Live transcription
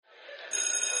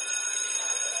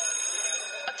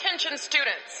Attention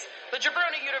students, the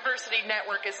Jabroni University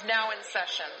Network is now in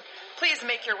session. Please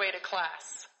make your way to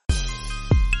class.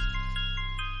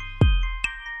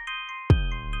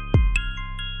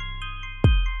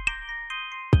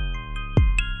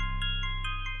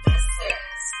 This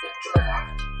is the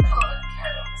Draft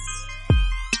Podcast.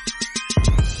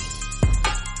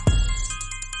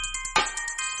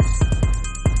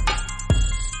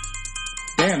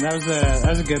 Damn, that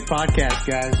was a good podcast,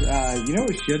 guys. You know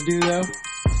what we should do though?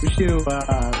 We should do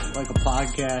like a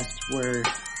podcast where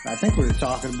I think we were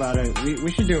talking about it.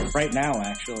 We should do it right now,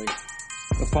 actually.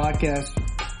 A podcast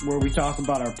where we talk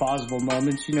about our pauseable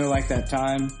moments. You know, like that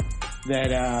time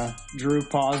that Drew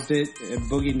paused it at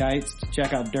Boogie Nights to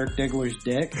check out Dirk Diggler's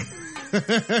dick.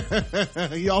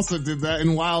 He also did that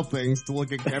in Wild Things to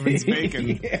look at Kevin's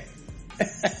bacon. Yeah.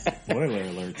 Spoiler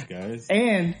alerts, guys.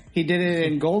 And he did it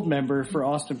in Goldmember for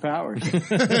Austin Powers.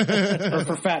 Or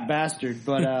for Fat Bastard.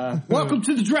 But welcome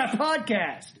to the Draft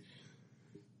Podcast.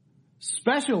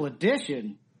 Special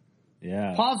edition.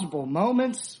 Yeah. Pauseable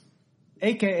moments,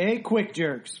 a.k.a. quick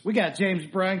jerks. We got James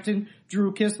Brankton,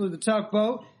 Drew Kistler, the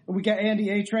Tugboat, and we got Andy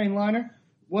A-Train Liner.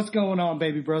 What's going on,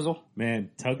 baby Brizzle?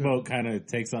 Man, Tugboat kind of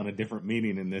takes on a different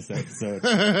meaning in this episode.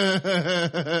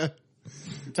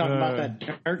 You talking about that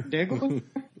Dirk Diggler?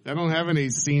 I don't have any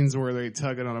scenes where they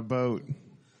tug it on a boat.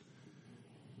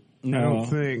 No. I don't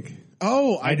think.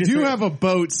 Oh, I just do heard- have a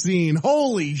boat scene.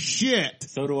 Holy shit.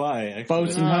 So do I. Actually.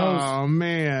 Boats and hoes. Oh,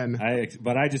 man.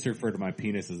 But I just refer to my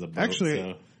penis as a boat. Actually,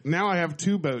 so. now I have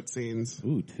two boat scenes.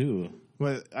 Ooh, two.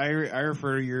 But I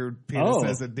refer to your penis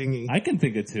as a dinghy. I can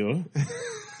think of two.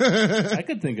 I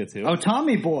could think of two. Oh,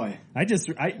 Tommy Boy.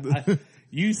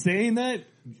 You saying that,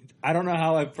 I don't know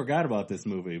how I forgot about this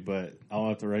movie, but I'll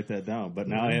have to write that down. But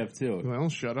now I have two. Well,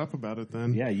 shut up about it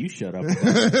then. Yeah, you shut up.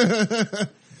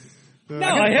 No,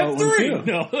 I have three.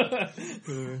 No.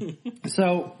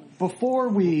 So, before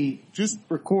we just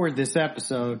record this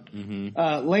episode,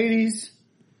 ladies,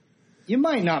 you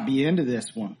might not be into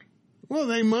this one. Well,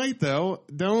 they might though.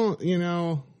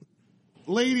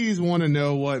 Ladies want to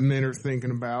know what men are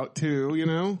thinking about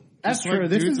too, That's Just like true.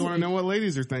 This dudes is want to know what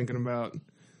ladies are thinking about.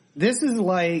 This is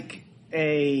like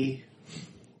a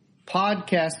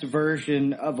podcast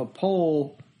version of a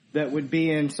poll that would be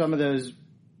in some of those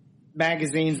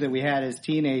magazines that we had as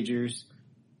teenagers.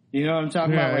 You know what I'm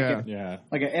talking about?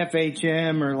 Like a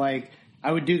FHM, or like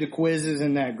I would do the quizzes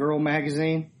in that girl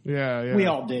magazine. Yeah. We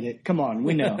all did it. Come on,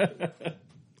 we know.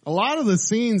 A lot of the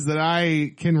scenes that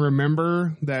I can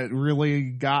remember that really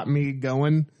got me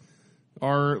going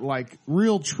are like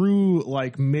real true,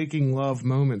 like making love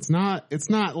moments. It's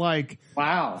not like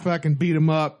Wow, fucking beat 'em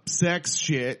up sex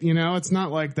shit. It's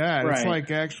not like that. Right. It's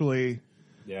like actually,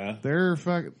 Yeah. they're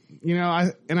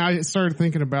I started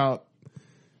thinking about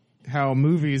how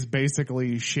movies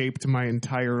basically shaped my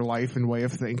entire life and way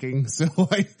of thinking. So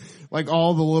like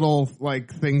all the little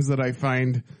like things that I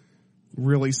find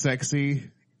really sexy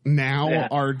now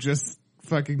are just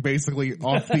fucking basically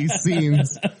off these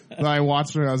scenes that I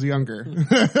watched when I was younger.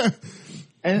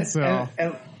 and So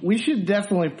we should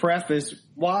definitely preface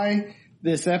why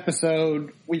this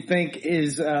episode we think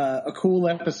is a cool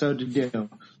episode to do.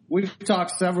 We've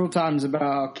talked several times about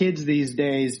how kids these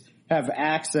days have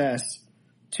access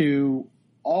to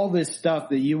all this stuff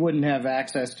that you wouldn't have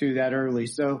access to that early.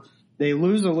 So they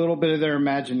lose a little bit of their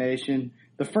imagination.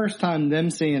 The first time them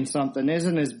seeing something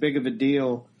isn't as big of a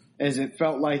deal as it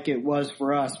felt like it was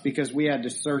for us because we had to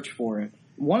search for it.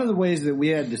 One of the ways that we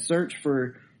had to search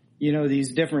for,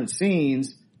 these different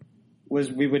scenes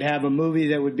was we would have a movie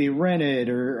that would be rented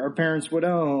or our parents would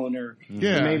own or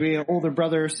maybe an older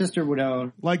brother or sister would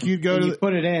own. Like you'd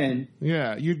put it in.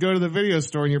 Yeah, you'd go to the video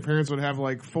store and your parents would have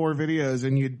like 4 videos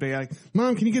and you'd be like,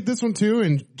 Mom, can you get this one too?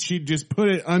 And she'd just put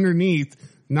it underneath,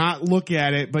 not look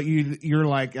at it, but you're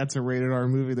like, that's a rated R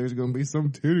movie. There's going to be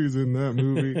some titties in that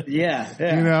movie.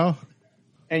 Yeah.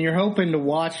 And you're hoping to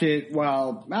watch it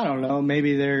while, I don't know,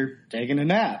 maybe they're taking a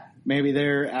nap. Maybe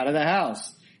they're out of the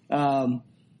house.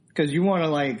 Cause you want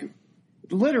to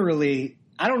literally,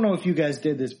 I don't know if you guys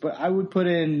did this, but I would put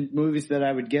in movies that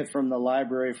I would get from the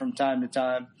library from time to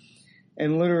time.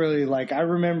 And literally, I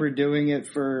remember doing it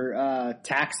for,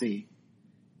 Taxi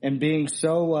and being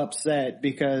so upset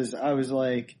because I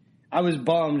was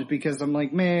bummed because I'm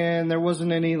like, man, there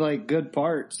wasn't any good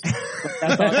parts.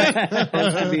 I thought it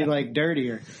was supposed to be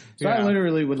dirtier. So I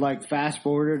literally would fast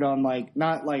forward it on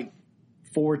not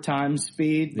 4 times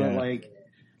speed, but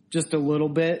just a little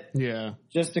bit. Yeah.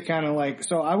 Just to kind of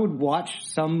so I would watch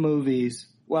some movies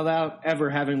without ever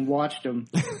having watched them,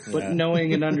 but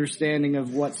knowing and understanding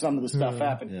of what some of the stuff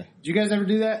happened. Yeah. Did you guys ever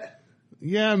do that?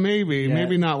 Yeah, maybe. Yeah.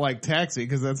 Maybe not like Taxi,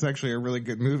 because that's actually a really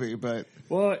good movie, but...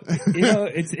 Well,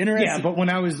 it's interesting. Yeah, but when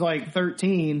I was like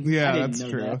 13, Yeah, I didn't that's know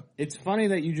true. that. It's funny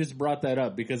that you just brought that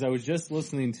up because I was just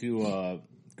listening to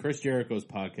Chris Jericho's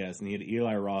podcast, and he had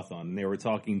Eli Roth on, and they were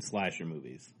talking slasher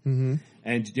movies. Mm-hmm.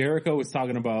 And Jericho was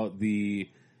talking about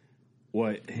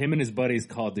what him and his buddies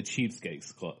called the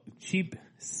Cheapskates Club.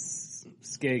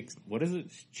 What is it?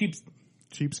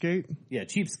 Cheapskate? Yeah,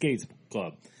 Cheapskates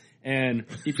Club. And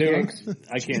Cheapskates?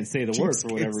 I can't say the word for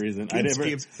whatever reason. I never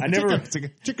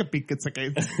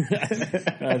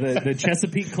the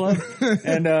Chesapeake Club,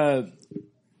 and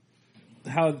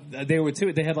how they were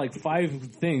too. They had like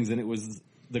 5 things, and it was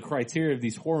the criteria of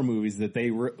these horror movies that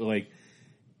they were like,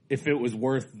 if it was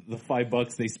worth the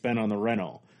 $5 they spent on the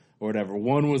rental or whatever.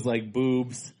 One was like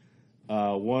boobs.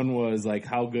 One was like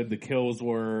how good the kills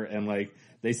were, and like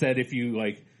they said if you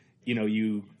like.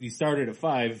 You started at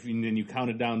 5 and then you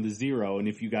counted down to 0, and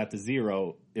if you got to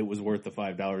 0, it was worth the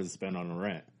 $5 to spend on the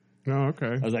rent. Oh, okay.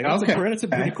 I was like, that's a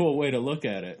pretty cool way to look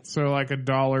at it. So like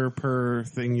 $1 per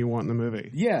thing you want in the movie.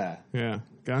 Yeah. Yeah,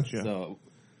 gotcha. So,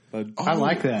 but I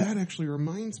like that. That actually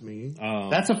reminds me.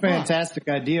 That's a fantastic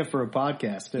idea for a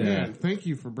podcast. Too. Yeah, thank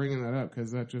you for bringing that up,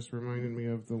 because that just reminded me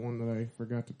of the one that I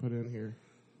forgot to put in here.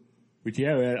 But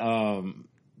yeah,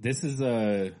 this is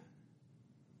a...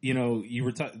 you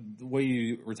were the way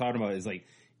you were talking about it is like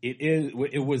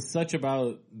it was such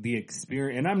about the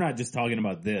experience, and I'm not just talking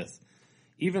about this.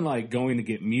 Even like going to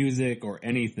get music or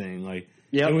anything, like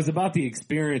it was about the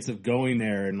experience of going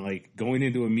there and like going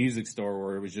into a music store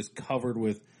where it was just covered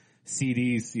with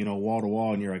CDs, wall to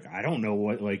wall, and you're like, I don't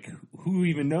know who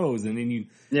even knows, and then you'd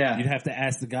have to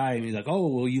ask the guy, and he's like, oh,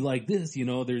 well, you like this,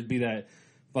 there'd be that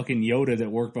fucking Yoda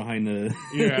that worked behind the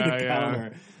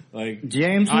counter. Like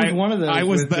James was one of those. I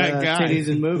was with, that guy. Titties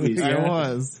and movies. I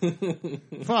was.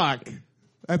 Fuck.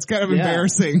 That's kind of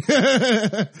embarrassing.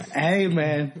 Hey,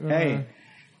 man. Hey,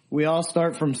 we all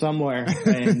start from somewhere,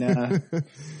 and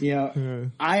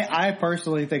I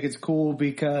personally think it's cool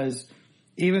because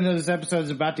even though this episode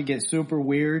is about to get super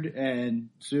weird and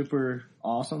super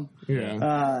awesome,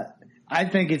 I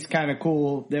think it's kind of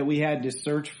cool that we had to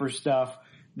search for stuff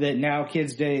that now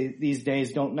kids these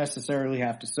days don't necessarily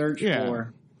have to search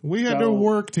for. We had to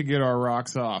work to get our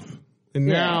rocks off. And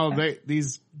now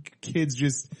these kids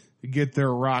just get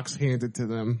their rocks handed to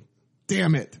them.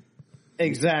 Damn it.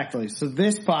 Exactly. So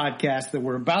this podcast that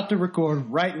we're about to record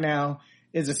right now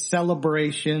is a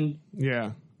celebration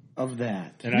of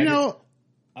that. And I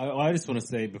just want to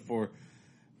say before,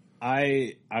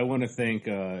 I want to thank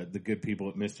the good people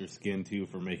at Mr. Skin, too,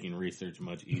 for making research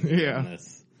much easier on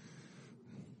this.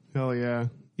 Hell yeah.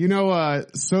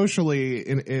 Socially,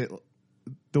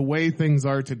 the way things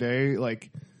are today, like,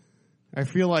 I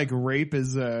feel like rape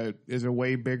is a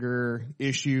way bigger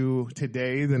issue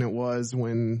today than it was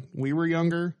when we were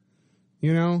younger,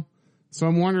 So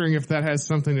I'm wondering if that has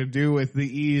something to do with the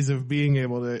ease of being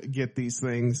able to get these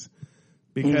things.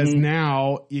 Because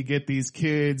now you get these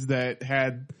kids that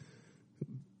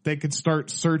they could start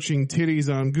searching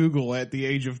titties on Google at the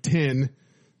age of 10.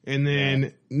 And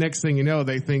then next thing you know,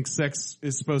 they think sex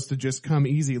is supposed to just come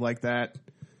easy like that.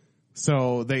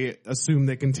 So they assume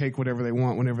they can take whatever they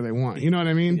want whenever they want. You know what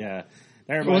I mean? Yeah.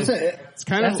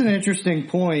 That's an interesting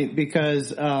point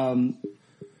because, for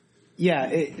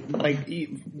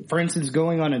instance,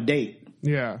 going on a date.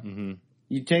 Yeah. Mm-hmm.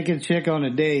 You take a chick on a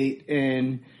date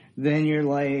and then you're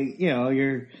like,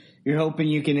 you're hoping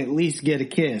you can at least get a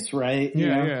kiss, right?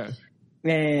 Yeah.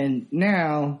 And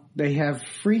now they have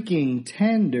freaking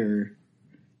Tinder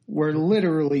where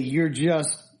literally you're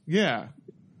just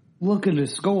looking to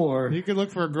score. You could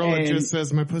look for a girl that just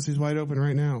says, my pussy's wide open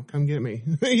right now. Come get me.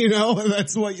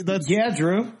 That's Yeah,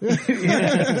 Drew.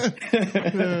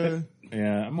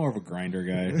 Yeah, I'm more of a grinder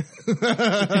guy.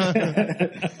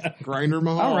 Grinder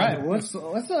Mahal. All right, let's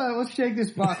shake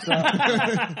this box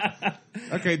up.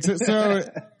 Okay, so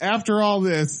after all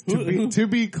this, to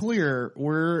be clear,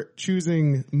 we're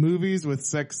choosing movies with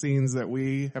sex scenes that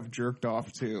we have jerked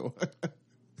off to.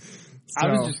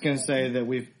 I was just going to say that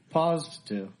we've paused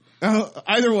to. Oh,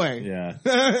 either way. Yeah.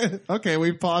 Okay,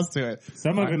 we've paused to it.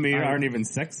 Some of them aren't even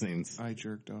sex scenes. I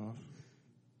jerked off.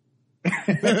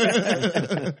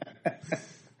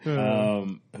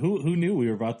 Who knew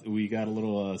we got a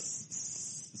little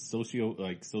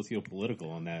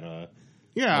socio-political on that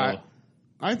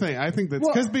I think that's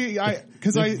because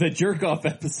the jerk off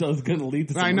episode is going to lead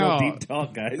to some real deep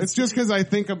talk, guys. It's just because I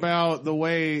think about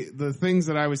the things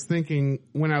that I was thinking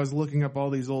when I was looking up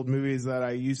all these old movies that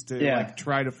I used to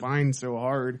try to find so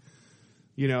hard.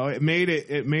 It made it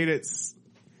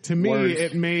to me. Worse.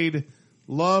 It made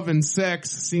love and sex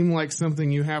seem like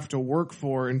something you have to work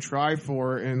for and try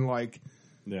for, and like,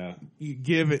 you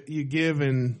give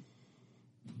and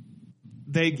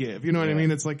they give. You know what I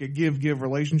mean? It's like a give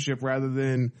relationship rather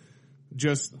than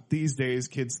just these days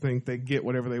kids think they get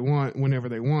whatever they want whenever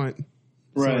they want.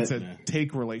 Right. So it's a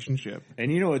take relationship.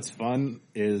 And you know what's fun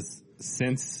is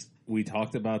since we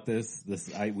talked about this,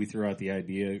 we threw out the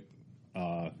idea,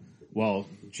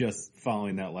 just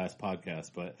following that last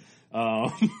podcast, but,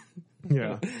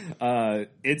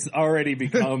 it's already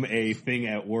become a thing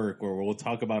at work where we'll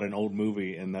talk about an old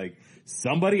movie and like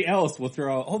somebody else will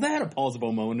throw out, oh, that had a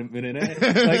pausable moment in it.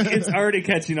 Like it's already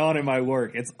catching on in my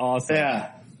work. It's awesome.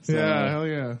 Yeah. So, hell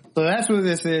yeah. So that's what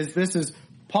this is. This is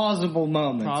Pauseable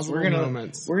moments.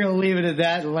 Moments. We're gonna leave it at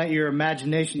that and let your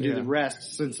imagination do the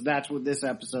rest, since that's what this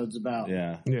episode's about.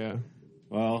 Yeah. Yeah.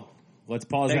 Well, let's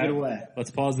pause Take that. it away.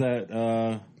 Let's pause that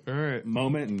all right.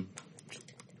 moment and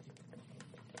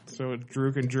so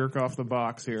Drew can jerk off the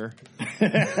box here.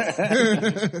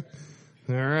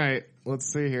 All right. Let's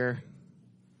see here.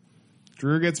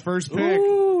 Drew gets first pick.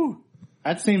 Ooh.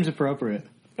 That seems appropriate.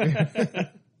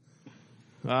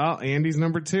 Well, Andy's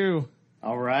number 2.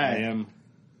 All right. I am.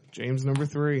 James number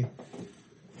 3.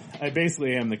 I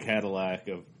basically am the Cadillac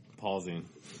of pausing.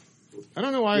 I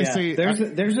don't know why I say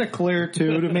there's a clear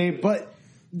 2 to me, but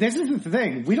this is the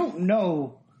thing. We don't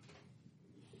know,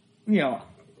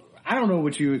 I don't know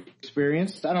what you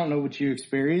experienced. I don't know what you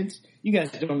experienced. You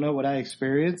guys don't know what I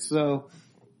experienced. So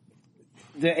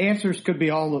the answers could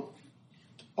be all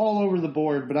over the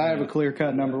board, but I have a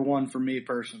clear-cut number 1 for me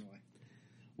personally.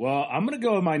 Well, I'm going to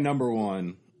go with my number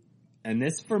 1. And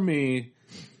this for me,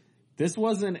 this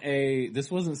wasn't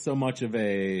so much of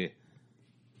a,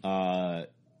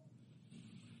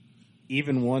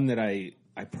 even one that I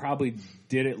probably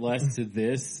did it less to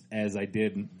this as I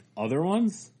did other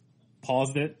ones.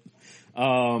 Paused it.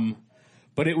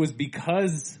 But it was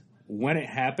because when it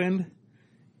happened,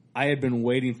 I had been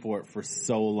waiting for it for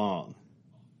so long.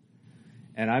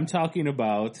 And I'm talking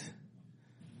about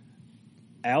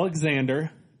Alexander,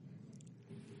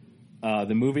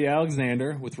 the movie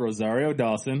Alexander with Rosario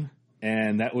Dawson.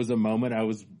 And that was a moment I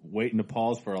was waiting to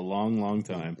pause for a long, long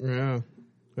time. Yeah.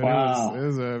 Wow.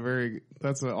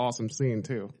 That's an awesome scene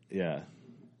too. Yeah.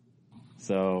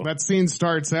 So that scene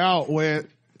starts out with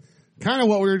kind of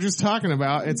what we were just talking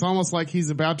about. It's almost like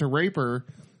he's about to rape her,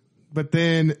 but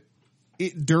then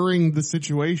during the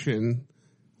situation,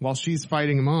 while she's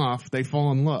fighting him off, they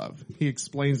fall in love. He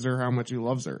explains to her how much he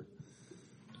loves her.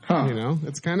 Huh.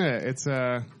 That's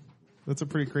a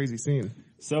pretty crazy scene.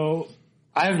 So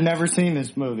I've never seen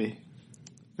this movie.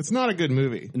 It's not a good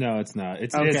movie. No, it's not.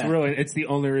 It's Okay. it's the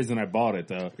only reason I bought it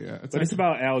though. Yeah, it's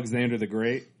about Alexander the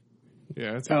Great.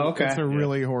 Yeah, it's okay. It's a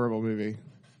really horrible movie.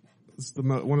 It's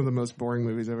one of the most boring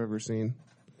movies I've ever seen.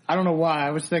 I don't know why.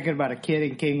 I was thinking about a kid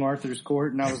in King Arthur's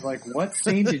court, and I was like, what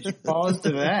scene did you pause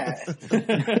to that?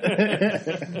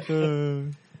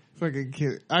 Fucking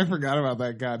kid. I forgot about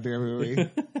that goddamn movie.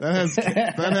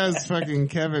 That has fucking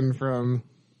Kevin from...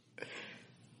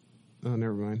 Oh,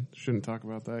 never mind. Shouldn't talk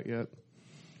about that yet.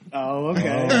 Oh,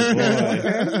 okay.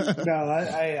 No,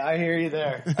 I hear you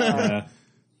there.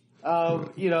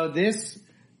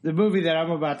 The movie that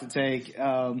I'm about to take,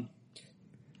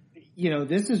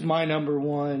 this is my number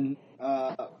 1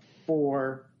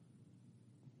 for,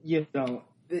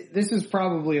 this is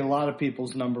probably a lot of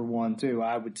people's number 1 too,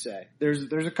 I would say. There's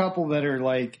a couple that are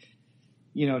like,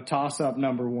 toss up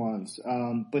number 1s.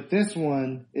 But this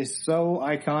one is so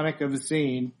iconic of a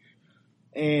scene,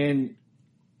 and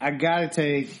I gotta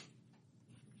take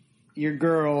your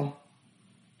girl,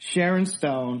 Sharon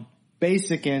Stone,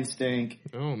 Basic Instinct.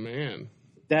 Oh man.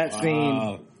 That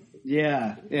scene.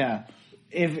 Yeah.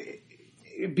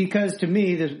 Because to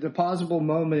me, the Pauseable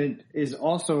moment is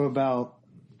also about,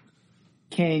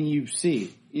 can you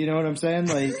see? You know what I'm saying?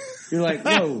 Like, you're like,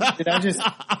 whoa, did I just,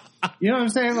 you know what I'm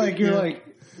saying? Like, you're like,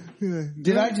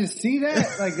 did I just see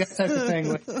that? Like, that type of thing.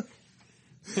 Like,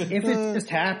 if it's just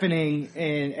happening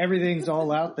and everything's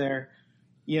all out there,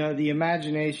 the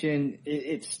imagination,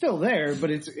 it's still there, but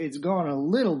it's gone a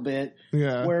little bit.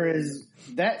 Yeah. Whereas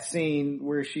that scene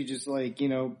where she just like,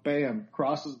 bam,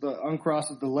 uncrosses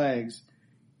the legs,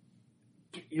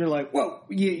 you're like, whoa,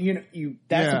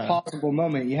 that's a Pauseable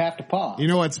moment. You have to pause. You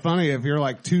know what's funny? If you're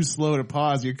like too slow to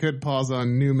pause, you could pause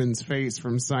on Newman's face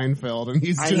from Seinfeld, and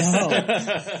he's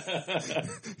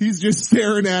just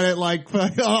staring at it like,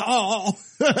 oh.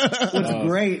 What's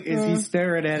great is he's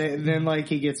staring at it, and then like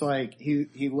he gets like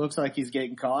he looks like he's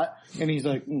getting caught, and he's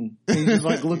like, and he just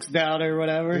like looks down or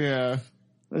whatever. Yeah.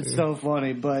 It's so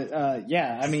funny, but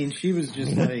I mean, she was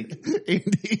just like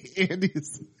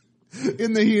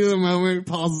In the heat of the moment,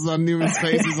 pauses on Newman's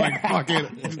face. He's like, fuck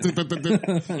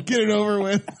it. Get it over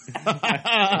with.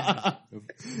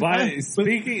 But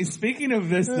speaking of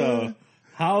this though,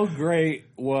 how great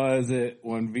was it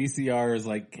when VCRs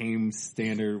like came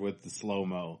standard with the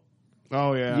slow-mo?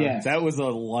 Oh yeah. Yes. That was a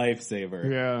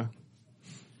lifesaver. Yeah.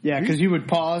 Yeah, because you would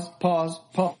pause,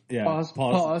 Yeah.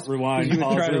 pause, rewind, 'cause you would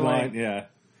pause, try to, rewind. like- Yeah.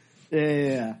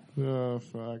 Yeah. Oh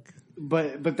fuck.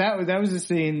 But that was a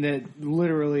scene that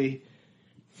literally,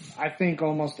 I think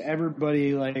almost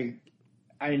everybody, like,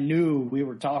 I knew we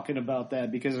were talking about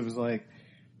that because it was like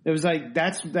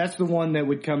that's the one that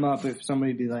would come up if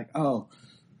somebody'd be like, oh,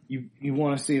 you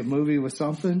want to see a movie with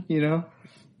something, you know?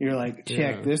 You're like,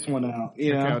 check this one out,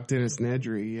 you Check know? out Dennis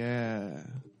Nedry. Yeah.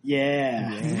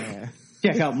 Yeah.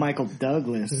 Check out Michael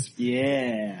Douglas.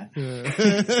 Yeah.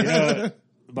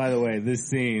 By the way, this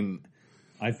scene,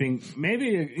 I think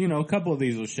maybe, a couple of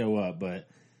these will show up, but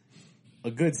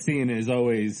a good scene is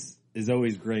always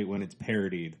great when it's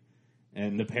parodied.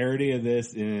 And the parody of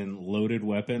this in Loaded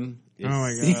Weapon is Oh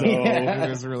my god. so It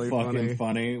is really fucking funny.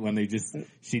 funny when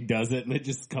she does it and it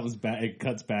just comes back, it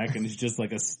cuts back and it's just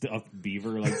like a stuffed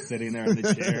beaver like sitting there in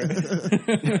the chair.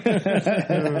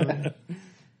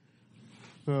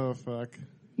 Oh fuck.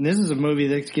 And this is a movie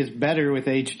that gets better with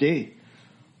HD.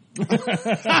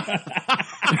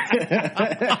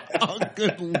 Oh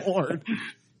good lord.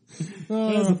 That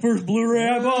was the first Blu-ray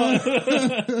I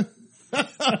bought.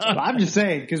 I'm just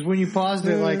saying, because when you paused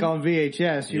it like on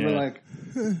VHS, you were Yeah. like,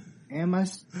 am I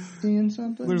seeing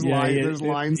something? There's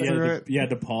lines through it. You had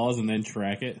to pause and then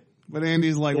track it. But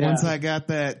Andy's like, Yeah. once I got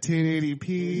that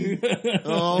 1080p,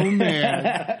 oh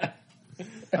man.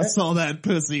 I saw that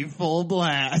pussy full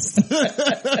blast.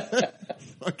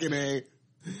 Fucking A.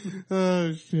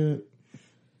 Oh shit.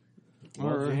 Well,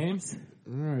 All right. James?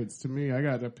 Alright, it's to me. I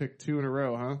got to pick 2 in a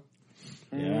row, huh?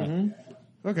 Yeah.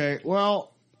 Okay,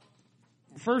 well,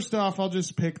 first off, I'll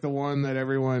just pick the one that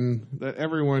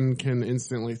everyone can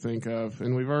instantly think of,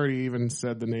 and we've already even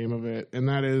said the name of it, and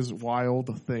that is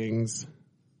Wild Things.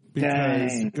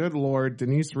 Because, Dang. good lord,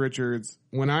 Denise Richards,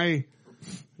 when I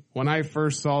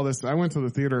first saw this, I went to the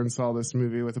theater and saw this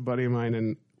movie with a buddy of mine,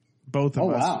 and both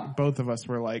of us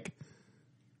were like,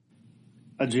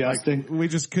 Adjusting. we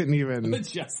just couldn't even,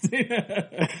 Adjusting.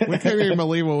 we couldn't even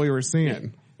believe what we were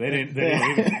seeing. They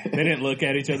didn't look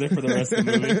at each other for the rest of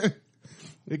the movie.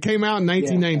 It came out in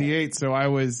 1998, so I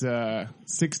was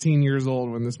 16 years old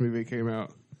when this movie came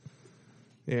out.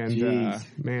 And Jeez.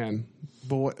 man,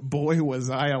 boy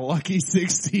was I a lucky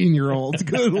 16-year-old.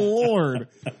 Good lord.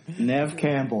 Nev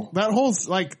Campbell. That whole,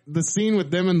 like, the scene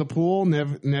with them in the pool,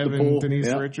 Nev and Denise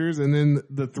yep. Richards, and then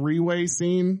the 3-way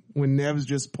scene when Nev's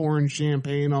just pouring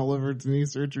champagne all over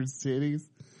Denise Richards' titties.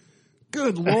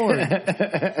 Good lord.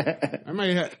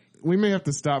 We may have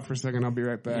to stop for a second. I'll be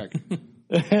right back.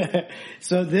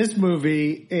 So this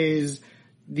movie is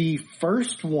the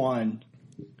first one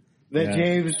that Yeah.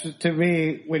 James, to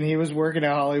me, when he was working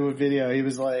at Hollywood Video, he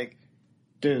was like,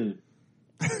 dude,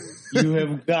 you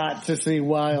have got to see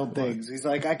Wild Things. He's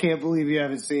like, I can't believe you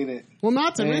haven't seen it. Well,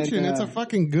 not to And, mention, it's a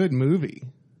fucking good movie.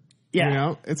 Yeah. You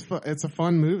know, it's a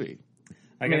fun movie.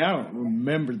 I mean, I don't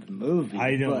remember the movie.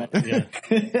 I don't. but- Yeah.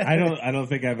 I don't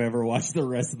think I've ever watched the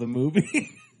rest of the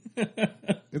movie.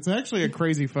 It's actually a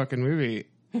crazy fucking movie.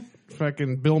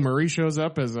 Fucking Bill Murray shows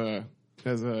up as a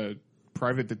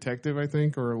private detective, I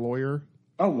think, or a lawyer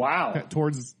Oh, wow.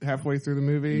 towards halfway through the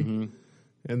movie. Mm-hmm.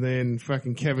 And then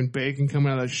fucking Kevin Bacon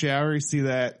coming out of the shower. You see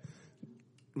that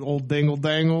old jingle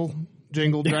dangling.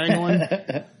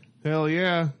 Hell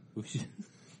yeah.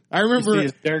 I See remember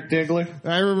his Dirk Diggler?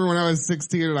 I remember when I was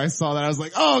 16 and I saw that, I was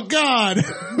like, oh God,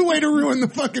 way to ruin the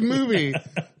fucking movie.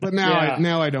 But now,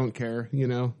 Yeah. I don't care, you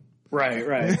know? Right.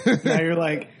 Now you're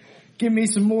like, give me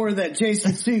some more of that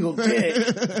Jason Segel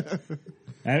dick.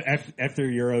 After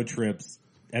Euro trips,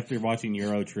 after watching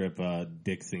Euro Trip,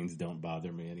 dick scenes don't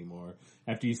bother me anymore.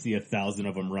 After you see 1,000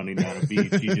 of them running down a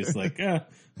beach, you just like,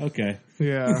 okay.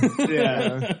 Yeah.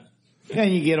 Yeah.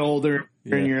 And you get older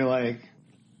and you're like,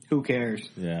 who cares?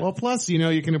 Yeah. Well, plus, you know,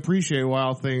 you can appreciate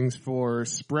Wild Things for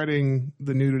spreading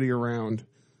the nudity around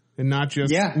and not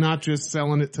just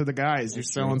selling it to the guys. You're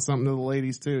selling something to the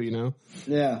ladies too, you know?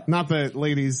 Yeah. Not that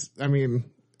ladies, I mean,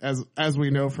 as we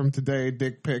know from today,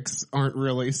 dick pics aren't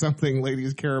really something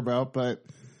ladies care about, but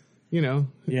you know.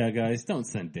 Yeah, guys, don't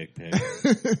send dick pics.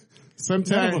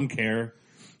 Sometimes. None of them care.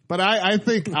 But I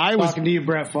think I was Talking to you,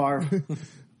 Brett Favre.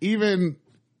 even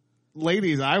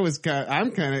ladies, I was kind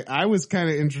of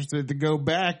interested to go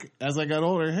back as I got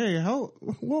older. Hey,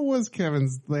 what was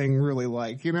Kevin's thing really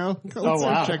like? You know,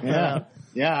 let's check that out.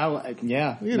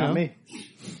 Yeah, You not know. me.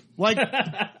 Like,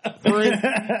 have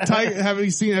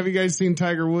you guys seen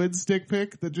Tiger Woods' dick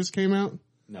pic that just came out?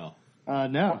 No.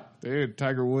 No. Dude,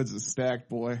 Tiger Woods is stacked,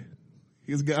 boy.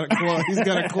 He's got a club. He's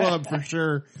got a club for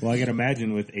sure. Well, I can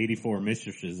imagine with 84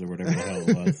 mistresses or whatever the hell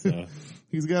it was. So.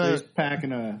 He's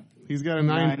packing a. He's got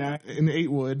a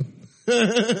 8 wood.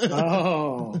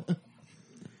 Oh.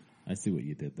 I see what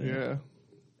you did there.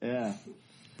 Yeah.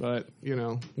 But,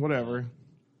 whatever.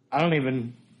 I don't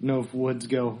even know if woods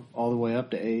go all the way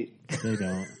up to 8. They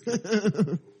don't.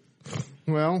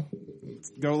 Well,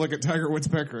 go look at Tiger Woods'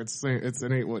 pecker. It's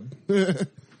an 8 wood.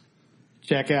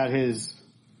 Check out his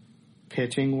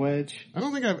pitching wedge. I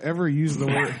don't think I've ever used the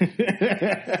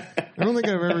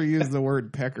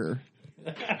word pecker.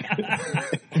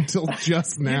 Until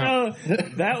just now.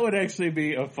 That would actually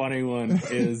be a funny one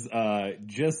is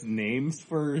just names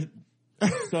for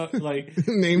stuff like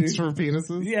names for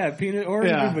penises. Yeah, penis or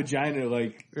even vagina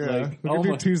we could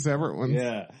do 2 separate ones.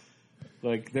 Yeah.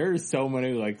 Like there's so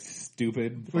many like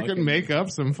stupid we could make up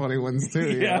some funny ones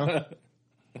too,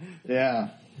 Yeah.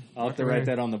 I'll have to write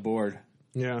that on the board.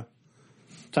 Yeah.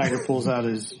 Tiger pulls out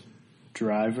his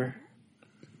driver.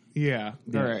 Yeah.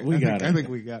 All right. I think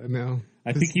we got it now.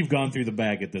 I think you've gone through the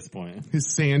bag at this point.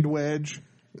 His sand wedge.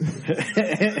 With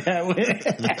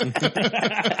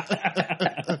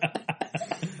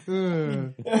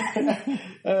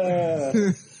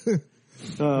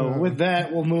that,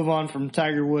 we'll move on from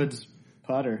Tiger Woods'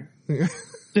 putter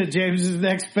to James's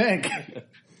next pick.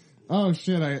 Oh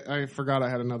shit! I forgot I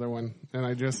had another one, and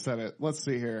I just said it. Let's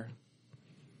see here.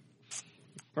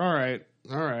 All right.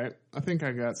 I think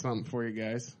I got something for you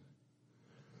guys.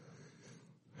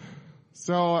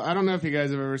 So, I don't know if you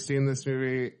guys have ever seen this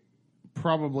movie.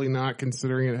 Probably not,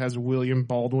 considering it has William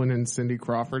Baldwin and Cindy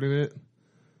Crawford in it.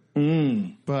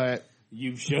 But...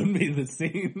 You've shown me the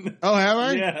scene. Oh, have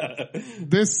I? Yeah.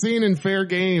 This scene in Fair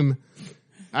Game.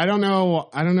 I don't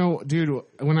know. Dude,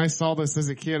 when I saw this as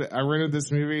a kid, I rented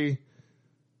this movie.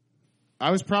 I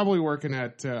was probably working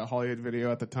at Hollywood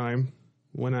Video at the time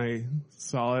when I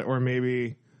saw it, or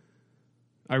maybe...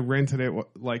 I rented it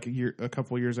like a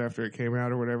couple years after it came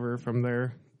out or whatever from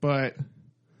there. But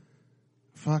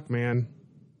fuck, man,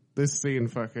 this scene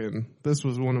this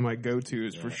was one of my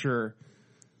go-tos for sure.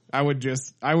 I would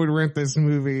rent this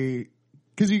movie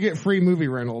because you get free movie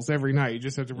rentals every night. You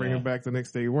just have to bring them back the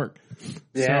next day you work.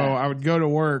 Yeah. So I would go to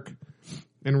work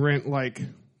and rent like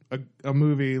a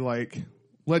movie like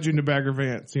Legend of Bagger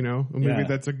Vance, a movie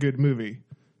that's a good movie.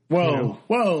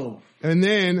 Whoa. And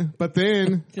then, I'd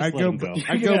go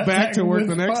back to work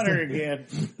the next day.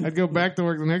 I'd go back to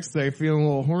work the next day feeling a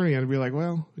little horny. I'd be like,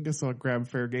 well, I guess I'll grab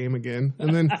Fair Game again.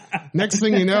 And then next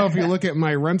thing you know, if you look at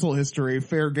my rental history,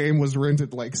 Fair Game was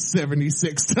rented like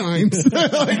 76 times.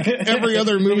 Like every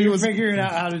other movie was figuring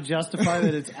out how to justify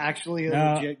that it's actually a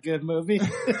legit good movie.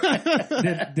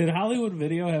 Did Hollywood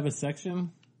Video have a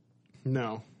section?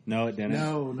 No. No, it didn't.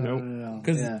 No.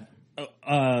 Because it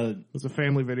was a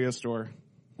family video store.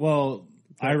 Well,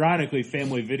 ironically,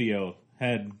 Family Video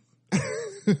had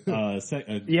a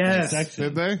section.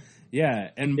 Did they?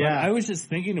 Yeah, but I was just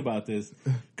thinking about this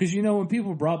because when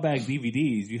people brought back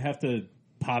DVDs, you have to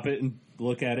pop it and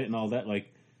look at it and all that.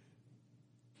 Like,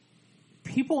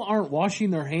 people aren't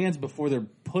washing their hands before they're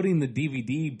putting the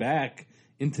DVD back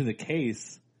into the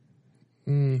case.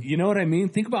 You know what I mean?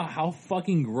 Think about how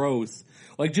fucking gross.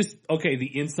 Like, the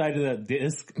inside of that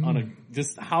disc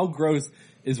just how gross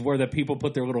is where the people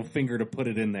put their little finger to put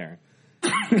it in there.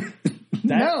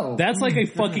 That's like a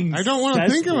fucking I don't want to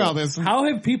think about this.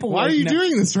 How have people... Why are you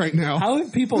doing this right now? How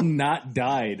have people not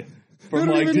died from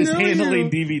just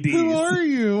handling DVDs? Who are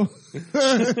you?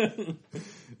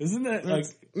 Isn't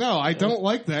that No, I don't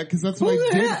like that because that's what I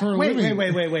did for a living.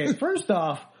 Wait. First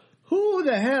off, who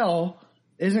the hell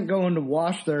isn't going to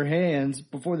wash their hands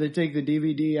before they take the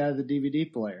DVD out of the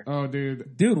DVD player? Oh, dude,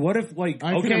 what if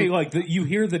you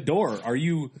hear the door? Are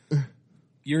you're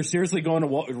seriously going to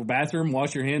the bathroom,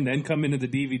 wash your hand, then come into the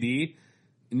DVD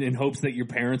in hopes that your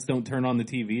parents don't turn on the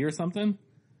TV or something?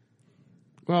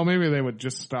 Well, maybe they would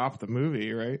just stop the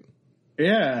movie, right?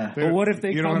 Yeah. But what if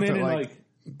they come in and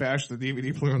bash the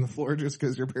DVD player on the floor just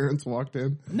because your parents walked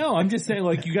in? No, I'm just saying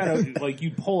you gotta you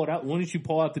pull it out. Wouldn't you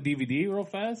pull out the DVD real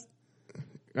fast?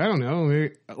 I don't know.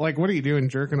 Like, what are you doing,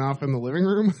 jerking off in the living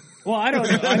room? Well, I don't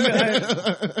know.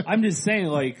 I'm just saying,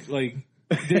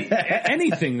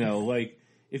 anything though. Like,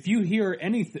 if you hear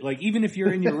anything, even if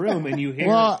you're in your room and you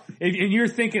hear, and you're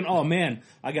thinking, oh man,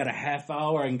 I got a half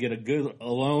hour, I can get a good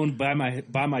alone by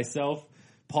myself,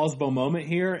 Pauseable moment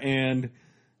here, and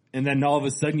and then all of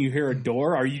a sudden you hear a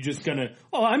door, are you just gonna,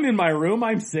 oh, I'm in my room,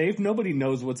 I'm safe, nobody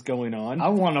knows what's going on? I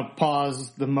want to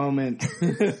pause the moment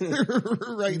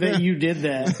right that now. you did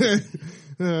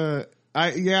that.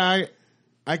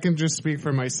 I can just speak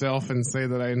for myself and say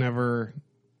that I never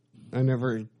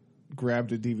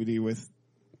grabbed a DVD with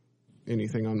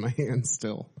anything on my hand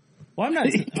still. Well, I'm not.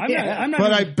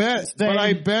 But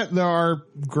I bet there are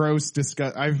gross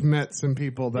disgust. I've met some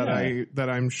people that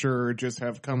I'm sure just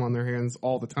have cum on their hands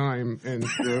all the time, and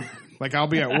like I'll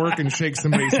be at work and shake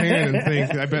somebody's hand and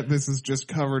think, I bet this is just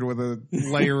covered with a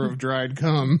layer of dried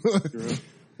cum.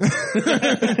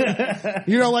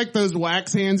 You know, like those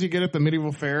wax hands you get at the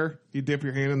medieval fair? You dip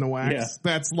your hand in the wax? Yeah.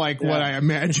 That's like what I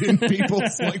imagine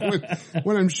people's like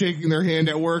when I'm shaking their hand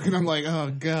at work and I'm like, oh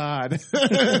God.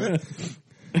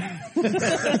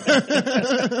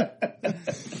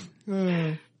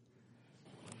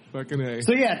 Fucking A.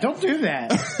 So yeah, don't do that.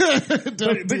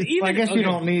 but even, I guess you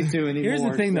don't need to anymore. Here's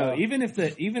the thing, so. though.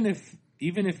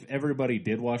 Even if everybody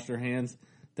did wash their hands,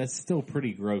 that's still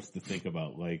pretty gross to think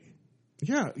about. Like,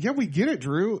 yeah, we get it,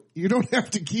 Drew. You don't have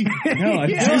to keep no,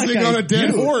 choosing on a dead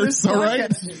horse, all right?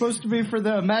 It's supposed to be for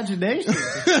the imagination.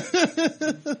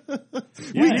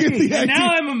 We get the idea.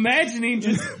 Now I'm imagining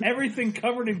just everything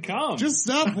covered in cum. Just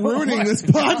stop ruining this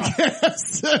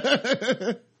podcast.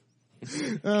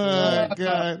 Oh,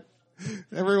 God.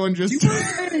 Everyone just... You want to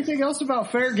say anything else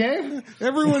about fair game?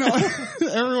 Everyone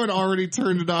already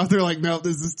turned it off. They're like, no,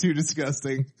 this is too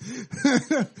disgusting.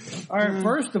 All right,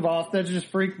 first of all, that just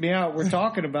freaked me out. We're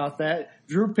talking about that.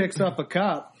 Drew picks up a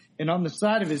cup, and on the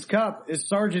side of his cup is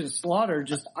Sergeant Slaughter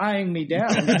just eyeing me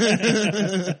down.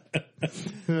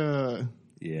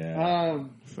 Yeah.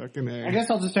 Fucking A. I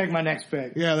guess I'll just take my next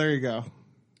pick. Yeah, there you go.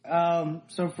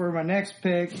 So for my next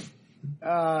pick,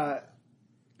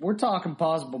 we're talking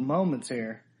Pauseable moments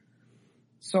here.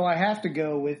 So I have to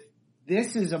go with,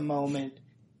 this is a moment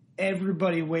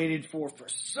everybody waited for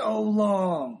so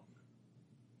long,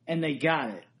 and they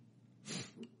got it.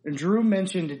 And Drew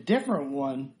mentioned a different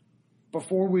one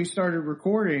before we started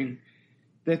recording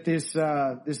that this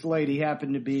lady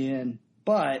happened to be in,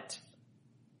 but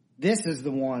this is the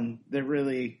one that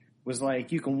really was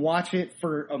like, you can watch it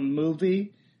for a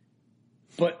movie,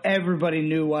 but everybody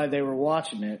knew why they were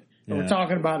watching it. And we're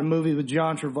talking about a movie with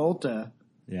John Travolta.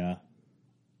 Yeah.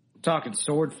 We're talking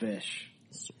Swordfish.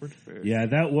 Yeah,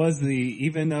 that was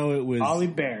even though it was Halle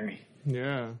Berry.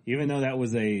 Yeah. Even though that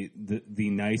was the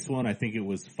nice one, I think it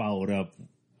was followed up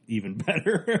even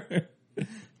better.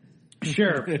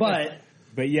 Sure,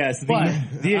 but yes,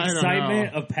 the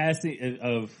excitement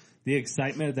of the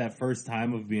excitement of that first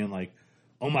time of being like,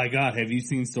 oh my God, have you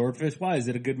seen Swordfish? Why, is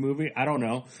it a good movie? I don't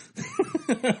know.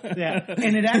 yeah,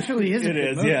 and it actually is. It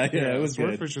is. Movie. Yeah, it was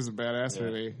Swordfish good. is a badass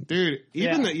movie, dude.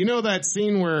 Even that, you know that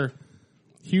scene where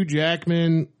Hugh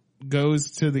Jackman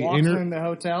goes to the in the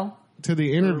hotel to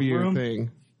the interview room?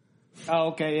 thing. Oh,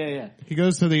 okay, yeah. He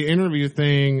goes to the interview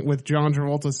thing with John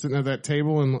Travolta sitting at that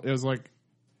table, and it was like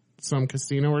some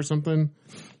casino or something.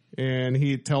 And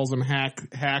he tells him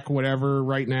hack whatever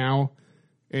right now.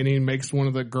 And he makes one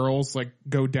of the girls like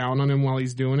go down on him while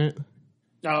he's doing it.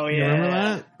 Oh yeah, you remember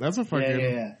that? That's a fucking.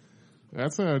 Yeah.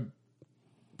 That's a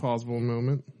Pauseable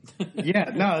moment.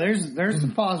 Yeah, no, there's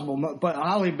some Pauseable, but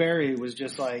Halle Berry was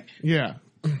just like, yeah,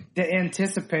 the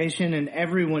anticipation, and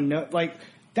everyone like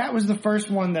that was the first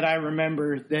one that I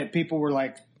remember that people were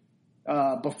like,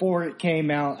 before it came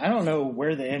out. I don't know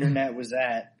where the internet was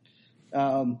at,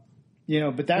 but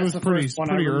that was the first one.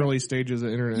 Pretty early stages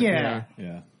of internet.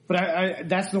 Yeah. But I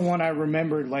that's the one I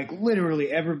remembered, like, literally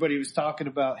everybody was talking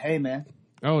about, hey, man.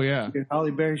 Oh, yeah.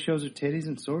 Halle Berry shows her titties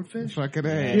in Swordfish? Fucking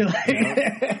A.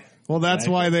 Like, well, that's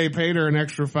why they paid her an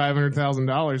extra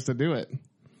 $500,000 to do it.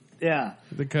 Yeah.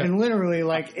 And literally,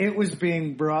 like, it was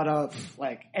being brought up,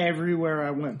 like, everywhere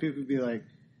I went. People would be like,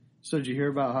 so did you hear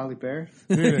about Halle Berry?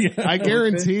 Dude, I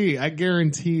guarantee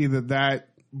that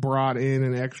brought in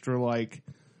an extra, like,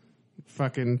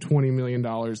 fucking $20 million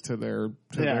to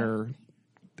their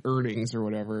earnings or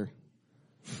whatever.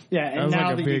 Yeah, and now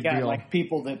like that you got deal. like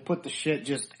people that put the shit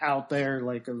just out there,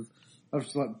 like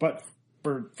but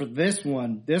for this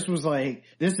one, this was like,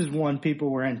 this is one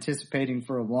people were anticipating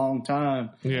for a long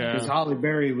time. Yeah, because Halle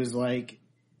Berry was like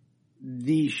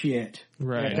the shit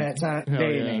at that time,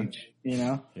 day and age. You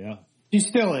know, yeah, she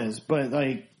still is, but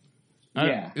like,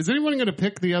 yeah. Is anyone going to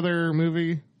pick the other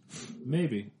movie?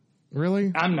 Maybe.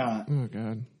 Really? I'm not. Oh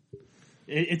God.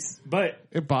 It's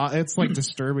like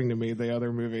disturbing to me, the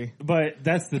other movie. But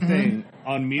that's the thing.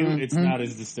 On mute, it's not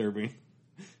as disturbing.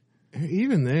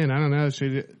 Even then, I don't know.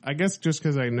 I guess just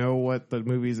because I know what the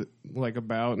movie's like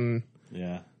about, and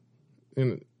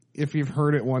if you've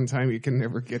heard it one time, you can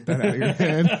never get that out of your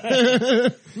head.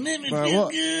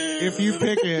 If you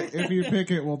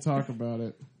pick it, we'll talk about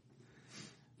it.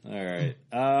 All right.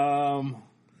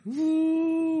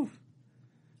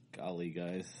 Golly,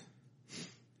 guys.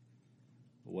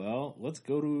 Well, let's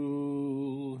go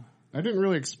to... I didn't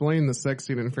really explain the sex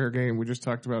scene in Fair Game. We just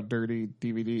talked about dirty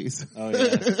DVDs. Oh,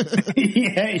 yeah.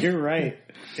 Yeah, you're right.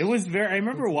 It was I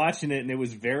remember watching it, and it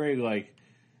was very, like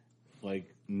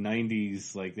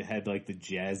 90s, like, it had, like, the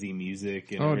jazzy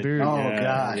music. And everything. Dude. Oh, yeah,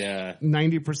 gosh. Yeah.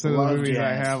 90% of the movies I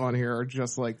jazz. have on here are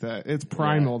just like that. It's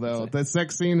primal, though. The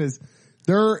sex scene is...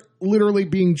 They're literally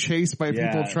being chased by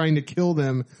people trying to kill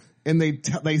them, and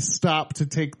they stop to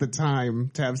take the time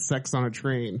to have sex on a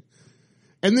train.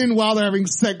 And then while they're having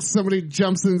sex, somebody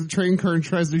jumps in the train car and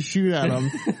tries to shoot at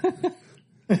them.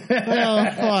 Oh,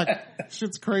 fuck.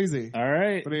 Shit's crazy. All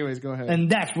right. But anyways, go ahead. And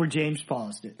that's where James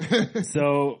paused it.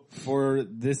 So, for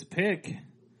this pick,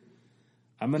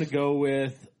 I'm going to go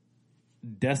with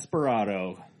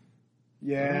Desperado.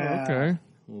 Yeah. Okay.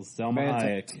 Little Selma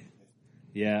Fantastic. Hayek.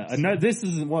 Yeah. No, this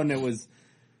is one that was,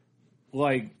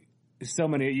 like, so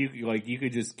many, you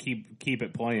could just keep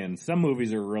it playing. Some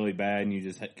movies are really bad and you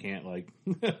just can't, like,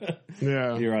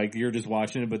 Yeah. you're just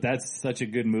watching it, but that's such a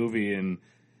good movie, and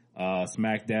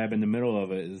smack dab in the middle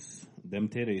of it is them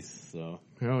titties, so.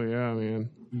 Hell yeah, man.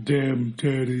 Damn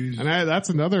titties. And that's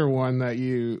another one that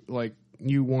you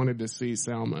wanted to see,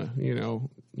 Salma. You know,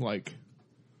 like,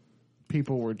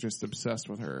 people were just obsessed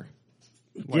with her.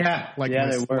 Like,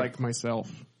 they were. Like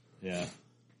myself. Yeah.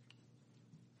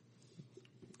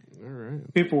 All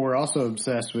right. People were also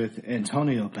obsessed with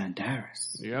Antonio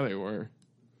Banderas. Yeah, they were.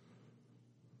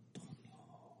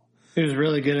 He was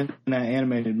really good in that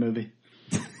animated movie.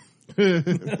 Man,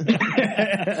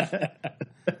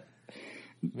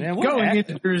 Going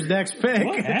into his next pick.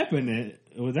 What happened?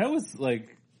 That was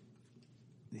like,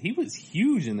 he was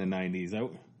huge in the 90s.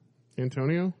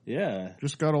 Antonio? Yeah.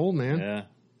 Just got old, man. Yeah.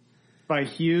 By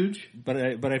huge. But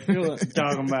I feel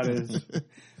Talking about his.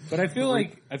 But I feel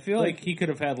like he could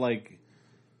have had like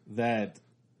that,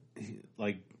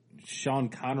 like Sean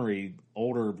Connery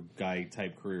older guy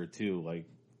type career too. Like,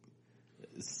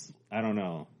 I don't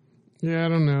know. Yeah, I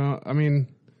don't know. I mean,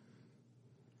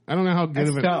 I don't know how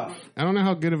good I don't know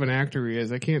how good of an actor he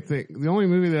is. I can't think. The only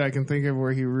movie that I can think of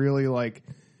where he really like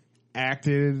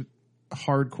acted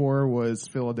hardcore was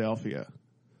Philadelphia.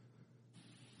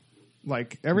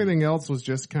 Like everything else was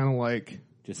just kind of like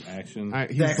just action.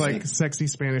 He's like sexy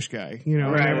Spanish guy, you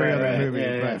know, in every other movie.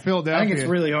 Yeah. But Philadelphia, I think it's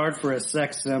really hard for a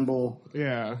sex symbol.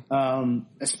 Yeah.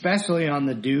 Especially on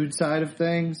the dude side of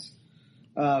things,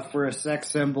 for a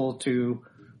sex symbol to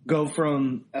go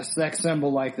from a sex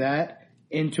symbol like that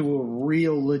into a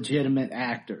real legitimate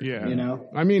actor. Yeah. You know?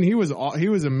 I mean, he was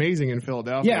amazing in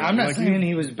Philadelphia. Yeah, I'm not saying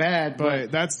he was bad,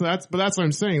 but that's what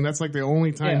I'm saying. That's like the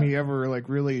only time he ever like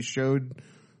really showed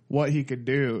what he could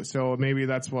do. So maybe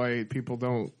that's why people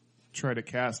don't try to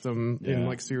cast him in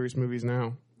like serious movies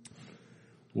now.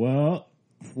 Well,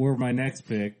 for my next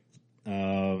pick,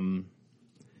 you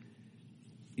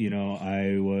know,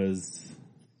 I was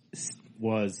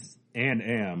and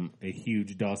am a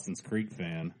huge Dawson's Creek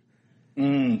fan.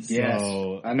 Yes,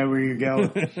 I know where you're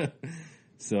going.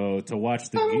 So to watch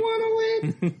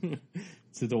the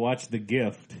to watch The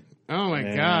Gift. Oh my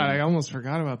God, I almost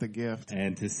forgot about The Gift.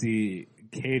 And to see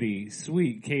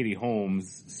sweet Katie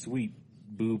Holmes, sweet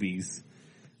boobies.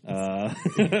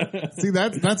 See,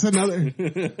 that's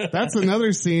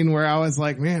another scene where I was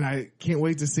like, man, I can't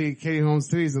wait to see Katie Holmes'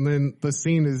 titties, and then the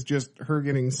scene is just her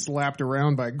getting slapped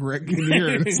around by Greg Kinnear,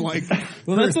 and it's like,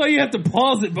 well, that's why you have to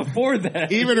pause it before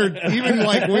that. even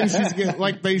like when she's getting,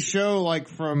 like they show like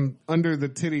from under the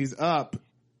titties up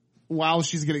while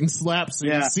she's getting slapped, so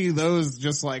you see those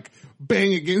just like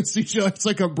bang against each other. It's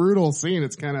like a brutal scene.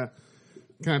 It's kind of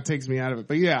takes me out of it.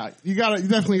 But yeah, you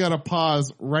definitely gotta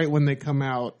pause right when they come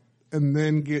out and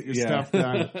then get your stuff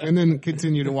done and then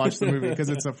continue to watch the movie because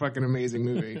it's a fucking amazing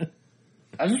movie.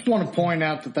 I just want to point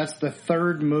out that that's the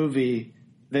third movie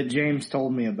that James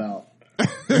told me about.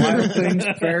 Wild Things,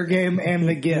 Fair Game, and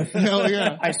The Gift. Hell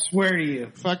yeah. I swear to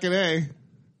you. Fucking A.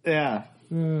 Yeah.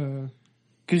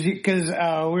 Because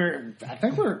I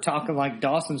think we were talking like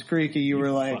Dawson's Creek, and you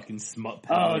were like, fucking smut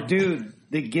 "Oh, powder. dude,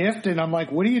 The Gift," and I'm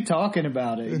like, "What are you talking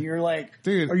about?" And you're like,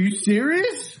 "Dude, are you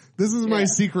serious?" This is my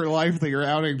secret life that you're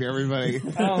outing to everybody.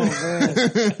 Oh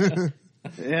man,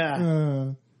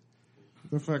 yeah,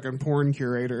 the fucking porn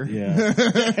curator.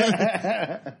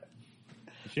 Yeah,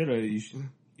 you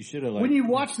should have. Like, when you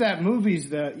watch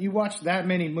you watch that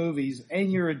many movies, and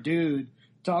you're a dude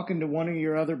talking to one of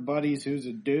your other buddies who's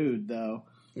a dude, though.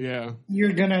 Yeah,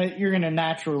 you're gonna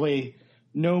naturally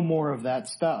no more of that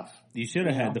stuff. You should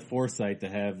have had the foresight to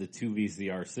have the 2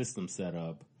 VCR system set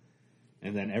up,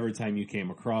 and then every time you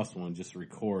came across one, just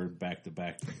record back to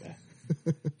back to back.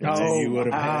 Oh, you would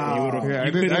have. Yeah,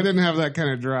 I didn't have that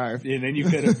kind of drive. And then you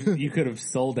could have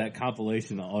sold that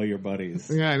compilation to all your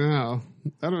buddies. Yeah, I know.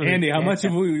 I don't Andy, how much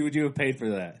would you have paid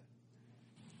for that?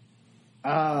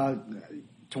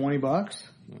 $20.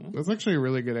 That's actually a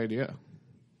really good idea.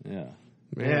 Yeah.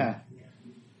 Man, Yeah.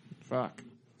 fuck.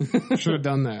 Should have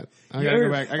done that. I gotta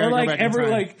go back. I gotta go back in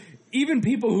time. Even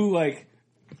people who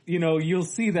you'll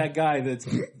see that guy that's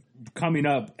coming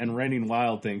up and renting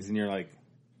Wild Things, and you're like,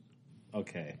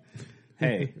 okay,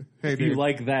 hey, if you dude.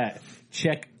 like that,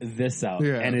 check this out,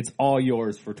 Yeah. and it's all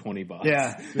yours for $20.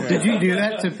 Yeah. Did you do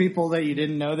that to people that you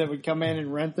didn't know that would come in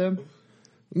and rent them?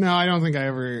 No, I don't think I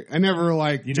never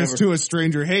to a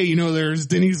stranger, hey, there's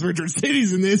Denny's Richard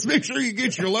Cities in this. Make sure you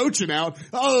get your lotion out.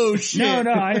 Oh shit.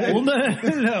 No,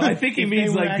 I think he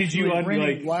means They were did you actually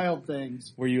renting like, Wild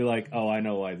Things? were you like, oh, I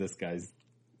know why this guy's,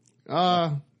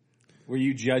 Uh, were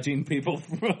you judging people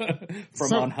from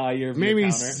so on high your maybe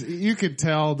counter? you could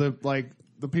tell the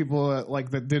people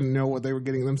that didn't know what they were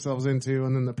getting themselves into,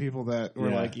 and then the people that were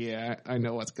I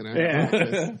know what's gonna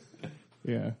happen.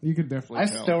 Yeah, you could definitely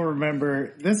tell. Still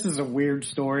remember, this is a weird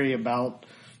story about,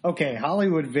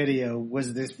 Hollywood Video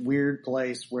was this weird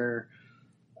place where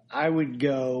I would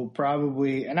go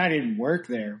probably, and I didn't work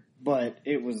there, but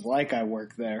it was like I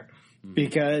worked there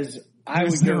because I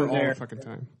would go there all the fucking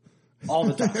time. all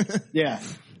the time. Yeah.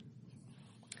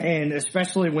 And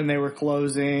especially when they were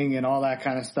closing and all that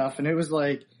kind of stuff. And it was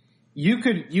like, you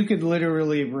could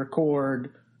literally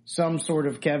record some sort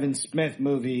of Kevin Smith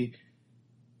movie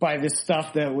by the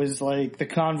stuff that was like the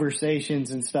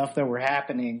conversations and stuff that were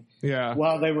happening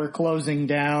while they were closing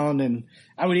down. And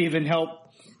I would even help,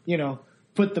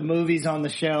 put the movies on the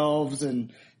shelves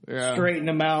and straighten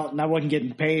them out. And I wasn't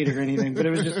getting paid or anything, but it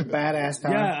was just a badass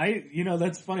time. Yeah,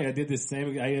 that's funny. I did the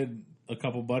same. I had a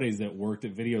couple buddies that worked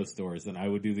at video stores, and I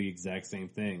would do the exact same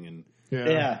thing. And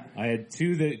Yeah. I had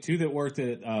two that worked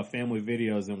at Family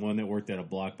Videos and one that worked at a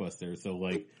Blockbuster. So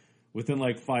within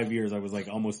 5 years, I was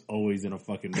almost always in a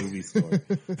fucking movie store.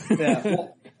 Yeah.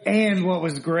 Well, and what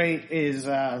was great is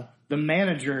the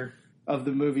manager of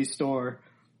the movie store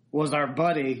was our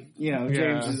buddy,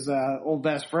 James's old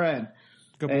best friend.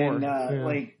 Gabor. And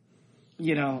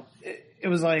it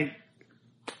was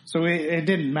so it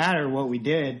didn't matter what we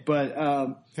did, but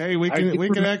hey, we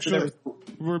could actually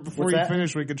before you that?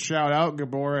 finish, we could shout out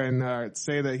Gabor and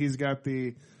say that he's got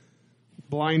the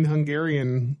Blind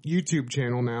Hungarian YouTube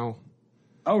channel now.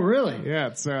 Oh, really? Yeah,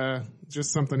 it's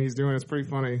just something he's doing. It's pretty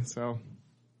funny. So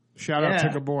shout out to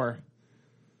Gabor.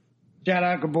 Shout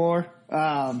out Gabor.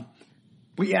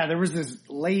 But yeah, there was this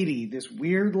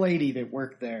weird lady that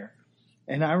worked there.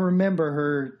 And I remember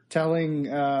her telling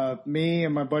me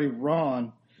and my buddy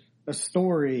Ron a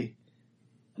story.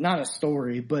 Not a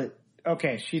story, but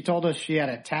she told us she had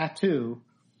a tattoo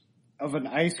of an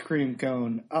ice cream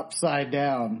cone upside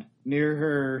down near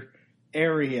her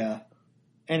area,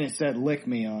 and it said "lick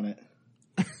me" on it.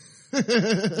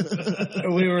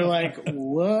 We were like,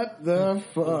 what the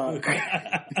fuck?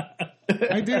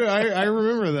 I do. I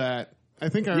remember that. I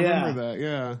think I remember that.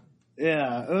 Yeah.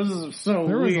 Yeah, it was so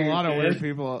There was weird, a lot of weird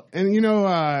people. And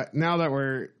now that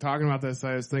we're talking about this,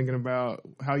 I was thinking about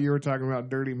how you were talking about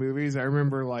dirty movies. I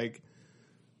remember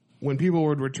when people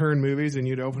would return movies and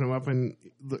you'd open them up, and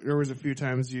there was a few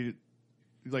times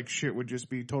shit would just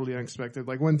be totally unexpected.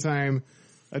 Like one time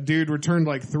a dude returned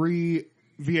 3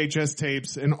 VHS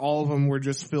tapes and all of them were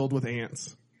just filled with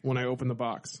ants when I opened the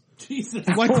box. Jesus.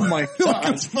 Oh my God.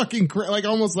 It's fucking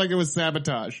almost like it was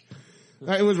sabotage.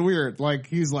 It was weird.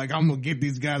 He's like, I'm gonna get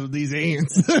these guys with these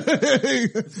ants.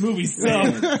 Movie's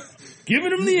giving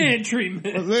them the ant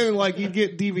treatment. But then you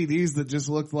get DVDs that just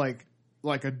looked like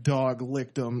a dog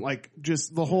licked them.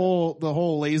 Just the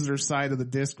whole laser side of the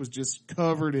disc was just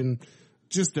covered in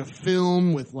just a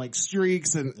film with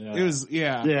streaks, and it was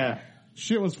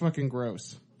shit was fucking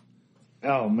gross.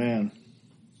 Oh man.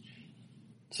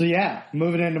 So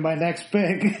moving into my next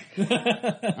pick.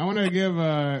 I want to give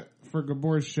for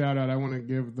Gabor's shout out. I want to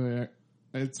give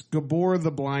it's Gabor the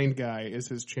Blind Guy is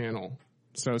his channel.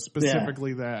 So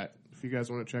specifically that, if you guys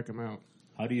want to check him out.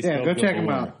 How do you spell go check Gabor? him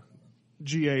out.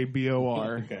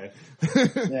 Gabor. Okay.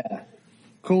 Yeah.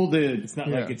 Cool dude. It's not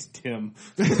like it's Tim.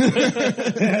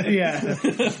 Yeah.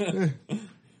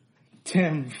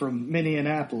 Tim from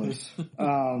Minneapolis.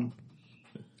 All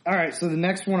right, so the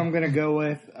next one I'm going to go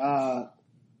with,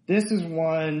 this is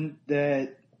one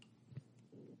that,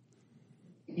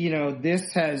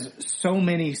 this has so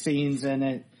many scenes in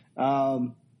it.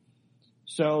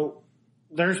 So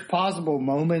there's possible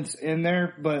moments in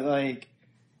there, but like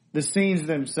the scenes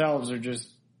themselves are just,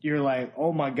 you're like,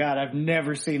 oh my God, I've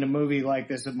never seen a movie like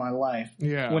this in my life.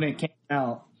 Yeah. When it came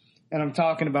out. And I'm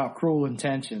talking about Cruel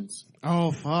Intentions.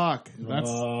 Oh, fuck. That's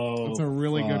a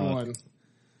really good one.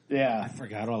 Yeah. I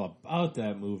forgot all about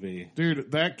that movie.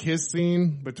 Dude, that kiss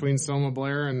scene between Selma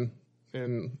Blair and why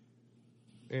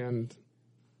am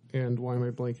I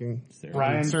blanking?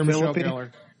 Sarah Michelle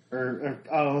Gellar.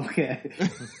 Okay.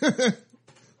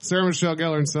 Sarah Michelle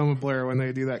Gellar and Selma Blair when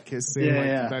they do that kiss scene.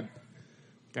 Yeah, That,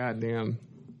 goddamn.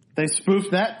 They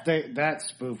spoofed that. That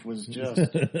spoof was just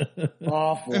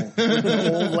awful. With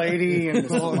the old lady and the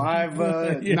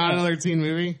saliva. Not another teen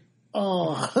movie?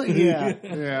 Oh, yeah.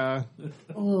 Yeah.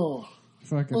 Oh.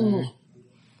 Fucking Oh.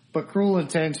 But Cruel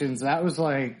Intentions, that was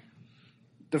like,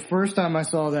 the first time I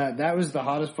saw that was the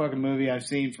hottest fucking movie I've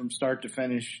seen from start to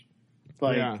finish.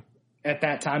 Like, at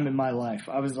that time in my life.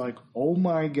 I was like, oh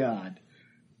my God.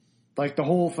 Like, the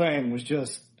whole thing was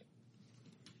just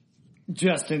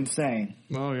insane.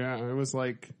 Oh yeah, it was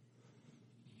like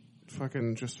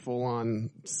fucking just full on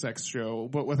sex show,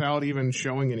 but without even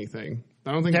showing anything.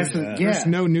 I don't think there's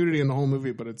no nudity in the whole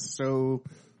movie, but it's so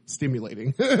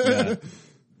stimulating.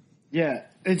 Yeah,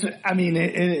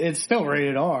 it's still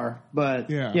rated R, but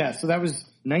yeah. So that was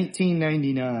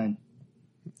 1999.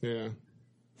 Yeah,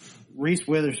 Reese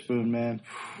Witherspoon, man.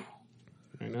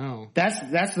 I know.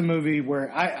 That's the movie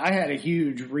where I had a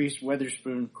huge Reese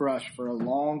Witherspoon crush for a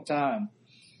long time.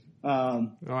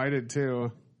 I did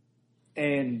too.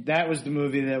 And that was the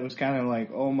movie that was kind of like,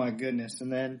 oh my goodness.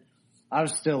 And then I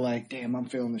was still like, damn, I'm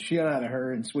feeling the shit out of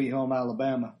her in Sweet Home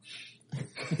Alabama.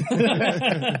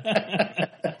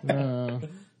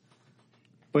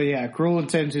 But yeah, Cruel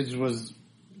Intentions was.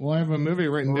 Well, I have a movie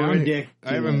written down. Ridiculous.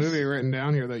 I have a movie written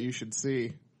down here that you should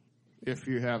see. If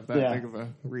you have that big of a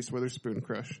Reese Witherspoon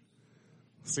crush.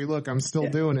 See, look, I'm still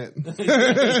doing it. The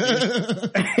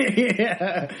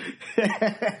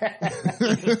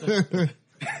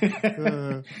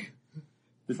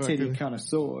titty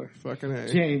connoisseur. Fucking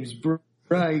A. James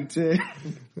Brighton.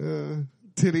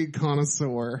 Titty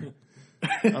connoisseur.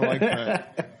 I like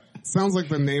that. Sounds like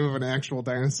the name of an actual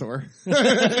dinosaur.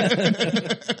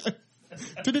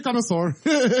 Titty connoisseur.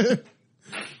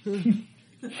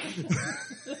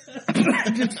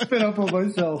 I just spit up on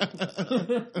myself.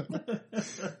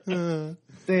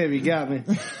 Damn, you got me.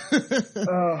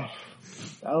 Oh,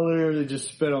 I literally just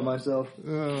spit on myself.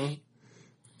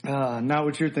 Not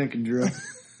what you're thinking, Drew.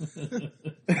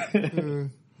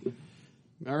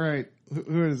 All right.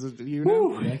 Who is it? You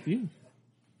now? Back to you.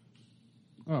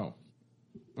 Oh.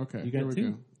 Okay. You got here we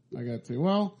two? go. I got two.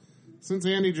 Well, since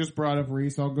Andy just brought up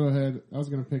Reese, I'll go ahead. I was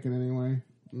going to pick it anyway.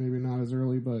 Maybe not as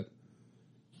early, but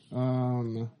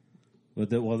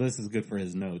well, this is good for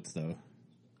his notes, though.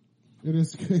 It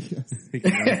is good, yes. He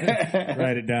can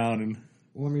write it down. And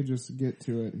let me just get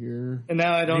to it here. And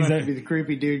now I don't have to be the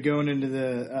creepy dude going into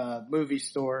the movie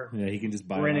store. Yeah, he can just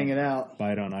renting it out.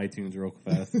 Buy it on iTunes real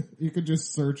fast. You could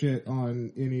just search it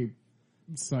on any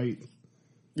site.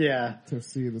 Yeah. To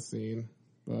see the scene.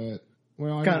 But,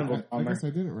 well, I guess I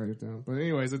didn't write it down. But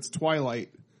anyways, it's Twilight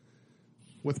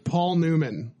with Paul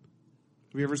Newman.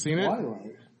 Have you ever seen it?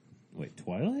 Twilight. Wait,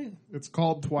 Twilight? It's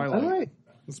called Twilight.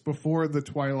 It's before the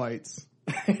Twilights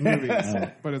movies.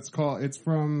 But it's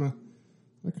from,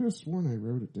 I could have sworn I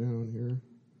wrote it down here.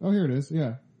 Oh, here it is.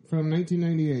 Yeah. From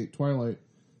 1998, Twilight.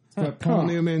 It's got Paul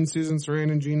Newman, Susan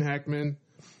Sarandon, Gene Hackman.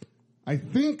 I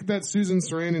think that Susan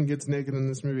Sarandon gets naked in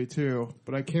this movie too,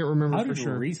 but I can't remember for sure.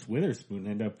 How did Reese Witherspoon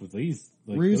end up with these?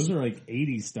 Those are like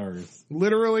 80 stars.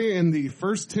 Literally in the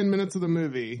first 10 minutes of the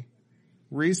movie,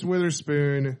 Reese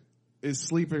Witherspoon is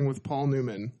sleeping with Paul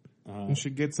Newman. And she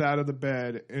gets out of the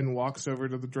bed and walks over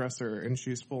to the dresser and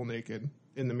she's full naked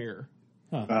in the mirror.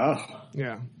 Huh. Oh.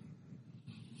 Yeah.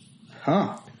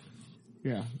 Huh.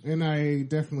 Yeah. And I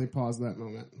definitely paused that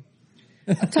moment.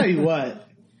 I'll tell you what.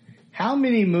 How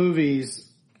many movies,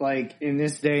 like, in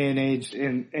this day and age,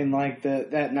 in like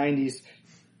that 90s,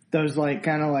 those, like,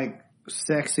 kind of, like,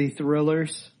 sexy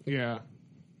thrillers? Yeah.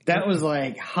 That was,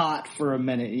 like, hot for a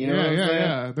minute, you know what I'm saying?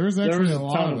 Yeah. There's actually a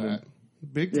lot of that.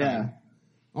 Big time. Yeah.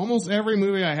 Almost every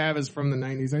movie I have is from the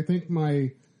 90s. I think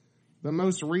the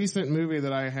most recent movie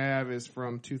that I have is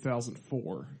from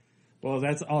 2004. Well,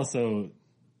 that's also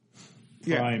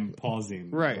prime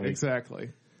pausing. Right,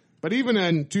 exactly. But even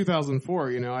in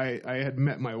 2004, you know, I had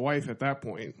met my wife at that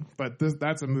point. But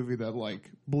that's a movie that, like,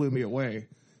 blew me away.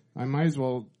 I might as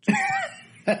well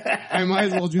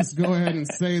just go ahead and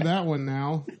say that one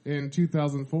now. In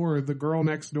 2004, The Girl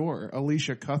Next Door,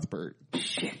 Alicia Cuthbert.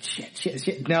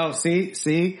 Shit. No, see,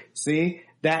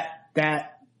 that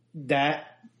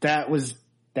was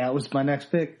That was my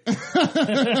next pick.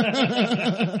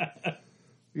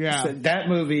 Yeah. So that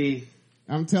movie,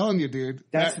 I'm telling you, dude.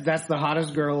 that's the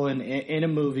hottest girl in a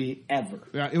movie ever.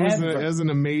 Yeah, it was Ever. an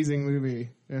amazing movie.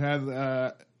 It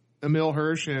had Emil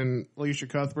Hirsch and Alicia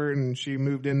Cuthbert, and she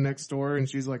moved in next door, and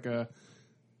she's like a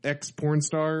ex-porn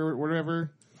star or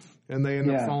whatever, and they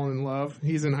end up falling in love.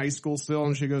 He's in high school still,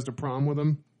 and she goes to prom with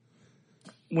him.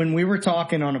 When we were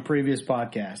talking on a previous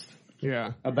podcast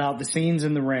about the scenes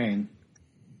in the rain,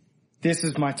 this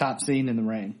is my top scene in the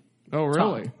rain. Oh,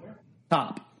 really?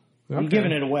 Top. Okay. I'm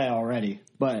giving it away already,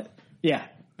 but yeah.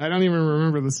 I don't even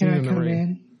remember the scene in the rain.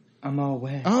 In? I'm all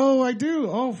wet. Oh, I do.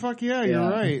 Oh, fuck yeah, you're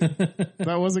right.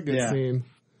 That was a good scene.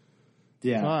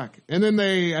 Yeah. Fuck. And then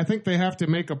I think they have to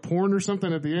make a porn or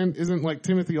something at the end. Isn't like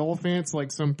Timothy Olyphant's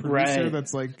like some producer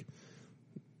that's like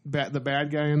the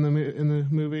bad guy in the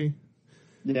movie?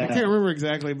 Yeah. I can't remember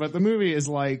exactly, but the movie is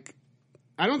like,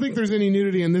 I don't think there's any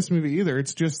nudity in this movie either.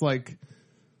 It's just like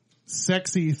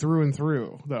sexy through and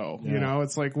through, though. Yeah. You know,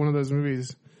 it's like one of those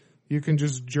movies you can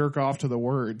just jerk off to the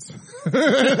words.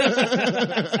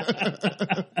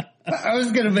 I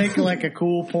was going to make like a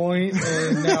cool point,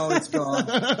 and now it's gone.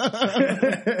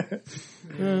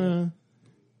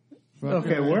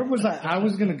 Okay, where was I? I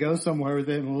was going to go somewhere with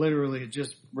it, and literally it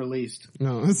just released.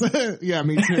 No, yeah,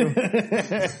 me too.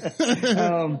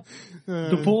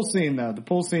 The pool scene, though, the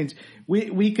pool scenes.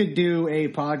 We could do a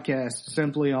podcast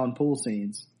simply on pool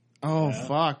scenes. Oh,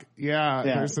 fuck. Yeah,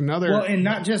 there's another. Well, and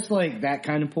not just like that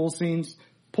kind of pool scenes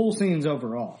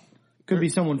overall. Could be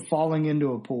someone falling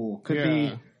into a pool. Could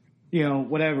be, you know,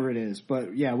 whatever it is.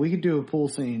 But yeah, we could do a pool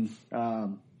scene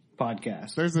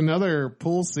podcast. There's another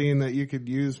pool scene that you could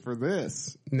use for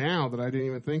this now that I didn't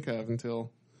even think of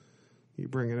until you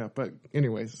bring it up. But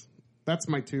anyways, that's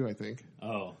my 2, I think.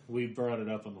 Oh, we brought it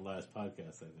up on the last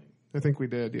podcast, I think. I think we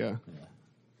did, yeah.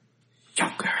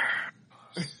 Joker.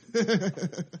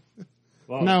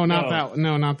 Well, no, not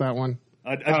that one.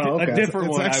 A different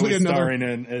one. I was starring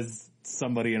in as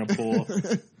somebody in a pool.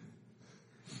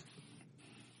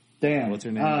 Damn. What's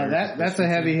her name? That's a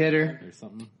heavy hitter. Or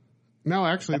something. No,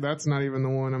 actually, that's not even the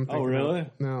one I'm thinking. Oh, really?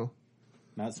 Of. No.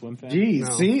 Not Swim Fan? Geez,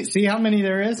 No. See how many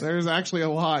there is? There's actually a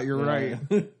lot. You're right.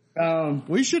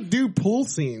 We should do pool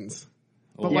scenes,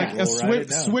 but like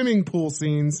swimming pool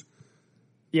scenes.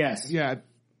 Yes. Yeah,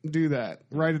 do that.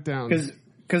 Write it down.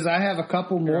 Because I have a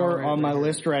couple more on my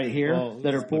list right here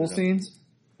that are pool scenes,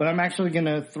 but I'm actually going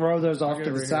to throw those off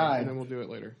to the side. And then we'll do it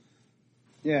later.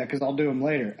 Yeah, because I'll do them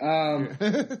later.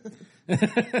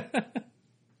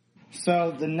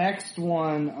 So the next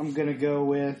one I'm going to go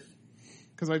with.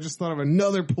 Because I just thought of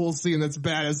another pool scene that's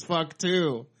bad as fuck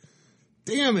too.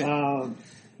 Damn it.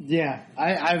 Yeah,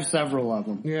 I have several of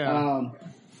them. Yeah.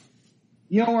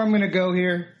 You know where I'm going to go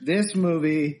here? This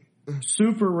movie,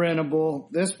 super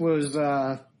rentable. This was,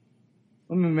 let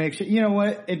me make sure. You know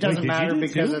what? It doesn't matter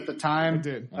because at the time. I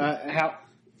did.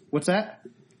 What's that?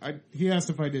 He asked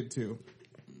if I did too.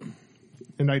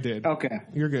 And I did. Okay.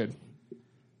 You're good.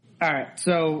 All right.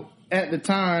 So at the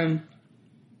time,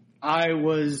 I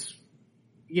was,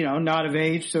 not of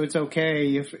age, so it's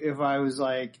okay if I was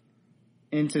like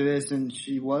into this and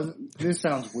she wasn't. This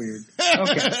sounds weird.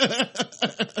 Okay.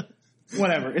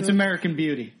 Whatever. It's American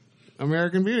Beauty.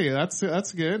 American Beauty. That's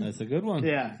good. That's a good one.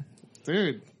 Yeah.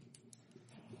 Dude.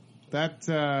 That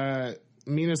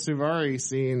Mina Suvari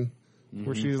scene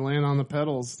where she's laying on the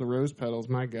petals, the rose petals,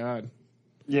 my God.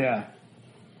 Yeah.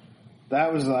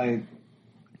 That was like,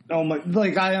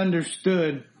 I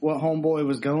understood what Homeboy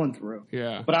was going through.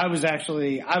 Yeah. But I was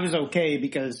okay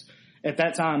because at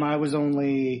that time I was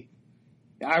only,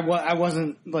 I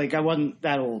wasn't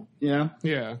that old, Yeah.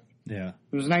 Yeah.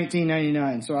 It was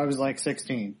 1999, so I was like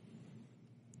 16.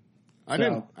 I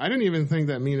didn't even think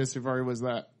that Mina Suvari was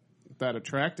that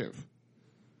attractive.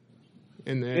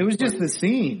 It was just the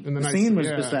scene. The scene was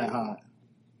just that hot.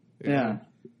 Yeah.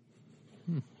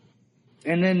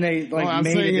 And then they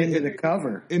made it into the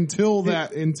cover. Until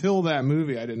that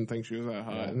movie, I didn't think she was that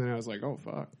hot, and then I was like, "Oh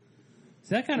fuck!"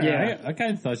 So that kind of I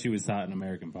kind of thought she was hot in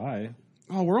American Pie.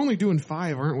 Oh, we're only doing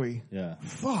 5, aren't we? Yeah.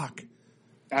 Fuck.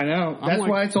 I know. That's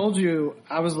why I told you.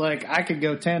 I was like, I could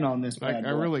go 10 on this. I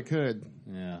really could.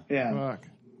 Yeah. Yeah. Fuck.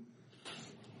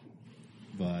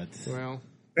 But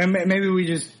and maybe we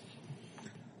just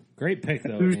great pick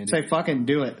though. Andy. Say fucking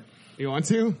do it. You want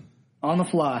to? On the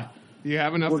fly. Do you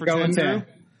have enough We're for going 10? 10.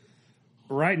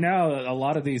 Right now, a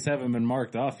lot of these haven't been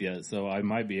marked off yet, so I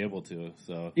might be able to.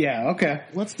 So yeah, okay.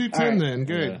 Let's do 10 then.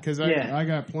 Good, because I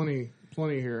got plenty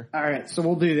here. All right, so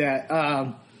we'll do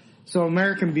that. So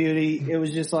American Beauty, it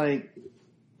was just like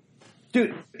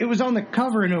Dude, it was on the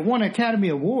cover and it won Academy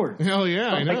Award. Hell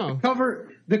yeah, I Like, know.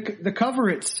 the cover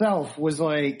itself was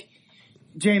like,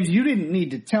 James, you didn't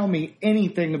need to tell me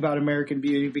anything about American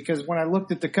Beauty because when I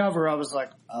looked at the cover, I was like,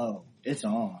 oh, it's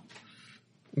on.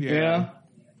 Yeah.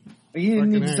 You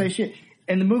didn't need to Fucking say shit.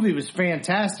 And the movie was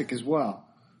fantastic as well.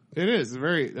 It is a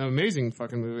very amazing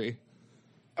fucking movie.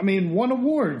 I mean, won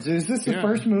awards. Is this the Yeah.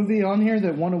 first movie on here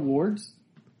that won awards?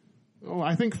 Oh,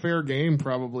 I think Fair Game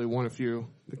probably won a few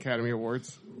Academy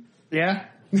Awards. Yeah.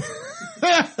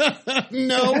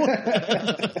 No.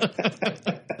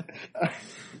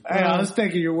 I was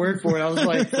taking your word for it. I was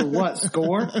like, for what?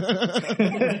 Score? Get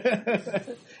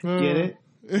it?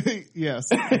 Yes.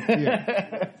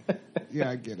 Yeah. Yeah,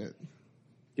 I get it.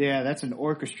 Yeah, that's an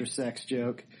orchestra sex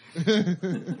joke.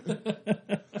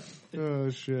 Oh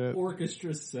shit.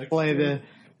 Orchestra sex. Play the.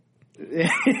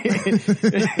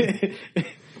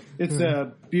 It's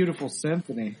a beautiful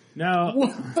symphony. Now,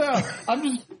 I'm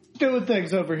just doing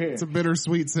things over here. It's a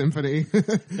bittersweet symphony.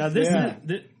 now this Yeah.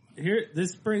 is here.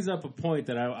 This brings up a point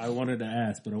that I wanted to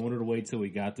ask, but I wanted to wait till we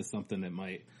got to something that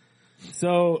might.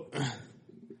 So,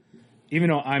 even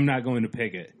though I'm not going to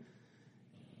pick it,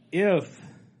 if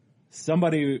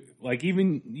somebody like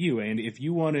even you, Andy, if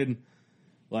you wanted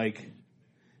like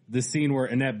the scene where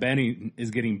Annette Bening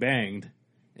is getting banged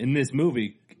in this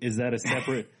movie, is that a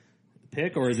separate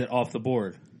pick or is it off the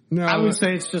board? No, I would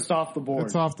say it's just off the board.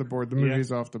 it's off the board. The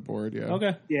movie's off the board. Yeah.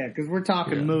 Okay. Yeah, because we're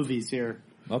talking movies here.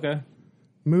 Okay.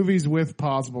 Movies with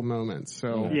possible moments.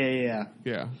 So Yeah.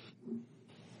 yeah.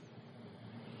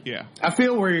 Yeah. I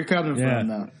feel where you're coming from,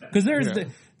 though. Because Yeah.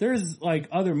 there's like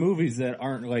other movies that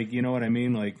aren't like, you know what I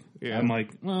mean? Like, Yeah. I'm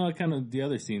like, well, kind of the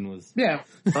other scene was. Yeah,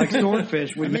 like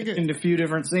Swordfish, we think mentioned a few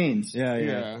different scenes. Yeah.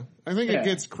 Yeah. I think Yeah. it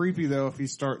gets creepy though if you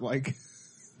start like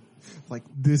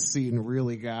this scene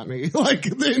really got me. Like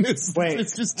then it's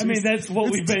just I mean, that's what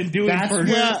we've been doing That's for. where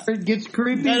Yeah. it gets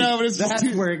creepy. I know, but it's just That's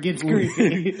too- where it gets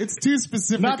creepy. it's too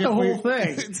specific. Not the if whole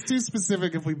thing. It's too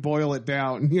specific if we boil it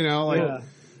down, you know, like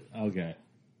Yeah. Okay.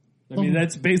 I mean,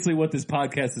 that's basically what this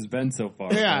podcast has been so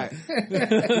far. yeah.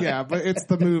 Yeah, but it's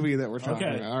the movie that we're talking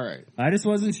Okay. about. All right. I just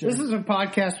wasn't sure. This is a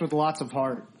podcast with lots of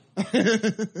heart.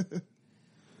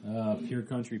 Pure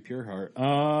country, pure heart.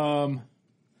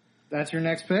 That's your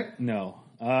next pick? No.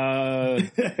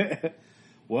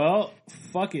 Well,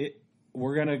 fuck it.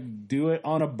 We're gonna do it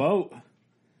on a boat,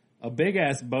 a big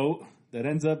ass boat that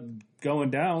ends up going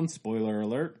down. Spoiler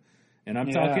alert! And I'm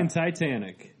Yeah. talking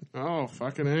Titanic. Oh,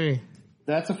 fucking A.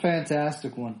 That's a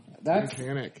fantastic one. That's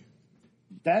Titanic.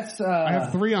 I I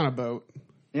have 3 on a boat.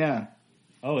 yeah.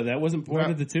 Oh, that wasn't part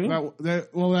of the two.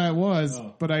 That was,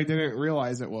 but I didn't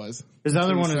realize it was. His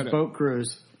other You one said is it. Boat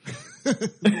Cruise.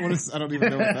 What is, I don't even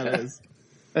know what that is.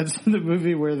 That's the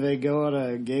movie where they go on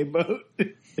a gay boat.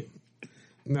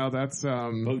 No, that's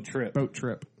Boat trip. Boat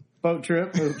trip. Boat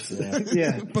trip. Oops.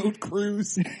 Yeah. Boat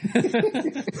cruise.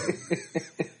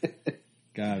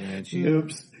 God, man. She,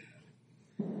 Oops.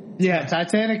 Yeah,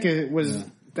 Titanic was.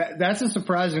 That's a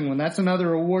surprising one. That's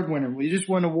another award winner. We just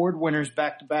won award winners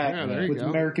back to back Yeah, there you with go.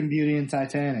 American Beauty and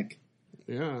Titanic.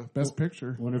 Yeah, best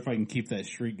picture. wonder if I can keep that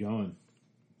streak going.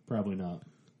 Probably not.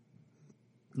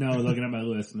 No, looking at my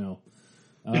list, no.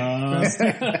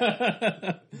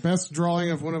 Best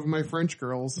drawing of one of my French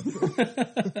girls.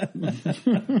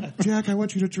 Jack, I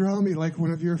want you to draw me like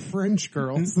one of your French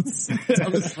girls. That's the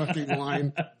dumbest fucking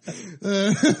line.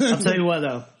 I'll tell you what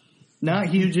though, not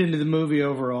huge into the movie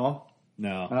overall.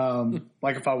 No.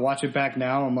 Like if I watch it back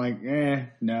now, I'm like,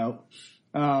 no.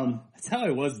 That's how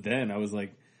I was then. I was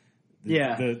like,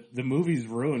 Yeah. The movie's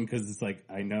ruined because it's like,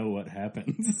 I know what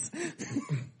happens.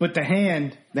 But the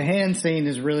hand scene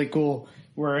is really cool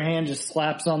where her hand just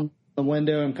slaps on the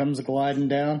window and comes gliding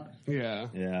down. Yeah.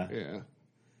 Yeah.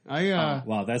 I,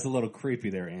 Wow, that's a little creepy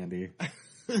there, Andy.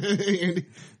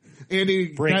 Andy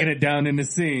Breaking it down into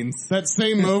scenes. That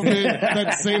same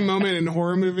moment in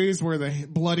horror movies where the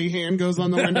bloody hand goes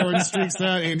on the window and streaks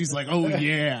out, Andy's like, oh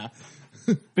yeah.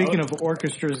 Speaking of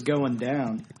orchestras going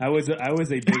down. I was a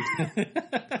big.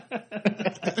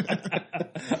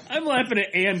 I'm laughing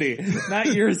at Andy, not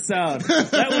your sound.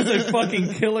 That was a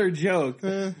fucking killer joke.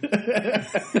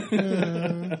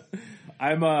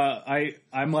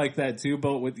 I'm like that too,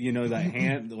 but with that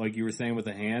hand, like you were saying with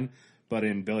the hand. But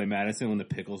in Billy Madison, when the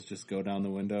pickles just go down the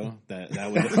window, that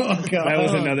was that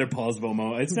was another plausible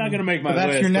moment. It's not going to make my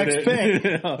That's list. your next pick.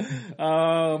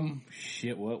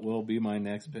 Shit, what will be my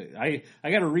next pick? I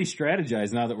got to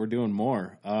re-strategize now that we're doing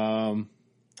more.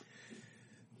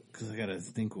 Because I got to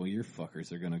think where your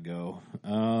fuckers are going to go.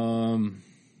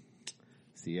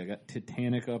 See, I got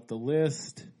Titanic up the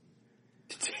list.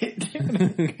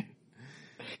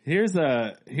 Here's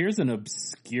an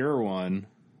obscure one,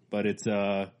 but it's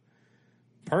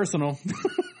personal.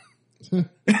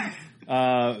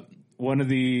 One of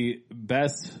the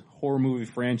best horror movie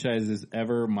franchises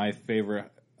ever. My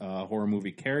favorite horror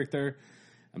movie character.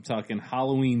 I'm talking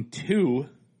Halloween 2.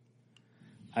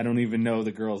 I don't even know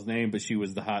the girl's name, but she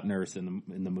was the hot nurse in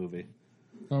the movie.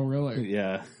 Oh, really?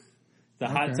 Yeah. The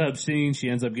hot tub scene, she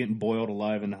ends up getting boiled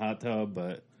alive in the hot tub,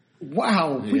 but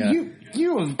Wow, Yeah.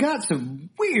 you have got some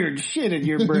weird shit in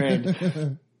your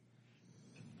brain.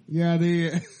 Yeah,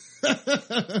 the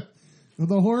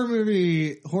horror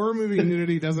movie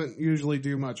nudity doesn't usually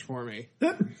do much for me.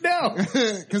 No.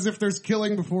 Because if there's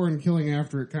killing before and killing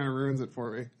after, it kind of ruins it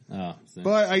for me. oh, so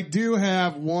But I do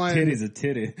have one. titty's a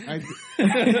titty.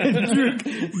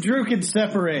 Drew can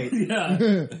separate.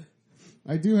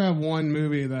 I do have one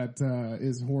movie that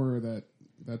is horror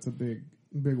that's a big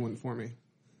one for me.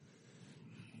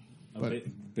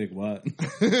 Big what?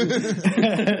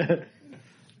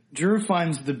 Drew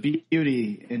finds the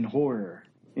beauty in horror.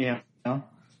 Yeah.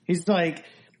 He's like,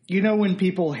 when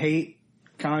people hate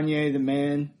Kanye the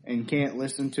man and can't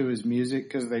listen to his music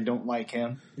because they don't like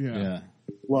him? Yeah.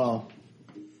 Well,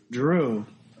 Drew,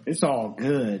 it's all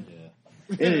good.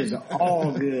 It is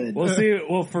all good. Well, see,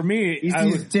 for me, He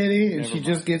sees Titty and she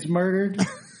just gets murdered.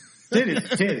 Titty's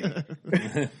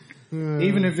Titty.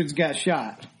 Even if it's got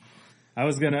shot. I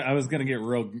was gonna get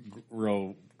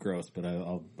real gross, but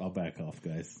I'll back off,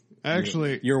 guys.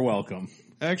 Actually, you're welcome.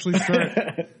 I actually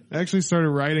started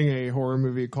writing a horror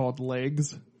movie called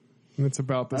Legs, and it's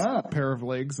about this pair of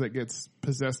legs that gets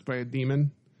possessed by a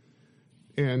demon.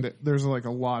 And there's like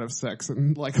a lot of sex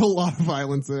and like a lot of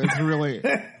violence. And it's really,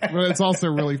 but it's also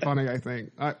really funny. I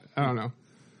think I don't know.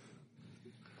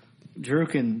 Drew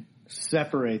can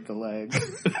separate the legs.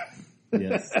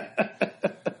 Yes,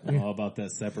 I'm all about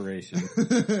that separation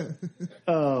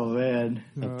Oh man,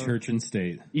 of church and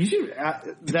state. you should.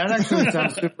 That actually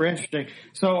sounds super interesting.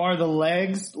 So, are the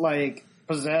legs like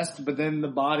possessed, but then the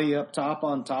body up top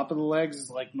on top of the legs is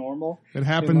like normal? It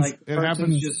happens. And, like, the It person's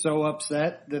happens. just so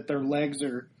upset that their legs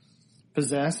are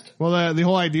possessed. Well, the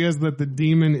whole idea is that the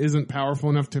demon isn't powerful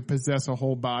enough to possess a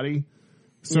whole body.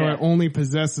 So Yeah. it only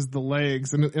possesses the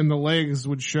legs, and the legs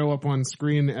would show up on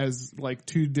screen as like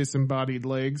two disembodied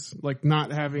legs, like not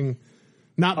being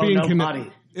no connected. body.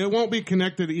 It won't be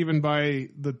connected even by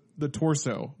the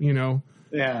torso.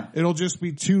 Yeah. It'll just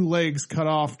be two legs cut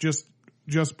off just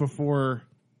before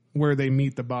where they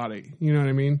meet the body. You know what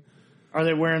I mean? Are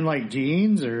they wearing like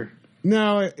jeans or?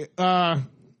 No,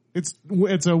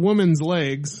 it's a woman's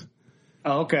legs,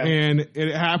 Oh, okay. and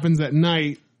it happens at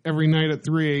night. Every night at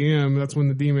 3 a.m., that's when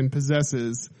the demon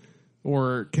possesses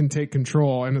or can take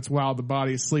control, and it's while the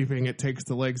body's sleeping, it takes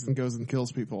the legs and goes and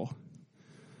kills people.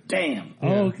 Damn.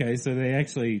 Oh, okay. So they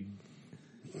actually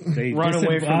Run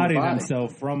away from the disembody body.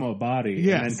 themselves from a body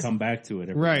Yes. and then come back to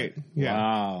it. Right. Yeah.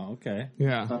 Wow. Okay.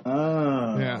 Yeah.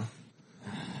 Oh. Yeah.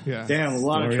 Yeah. Damn, a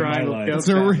lot of Story of my triangle life. jokes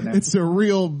It's happening. it's a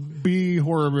real B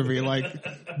horror movie, like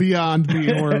beyond B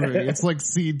horror movie. It's like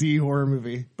CD horror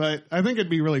movie, but I think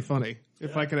it'd be really funny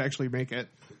if I could actually make it.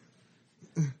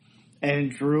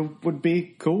 And Drew would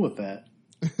be cool with that.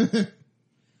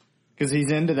 Because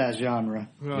he's into that genre.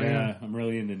 Well, yeah, I'm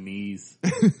really into knees.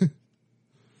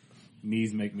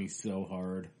 Knees make me so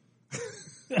hard.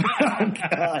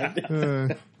 God.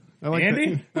 I like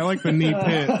Andy? I like the knee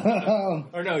pit.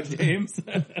 Or no, James.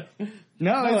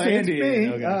 No, it's Andy. me.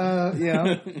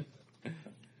 Okay.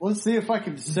 Let's see if I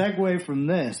can segue from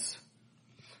this.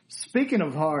 Speaking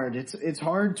of hard, it's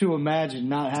hard to imagine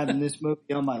not having this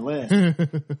movie on my list.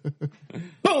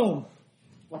 Boom!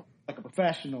 Like a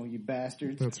professional, you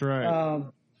bastards. That's right.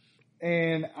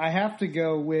 And I have to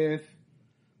go with,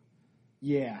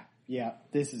 yeah,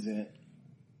 this is it.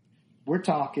 We're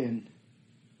talking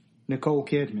Nicole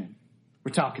Kidman.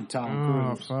 We're talking Tom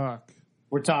Oh, Cruise. fuck.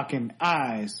 We're talking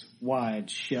Eyes Wide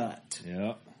Shut.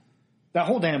 Yep. The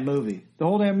whole damn movie.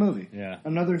 Yeah.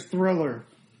 Another thriller.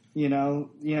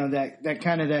 That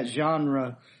kind of that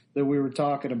genre that we were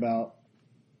talking about.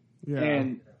 Yeah.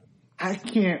 And I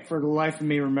can't for the life of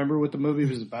me remember what the movie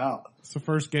was about. It's the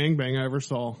first gangbang I ever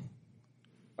saw.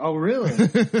 Oh, really?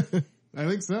 I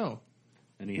think so.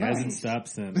 And he Nice. hasn't stopped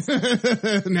since.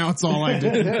 Now it's all I do.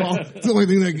 It's the only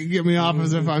thing that can get me off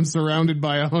is if I'm surrounded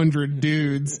by 100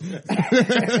 dudes.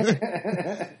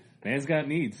 Man's got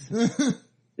needs.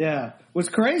 Yeah. What's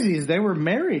crazy is they were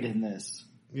married in this.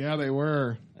 Yeah, they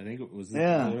were. I think it was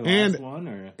Yeah. the And- last one,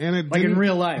 or And it Like in didn't,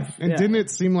 real life. and Yeah. didn't it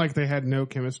seem like they had no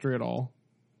chemistry at all?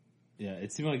 yeah,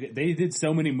 it seemed like they did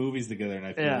so many movies together, and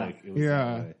I feel Yeah. like it was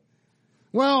Yeah. that way.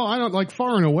 Well, I don't like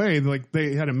far and away, like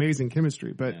they had amazing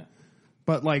chemistry, but Yeah.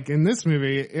 But like in this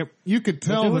movie, you could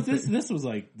tell But that this was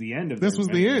like the end of this their was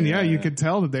the end. marriage. Yeah, you could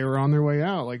tell that they were on their way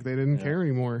out. Like they didn't care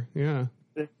anymore. Yeah.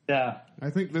 Yeah. I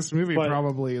think this movie But-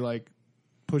 probably like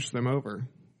pushed them over.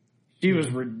 She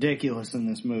was ridiculous in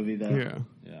this movie, though. Yeah.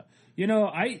 Yeah. You know,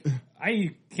 I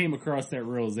came across that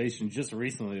realization just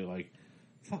recently. Like,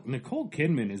 fuck, Nicole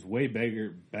Kidman is way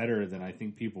better than I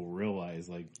think people realize.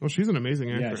 Like, Well, she's an amazing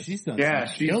yeah, actress. she's done Yeah,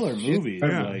 some she's- killer she's- movies.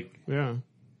 yeah. Like, Yeah.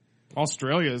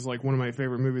 Australia is like one of my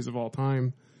favorite movies of all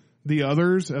time. The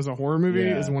Others as a horror movie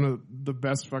Yeah. is one of the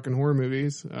best fucking horror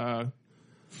movies.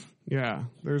 Yeah,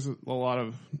 there's a lot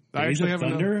of. I Days actually of have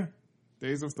Thunder. another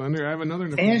Days of Thunder. I have another.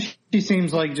 Nicole. And she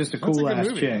seems like just a That's a cool good ass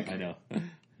movie. chick. I know.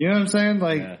 You know what I'm saying?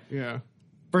 Like, Yeah. Yeah,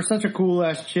 for such a cool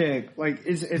ass chick, like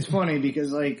it's funny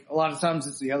because like a lot of times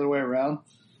it's the other way around,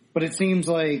 but it seems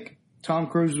like Tom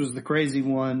Cruise was the crazy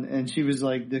one and she was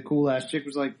like the cool ass chick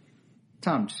was like,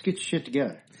 Tom, just get your shit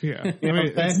together. yeah. You know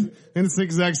what I'm saying? It's the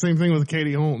exact same thing with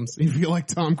Katie Holmes. You feel like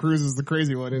Tom Cruise is the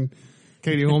crazy one, and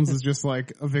Katie Holmes is just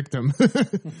like a victim.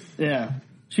 Yeah.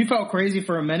 She felt crazy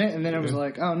for a minute and then it was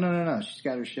like, oh no, she's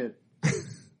got her shit.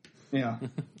 Yeah.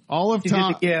 All of She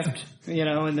Tom. did the gift, you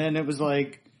know, and then it was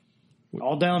like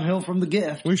all downhill from the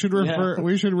gift. We should refer. Yeah.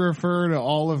 We should refer to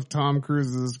all of Tom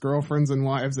Cruise's girlfriends and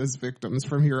wives as victims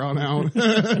from here on out.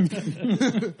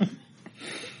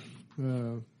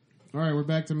 All right, we're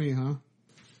back to me,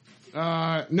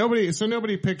 huh?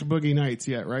 Nobody picked Boogie Nights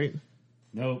yet, right?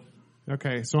 Nope.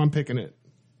 Okay, so I'm picking it.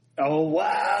 Oh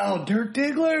wow, Dirk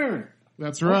Diggler.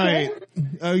 That's right.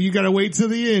 Oh, you got to wait to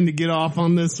the end to get off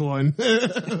on this one.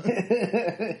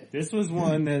 This was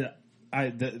one that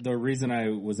the reason I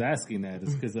was asking that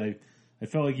is because I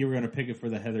felt like you were going to pick it for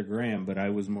the Heather Graham, but I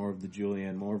was more of the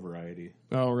Julianne Moore variety.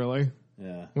 Oh, really?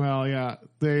 Yeah. Well, yeah.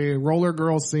 The roller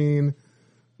girl scene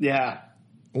Yeah.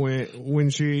 when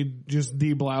she just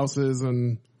de-blouses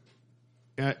and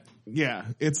yeah,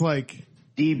 it's like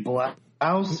De-blouses.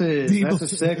 That's a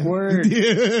sick word.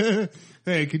 Yeah.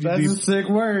 Hey, could you That's a sick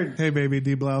word. Hey, baby,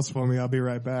 de-blouse for me. I'll be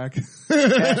right back.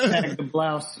 Hashtag the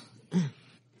blouse.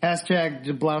 Hashtag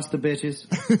the blouse the bitches.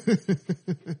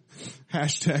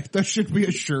 Hashtag, that should be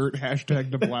a shirt. Hashtag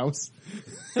the blouse.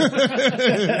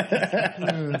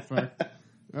 Fuck.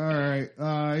 All right.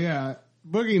 Yeah.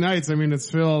 Boogie Nights. I mean, it's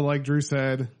Phil, like Drew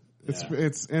said.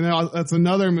 It's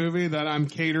another movie that I'm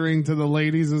catering to the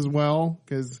ladies as well,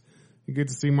 because you get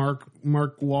to see Mark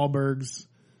Wahlberg's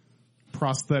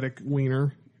prosthetic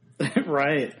wiener.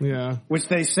 Right. Yeah. Which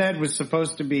they said was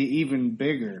supposed to be even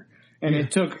bigger. And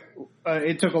it took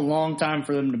a long time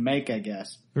for them to make, I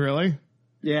guess. Really?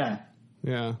 Yeah.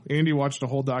 Yeah. Andy watched a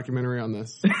whole documentary on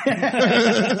this.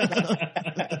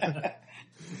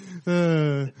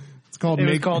 It's called It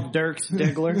was called Dirk's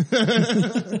Diggler.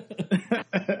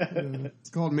 It's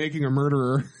called Making a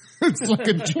Murderer. It's like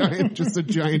a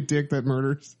giant dick that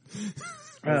murders.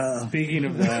 Speaking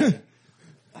of that,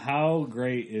 how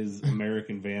great is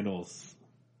American Vandals?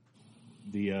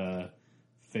 The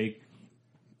fake.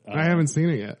 I haven't seen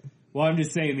it yet. Well, I'm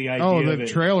just saying the idea. Oh, of the it.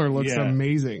 trailer looks Yeah.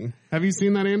 amazing. Have you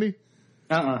seen that, Andy?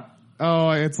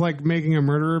 Oh, it's like Making a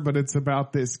Murderer, but it's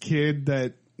about this kid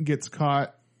that gets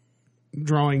caught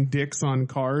drawing dicks on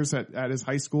cars at his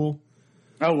high school.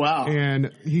 Oh, wow.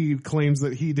 And he claims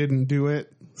that he didn't do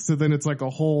it. So then it's like a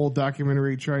whole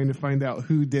documentary trying to find out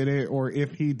who did it, or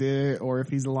if he did it, or if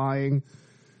he's lying.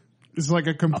 It's like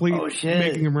a complete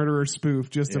Making a Murderer spoof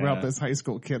just about this high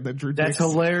school kid that drew That's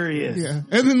dicks. hilarious. Yeah.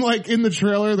 And then like in the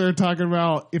trailer, they're talking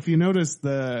about, if you notice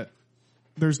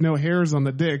there's no hairs on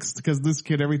the dicks, because this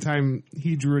kid, every time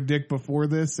he drew a dick before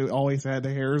this, it always had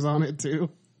the hairs on it too.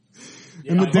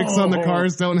 And the dicks on the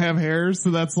cars don't have hairs, so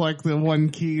that's like the one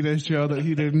key to show that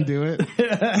he didn't do it.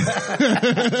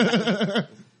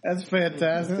 That's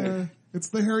fantastic. It's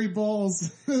the hairy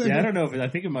balls. Yeah, I don't know I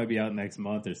think it might be out next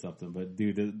month or something, but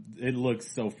dude, it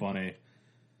looks so funny.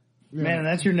 Man,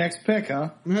 that's your next pick, huh?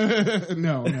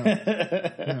 No.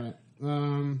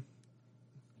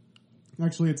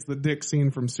 Actually, it's the dick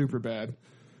scene from Superbad.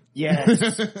 Yes.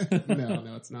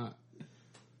 No, it's not.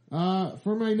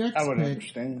 For my next I would pick,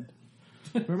 understand.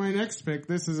 For my next pick,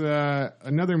 this is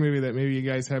another movie that maybe you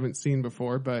guys haven't seen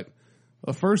before, but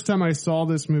the first time I saw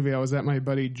this movie, I was at my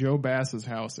buddy Joe Bass's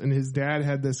house, and his dad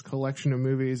had this collection of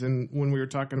movies, and when we were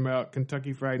talking about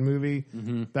Kentucky Fried Movie,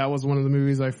 that was one of the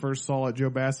movies I first saw at Joe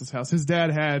Bass's house. His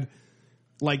dad had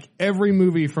like every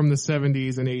movie from the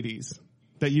 70s and 80s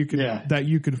that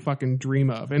you could fucking dream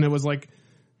of, and it was like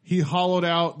he hollowed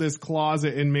out this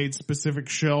closet and made specific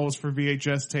shelves for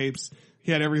VHS tapes.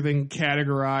 He had everything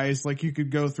categorized, like you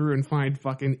could go through and find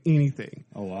fucking anything.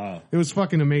 Oh wow. It was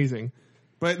fucking amazing.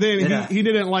 But then he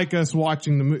didn't like us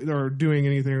watching or doing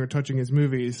anything or touching his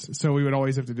movies, so we would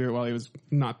always have to do it while he was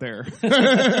not there.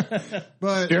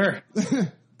 But Sure.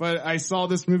 But I saw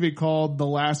this movie called The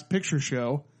Last Picture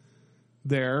Show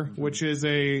there, which is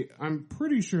I'm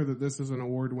pretty sure that this is an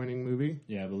award-winning movie.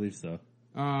 Yeah, I believe so.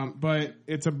 But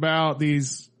it's about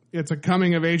it's a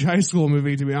coming-of-age high school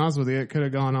movie, to be honest with you. It could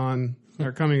have gone on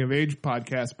our coming-of-age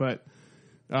podcast, but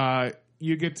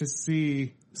you get to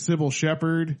see Sybil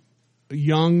Shepherd,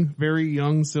 very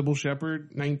young Sybil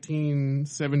Shepherd,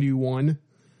 1971.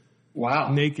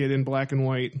 Wow. Naked in black and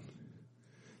white.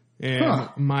 And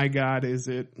my God, is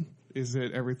it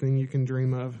everything you can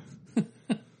dream of?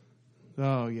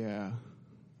 Oh yeah.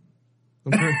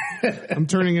 I'm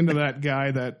turning into that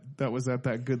guy that was at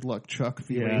that Good Luck Chuck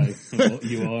feeling. Yeah,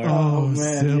 you are. Oh man,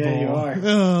 Sybil. yeah, you are.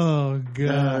 Oh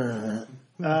God.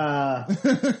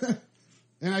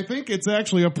 And I think it's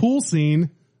actually a pool scene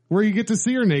where you get to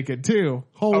see her naked too.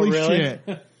 Holy really? shit.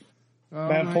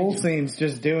 Man, pool scene's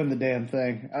just doing the damn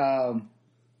thing.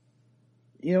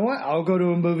 You know what? I'll go to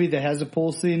a movie that has a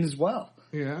pool scene as well.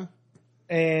 Yeah.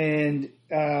 And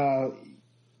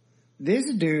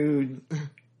this dude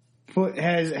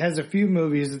has a few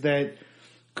movies that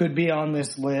could be on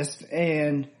this list,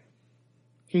 and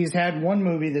he's had one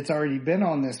movie that's already been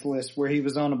on this list where he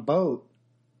was on a boat.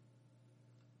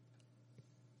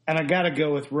 And I gotta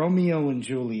go with Romeo and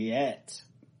Juliet.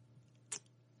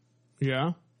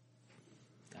 Yeah.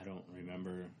 I don't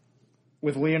remember.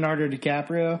 With Leonardo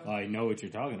DiCaprio. I know what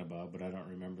you're talking about, but I don't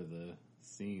remember the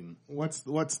scene. What's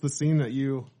the scene that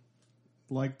you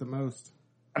like the most?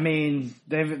 I mean,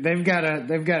 they've got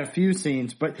a few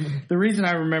scenes, but the reason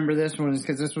I remember this one is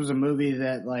because this was a movie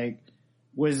that like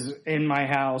was in my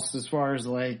house as far as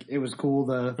like it was cool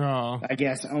to I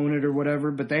guess own it or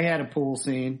whatever. But they had a pool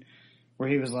scene where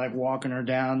he was like walking her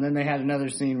down. Then they had another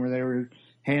scene where they were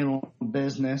handling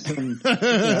business, and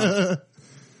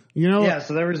yeah.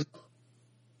 So there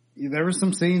was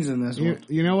some scenes in this one.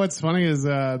 You know what's funny is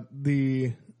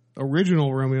the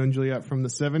original Romeo and Juliet from the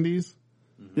 70s.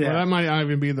 Yeah. Well, that might not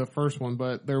even be the first one,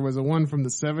 but there was a one from the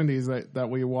 70s that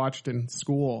we watched in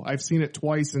school. I've seen it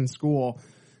twice in school,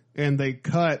 and they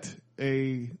cut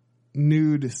a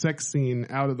nude sex scene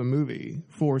out of the movie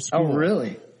for school. Oh,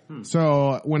 really?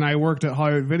 So when I worked at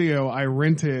Hollywood Video, I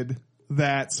rented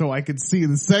that so I could see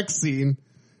the sex scene.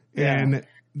 Yeah. And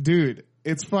dude,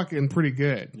 it's fucking pretty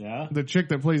good. Yeah. The chick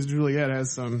that plays Juliet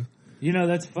has some. You know,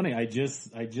 that's funny. I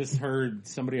just heard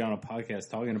somebody on a podcast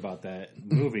talking about that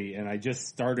movie, and I just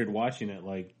started watching it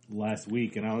like last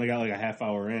week, and I only got like a half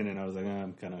hour in, and I was like,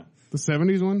 I'm kind of the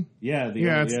 70s one. Yeah,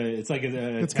 it's like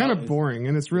it's kind of boring,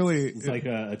 and it's really it's like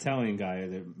a Italian guy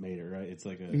that made it, right? It's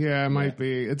like it might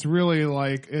be. It's really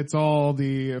like it's all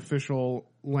the official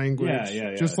language.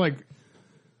 Yeah. Just like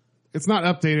it's not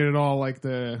updated at all, like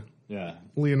the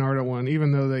Leonardo one,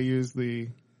 even though they use the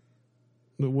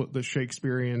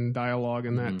Shakespearean dialogue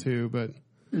in that too, but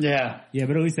yeah,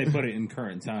 but at least they put it in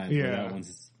current time. Yeah, that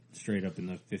one's straight up in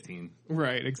the 15.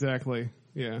 Right, exactly.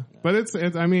 Yeah, but it's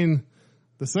I mean,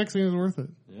 the sex scene is worth it.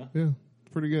 Yeah,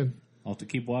 it's pretty good. I'll have to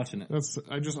keep watching it.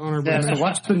 I just so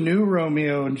watch the new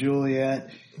Romeo and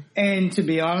Juliet, and to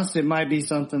be honest, it might be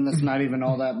something that's not even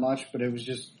all that much, but it was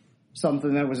just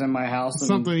something that was in my house.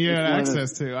 Something you had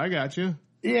access to. I got you.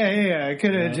 Yeah. It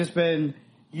could have just been.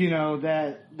 You know,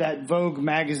 that Vogue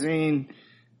magazine,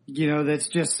 you know, that's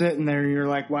just sitting there and you're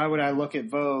like, why would I look at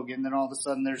Vogue? And then all of a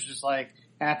sudden there's just like,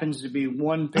 happens to be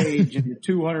one page in the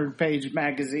 200-page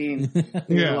magazine.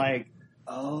 You're like,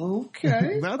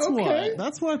 okay.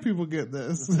 That's why people get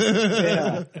this.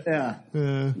 Yeah.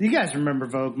 You guys remember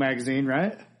Vogue magazine,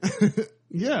 right?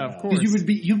 Yeah, of course.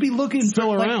 You'd be looking still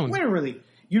for, around. Like, literally,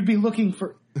 you'd be looking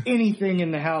for anything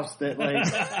in the house that like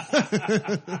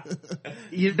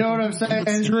you know what I'm saying?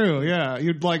 It's true, yeah.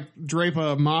 You'd like drape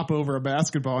a mop over a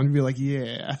basketball and you'd be like,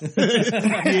 yeah.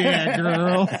 Yeah,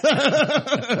 girl.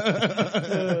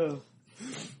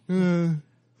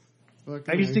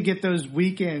 I used to get those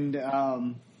weekend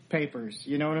papers.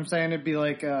 You know what I'm saying? It'd be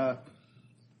like you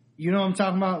know what I'm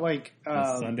talking about? Like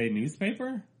a Sunday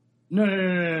newspaper? No.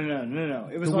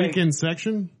 It was the like weekend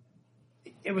section?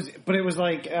 It was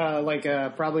like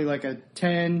probably like a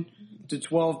 10 to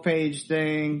 12 page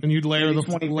thing. And you'd layer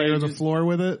the floor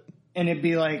with it? And it'd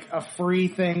be like a free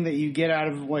thing that you get out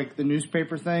of like the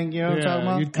newspaper thing, you know what I'm talking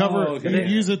about? You'd cover you'd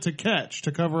use it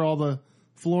to cover all the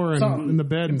floor in the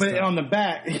bed and but stuff. On the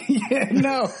back. Yeah,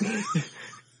 no.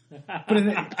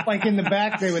 like in the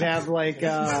back they would have like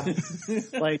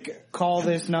call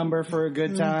this number for a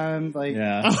good time, like you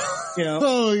know.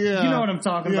 Oh yeah, you know what I'm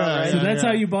talking about, right? So that's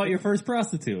how you bought your first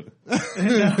prostitute. No.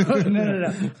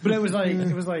 But it was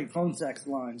like phone sex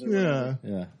lines. Or whatever.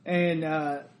 Yeah. And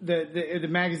the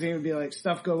magazine would be like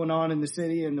stuff going on in the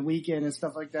city and the weekend and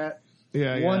stuff like that.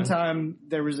 Yeah. One time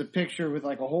there was a picture with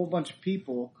like a whole bunch of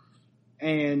people,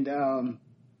 and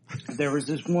there was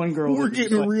this one girl. We're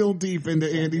getting real deep into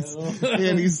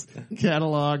Andy's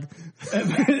catalog.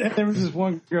 There was this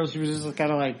one girl. She was just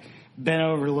kind of like bent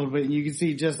over a little bit, and you could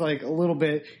see just like a little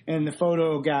bit. And the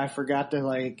photo guy forgot to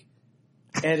like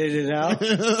edit it out.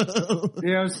 You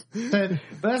know, but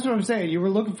that's what I'm saying. You were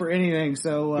looking for anything,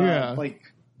 so like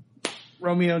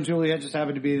Romeo and Juliet just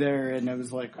happened to be there, and it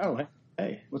was like, oh,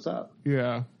 hey, what's up?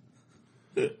 Yeah.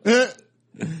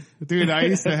 Dude, I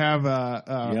used to have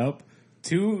Yep.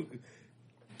 Two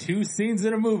scenes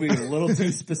in a movie, a little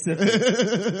too specific.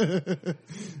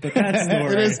 But that's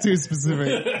story. It is too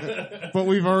specific. But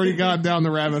we've already gone down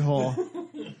the rabbit hole.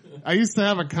 I used to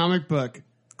have a comic book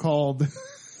called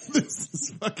this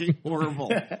is fucking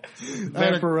horrible. I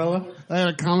had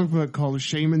a comic book called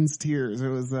Shaman's Tears. It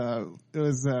was the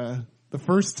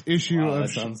first issue of that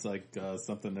sounds like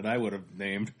something that I would have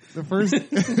named. The first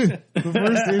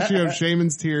issue of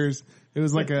Shaman's Tears. It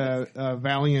was like a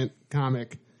Valiant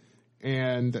comic,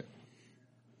 and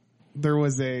there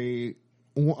was a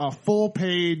full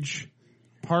page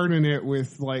part in it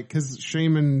with like, cause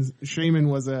Shaman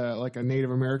was a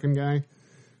Native American guy.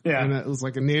 Yeah. And it was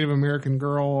like a Native American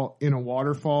girl in a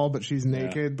waterfall, but she's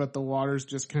naked, but the water's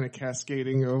just kind of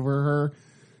cascading over her.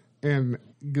 And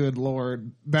good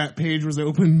Lord, that page was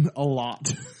open a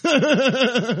lot.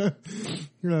 That's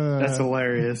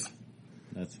hilarious.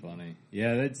 That's funny.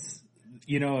 Yeah, that's,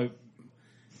 you know,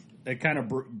 it kind of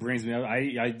brings me up.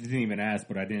 I didn't even ask,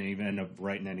 but I didn't even end up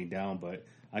writing any down. But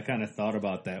I kind of thought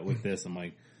about that with this. I'm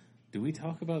like, do we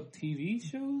talk about TV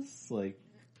shows? Like,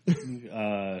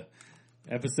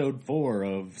 episode 4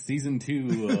 of season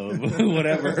 2 of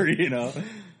whatever, you know?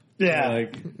 Yeah.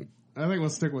 Like, I think we'll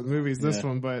stick with movies this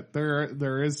one, but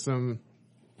there is some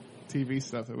TV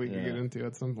stuff that we could get into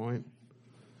at some point.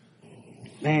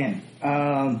 Man.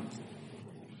 All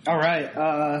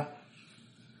right.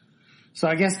 So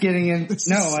I guess getting in.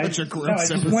 I just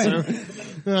went.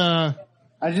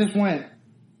 I just went.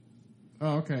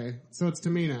 Oh, okay. So it's to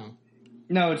me now.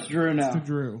 No, it's Drew now. It's to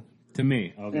Drew. To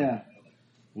me. Okay. Yeah.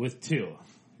 With 2.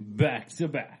 Back to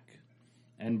back.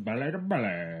 And blah.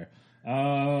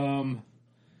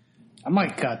 I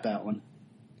might cut that one.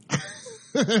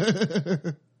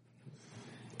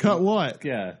 Cut what?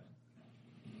 Yeah.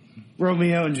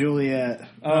 Romeo and Juliet.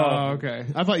 Oh, okay.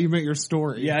 I thought you meant your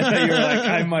story. Yeah, I thought you were like,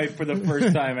 I might for the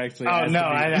first time actually. Oh, no,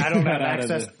 I don't have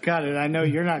access to cut it. I know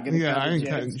you're not going to cut it. Yeah, I ain't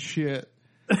cutting shit.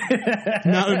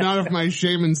 not if my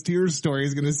Shaman's Tears story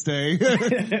is going to stay.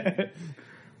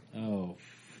 Oh,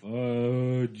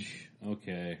 fudge.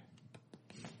 Okay.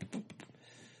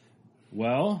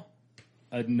 Well,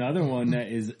 another one that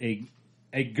is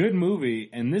a good movie,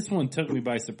 and this one took me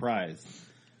by surprise.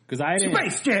 Because I didn't.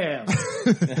 Space Jam!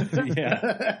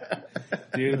 Yeah.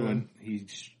 Dude, when he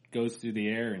goes through the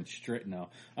air and straight. No.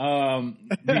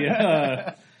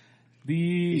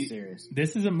 Be serious.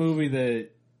 This is a movie that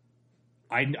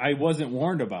I wasn't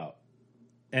warned about.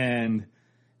 And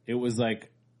it was like,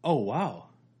 oh, wow.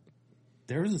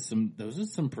 Those are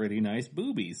some pretty nice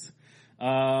boobies.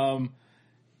 And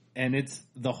it's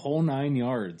the whole 9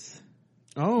 yards.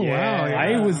 Oh, wow. Yeah.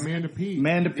 I was Amanda Peet.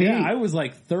 Yeah, I was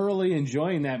like thoroughly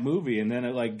enjoying that movie, and then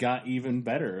it like got even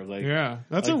better. Like, yeah,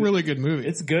 that's a really good movie.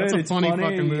 It's good. That's a it's funny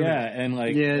fucking movie. Yeah, and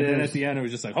like, and then at the end, it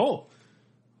was just like, oh,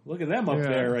 look at them up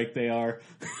there, like they are.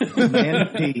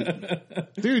 Amanda Peet.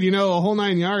 Dude, you know, a whole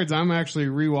 9 yards. I'm actually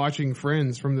rewatching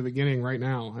Friends from the beginning right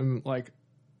now. I'm like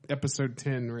episode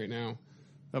 10 right now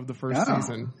of the first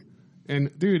season.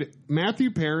 And dude,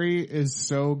 Matthew Perry is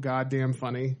so goddamn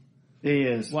funny. He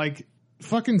is. Like,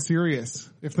 fucking serious.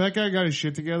 If that guy got his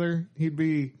shit together,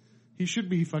 he should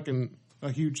be fucking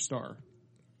a huge star.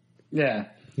 Yeah.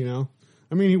 You know?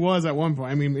 I mean, he was at one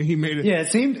point. I mean, he made it. Yeah, it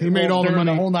seemed he made all the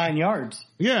money. The whole 9 yards.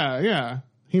 Yeah, yeah.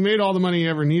 He made all the money he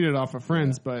ever needed off of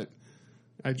Friends, but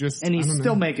and he's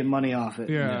still making money off it.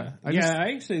 Yeah. I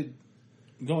actually,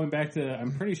 going back to,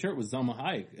 I'm pretty sure it was Selma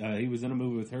Hayek. He was in a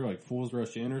movie with her, like Fools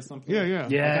Rush In or something. Yeah, yeah.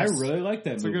 Yeah. Like, I really like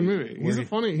that It's movie. a good movie.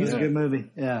 He's a good movie.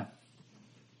 Yeah.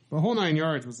 The whole 9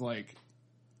 yards was like,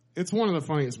 it's one of the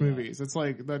funniest movies. It's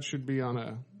like, that should be on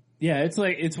a... Yeah, it's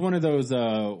like, it's one of those, what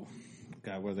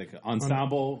are they called?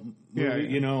 Ensemble movie,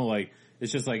 you know, like,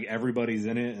 it's just like everybody's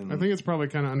in it. And I think it's probably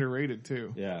kind of underrated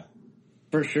too. Yeah.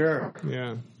 For sure.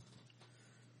 Yeah.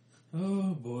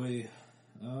 Oh boy.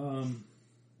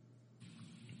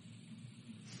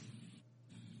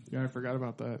 Yeah, I forgot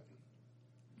about that.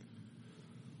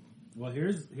 Well,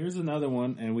 here's another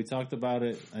one, and we talked about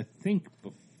it, I think,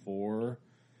 before.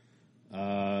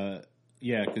 Yeah,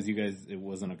 because you guys, it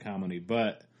wasn't a comedy,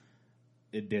 but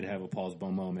it did have a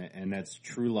Pauseable moment, and that's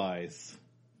True Lies.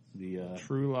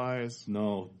 True Lies.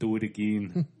 No, Do It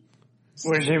Again.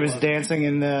 Where she was dancing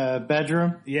in the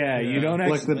bedroom. Yeah, you don't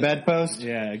actually Like the bedpost.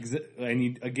 Yeah, and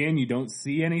you don't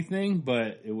see anything,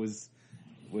 but it was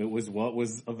what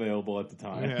was available at the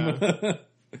time. Yeah.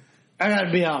 I gotta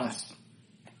be honest.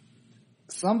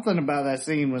 Something about that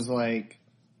scene was like,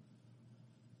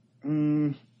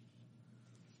 no.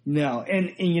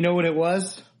 And you know what it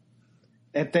was?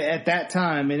 At that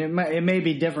time, and it may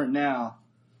be different now,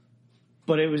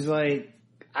 but it was like,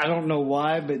 I don't know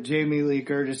why, but Jamie Lee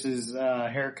Curtis's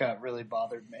haircut really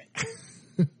bothered me.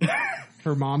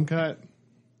 Her mom cut?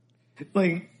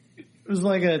 Like, it was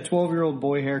like a 12-year-old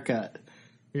boy haircut.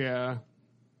 Yeah.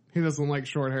 He doesn't like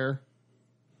short hair.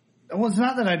 Well, it's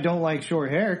not that I don't like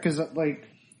short hair, because, like,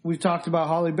 we've talked about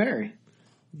Halle Berry.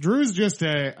 Drew's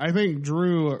I think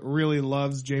Drew really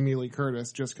loves Jamie Lee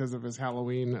Curtis just because of his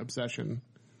Halloween obsession.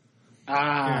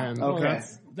 And, Okay.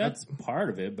 That's part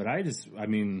of it, but I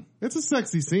mean... It's a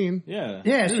sexy scene. Yeah.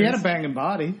 Yeah, she had a banging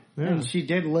body. Yeah. And she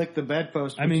did lick the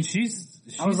bedpost. I mean,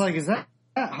 I was like, is that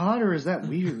hot or is that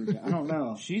weird? I don't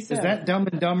know. Is that Dumb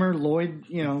and Dumber, Lloyd,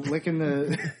 licking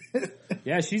the...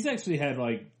 Yeah, she's actually had,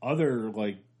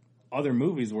 other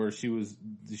movies where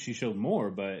she showed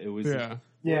more, but it was... Yeah.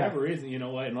 Whatever reason,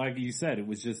 and like you said, it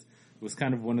was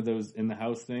kind of one of those in the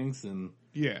house things, and...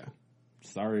 Yeah.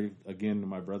 Sorry again to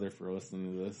my brother for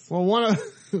listening to this. Well, one of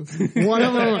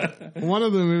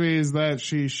the movies that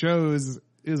she shows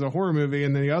is a horror movie,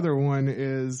 and then the other one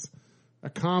is a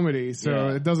comedy. So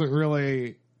it doesn't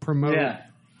really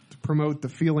promote the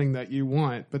feeling that you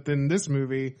want. But then this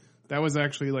movie, that was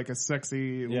actually like a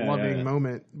sexy, loving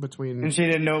moment between. And she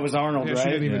didn't know it was Arnold, right? She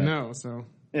didn't even know. So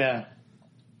yeah.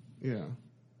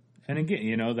 And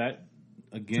again, that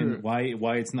again,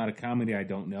 why it's not a comedy, I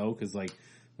don't know, because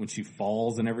when she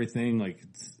falls and everything,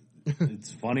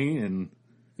 it's funny and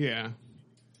yeah.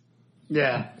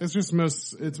 It's just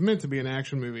it's meant to be an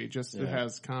action movie. It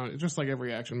has comedy, just like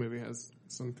every action movie has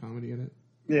some comedy in it.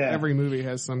 Yeah, every movie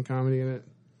has some comedy in it.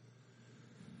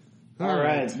 All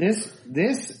right. This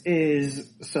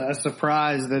is a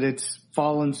surprise that it's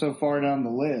fallen so far down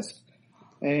the list,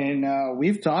 and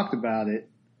we've talked about it.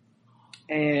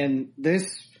 And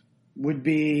this would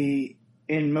be,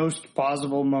 in most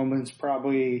Pauseable moments,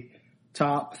 probably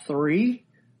top 3.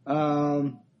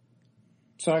 So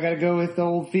I got to go with the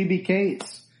old Phoebe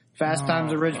Cates, Fast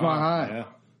Times at Ridgemont High.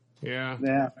 Yeah.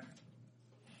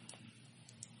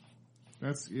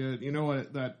 That's you know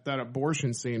what, that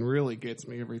abortion scene really gets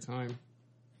me every time.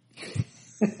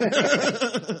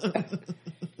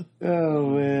 Oh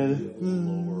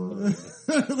man.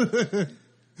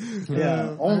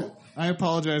 Yeah. I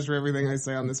apologize for everything I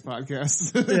say on this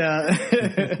podcast.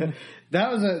 Yeah.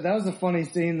 That was a funny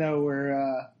scene though,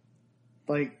 where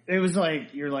it was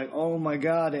like, you're like, oh my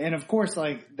god, and of course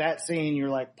that scene you're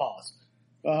like, pause.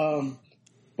 But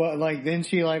then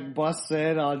she busts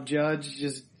in on Judge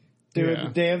just doing the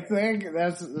damn thing.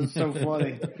 That's so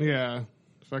funny. Yeah.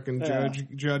 Fucking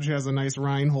Judge has a nice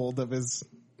Reinhold of his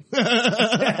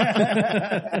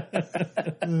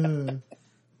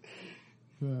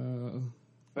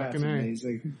That's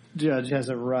amazing. Judge has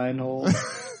a Reinhold.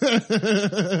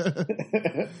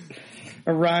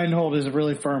 A Reinhold is a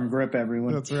really firm grip,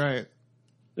 everyone. That's right.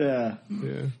 Yeah.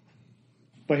 Yeah.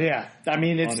 But yeah, I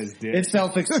mean, it's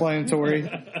self-explanatory.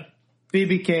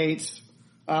 Phoebe Cates,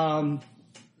 what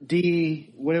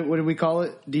do we call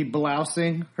it?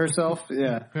 De-blousing herself?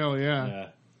 Yeah. Hell yeah.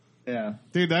 Yeah.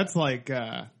 Dude, that's like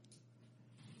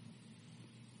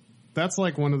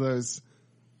one of those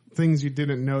things you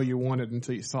didn't know you wanted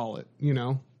until you saw it,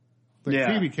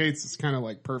 Phoebe Cates is kind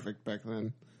of perfect back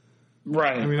then.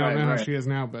 Right. I mean, I don't know how she is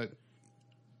now, but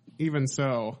even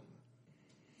so.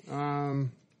 All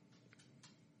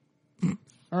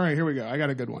right, here we go. I got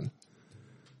a good one.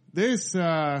 This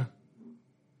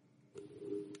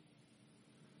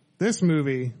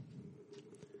movie,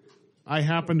 I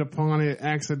happened upon it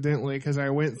accidentally because I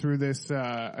went through this.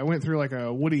 I went through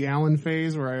a Woody Allen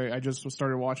phase where I just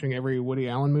started watching every Woody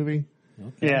Allen movie.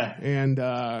 Okay. Yeah, and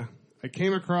I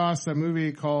came across a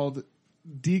movie called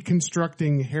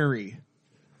Deconstructing Harry.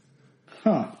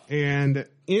 Huh. And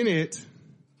in it,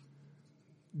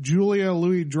 Julia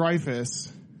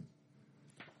Louis-Dreyfus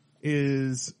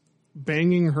is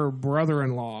banging her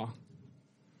brother-in-law.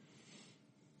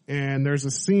 And there's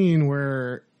a scene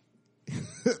where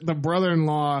the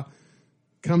brother-in-law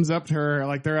comes up to her,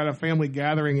 like they're at a family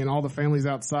gathering and all the family's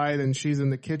outside and she's in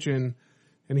the kitchen,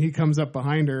 and he comes up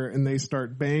behind her and they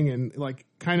start banging, like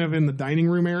kind of in the dining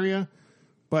room area.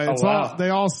 But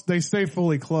it's they stay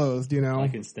fully clothed, you know.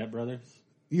 Like in Step Brothers?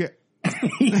 Yeah.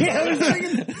 Yeah, I was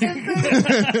thinking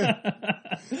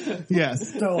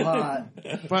Yes. so hot.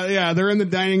 But yeah, they're in the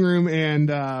dining room and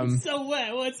So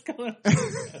wet, what's going on?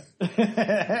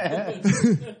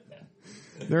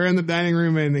 they're in the dining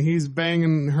room and he's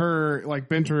banging her, like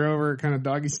bent her over, kind of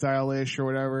doggy style-ish or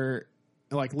whatever,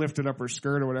 like lifted up her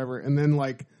skirt or whatever. And then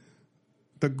like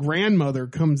the grandmother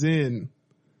comes in,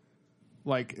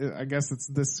 like I guess it's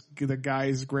the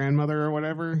guy's grandmother or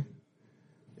whatever.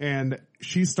 And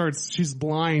she's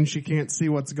blind. She can't see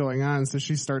what's going on. So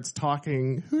she starts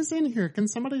talking. Who's in here? Can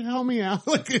somebody help me out?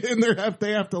 Like, and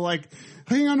they have to like,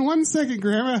 hang on 1 second,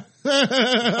 Grandma.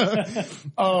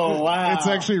 Oh, wow. It's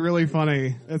actually really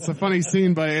funny. It's a funny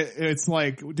scene, but it's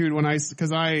like, dude,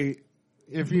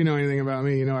 if you know anything about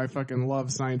me, you know, I fucking love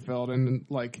Seinfeld, and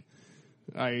like,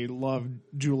 I love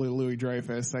Julie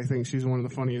Louis-Dreyfus. I think she's one of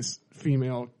the funniest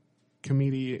female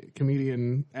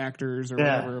comedian actors or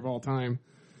whatever of all time.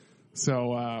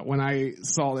 So when I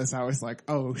saw this, I was like,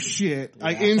 "Oh shit!" Yeah.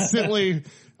 I instantly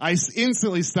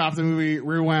stopped the movie,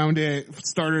 rewound it,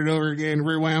 started over again,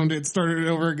 rewound it, started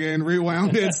over again,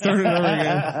 rewound it, started over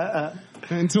again,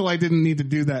 until I didn't need to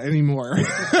do that anymore. Yeah,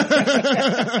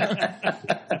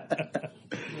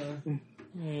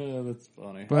 that's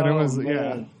funny. But it was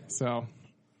man. So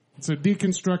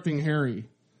deconstructing Harry,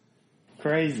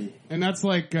 Crazy. and that's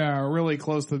like really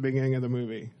close to the beginning of the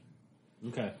movie.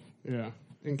 Okay. Yeah.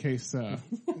 In case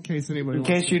anybody In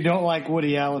case you don't like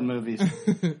Woody Allen movies.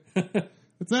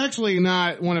 It's actually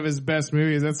not one of his best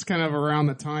movies. That's kind of around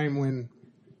the time when,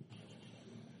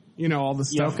 you know, all the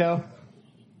stuff. Yoko?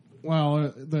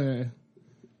 Well,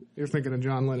 you're thinking of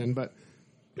John Lennon, but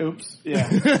Oops. Yeah.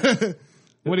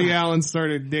 Woody Allen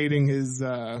started dating his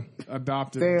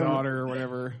adopted daughter or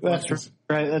whatever. That's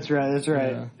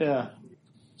right. Yeah.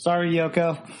 Sorry,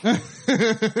 Yoko.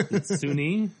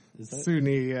 Suni?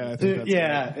 Suni, yeah. I think that's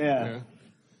yeah. right.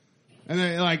 And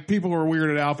then, like, people were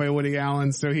weirded out by Woody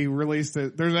Allen, so he released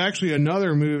it. There's actually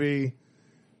another movie.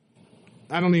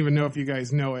 I don't even know if you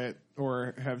guys know it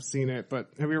or have seen it, but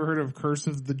have you ever heard of Curse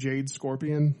of the Jade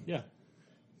Scorpion? Yeah.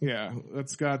 Yeah.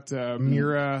 It's got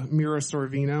Mira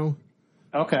Sorvino.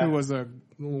 Okay. Who was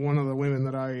one of the women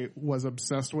that I was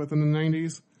obsessed with in the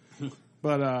 90s.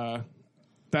 But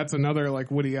that's another, like,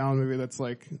 Woody Allen movie that's,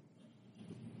 like,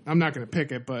 I'm not going to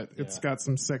pick it, but it's got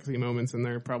some sexy moments in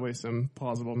there, probably some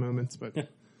plausible moments, but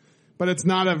it's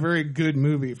not a very good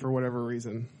movie for whatever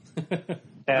reason. Yeah,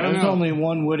 there's only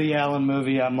one Woody Allen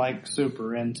movie I'm like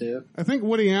super into. I think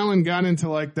Woody Allen got into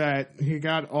like that. He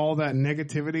got all that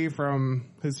negativity from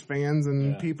his fans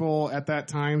and people at that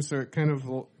time, so it kind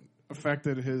of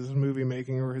affected his movie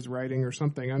making or his writing or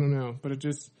something. I don't know, but it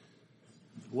just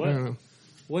I don't know.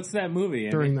 What's that movie,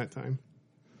 Andy? During that time?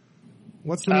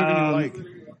 What's the movie you like?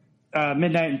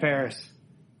 Midnight in Paris.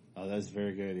 Oh, that's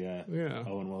very good. Yeah. Yeah.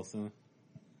 Owen Wilson.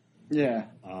 Yeah.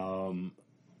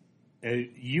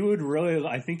 You would really,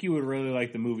 I think you would really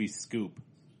like the movie Scoop.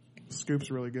 Scoop's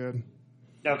really good.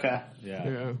 Okay.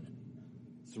 Yeah.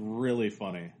 It's really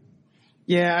funny.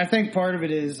 Yeah, I think part of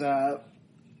it is my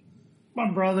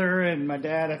brother and my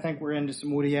dad, I think we're into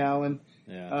some Woody Allen.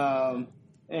 Yeah.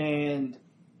 And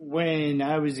when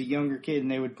I was a younger kid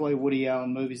and they would play Woody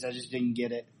Allen movies, I just didn't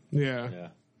get it. Yeah.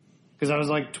 Because I was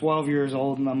like 12 years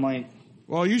old and I'm like...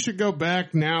 Well, you should go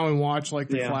back now and watch like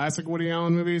the classic Woody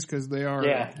Allen movies because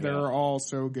they're all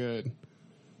so good.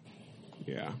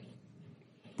 Yeah.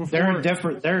 They're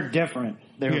different. They're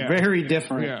very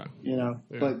different. Yeah. You know,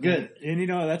 but good. And you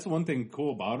know, that's one thing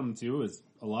cool about them too is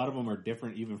a lot of them are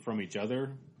different even from each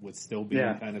other with still being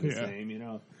kind of the same, you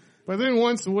know. But then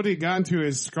once Woody got into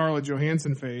his Scarlett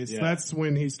Johansson phase, that's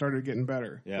when he started getting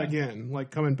better. Yeah. Again, like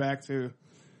coming back to...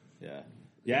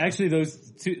 Yeah, actually, those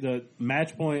two, the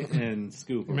Match Point and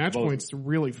Scoop. Match Point's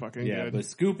really fucking good. Yeah, but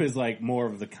Scoop is like more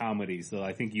of the comedy, so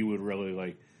I think you would really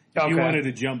like, if you wanted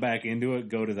to jump back into it,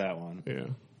 go to that one. Yeah.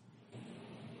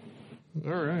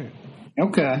 All right.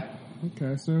 Okay,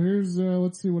 so here's,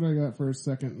 let's see what I got for a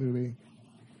second movie.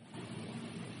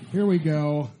 Here we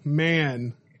go.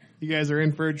 Man, you guys are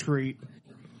in for a treat.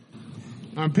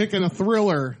 I'm picking a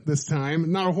thriller this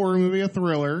time. Not a horror movie, a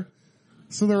thriller.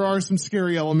 So there are some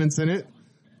scary elements in it.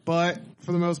 But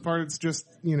for the most part, it's just,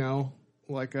 you know,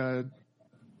 like I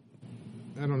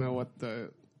don't know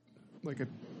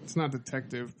it's not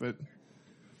detective, but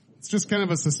it's just kind of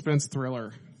a suspense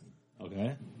thriller.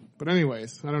 Okay. But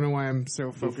anyways, I don't know why I'm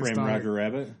so Who focused Framed on Roger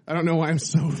Rabbit? I don't know why I'm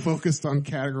so focused on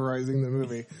categorizing the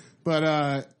movie.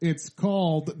 But it's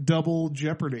called Double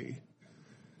Jeopardy.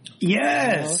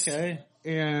 Yes. Okay.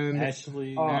 And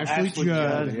Ashley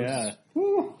Judd. Yeah.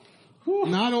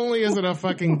 Not only is it a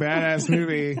fucking badass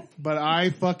movie, but I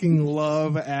fucking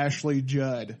love Ashley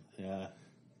Judd. Yeah.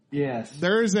 Yes.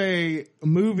 There's a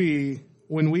movie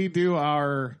when we're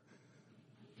going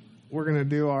to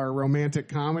do our romantic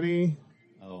comedy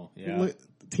Oh, yeah.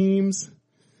 teams.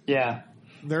 Yeah.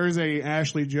 There is a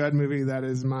Ashley Judd movie that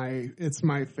is it's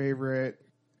my favorite.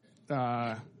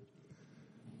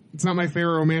 It's not my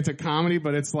favorite romantic comedy,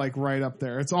 but it's like right up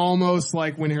there. It's almost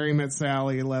like When Harry Met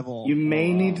Sally level. You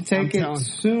may need to take it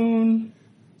sooner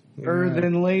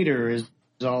than later is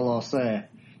all I'll say.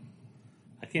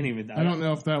 I can't even. I don't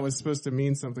know if that was supposed to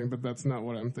mean something, but that's not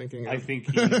what I'm thinking of. I think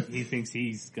he thinks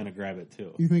he's going to grab it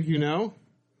too. You think you know?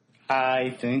 I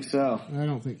think so. I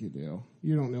don't think you do.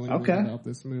 You don't know anything about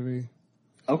this movie.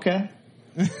 Okay.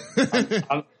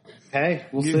 Hey,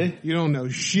 we'll see. You don't know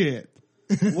shit.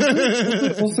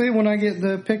 We'll see when I get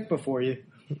the pick before you.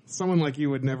 Someone like you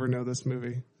would never know this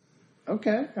movie.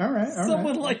 Okay. All right.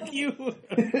 Someone like you.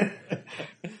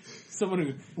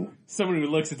 Someone who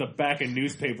looks at the back of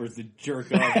newspapers to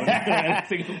jerk off.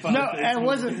 No, I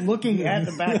wasn't looking at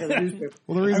the back of the newspaper.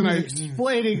 Well, the reason I was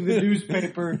explaining the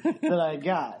newspaper that I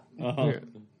got. Yeah.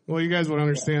 Well, you guys would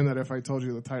understand that if I told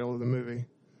you the title of the movie.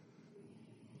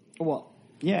 Well,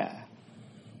 yeah.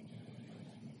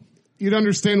 You'd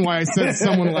understand why I said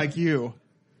someone like you.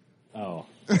 Oh.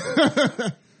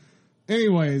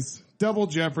 Anyways, Double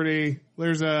Jeopardy.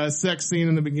 There's a sex scene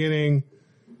in the beginning,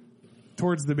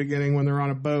 towards the beginning when they're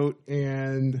on a boat,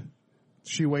 and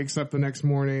she wakes up the next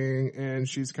morning and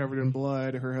she's covered in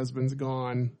blood. Her husband's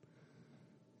gone,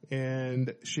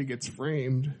 and she gets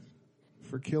framed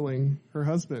for killing her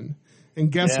husband.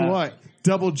 And guess what?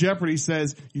 Double Jeopardy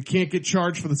says you can't get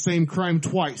charged for the same crime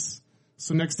twice.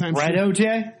 So next time, right,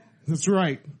 OJ? That's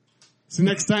right. So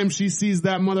next time she sees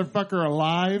that motherfucker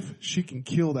alive, she can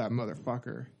kill that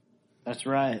motherfucker. That's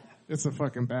right. It's a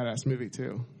fucking badass movie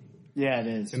too. Yeah, it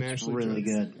is. And it's really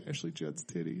good. Ashley Judd's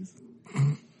titties.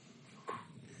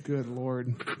 Good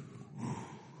Lord.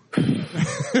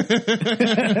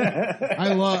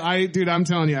 Dude, I'm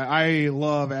telling you, I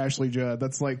love Ashley Judd.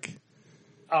 That's like,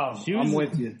 I'm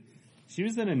with you. She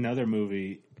was in another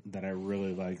movie that I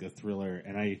really like, a thriller,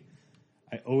 and I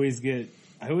always get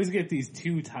these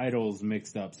two titles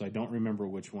mixed up, so I don't remember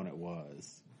which one it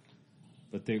was.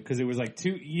 But because it was like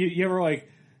two, you ever like,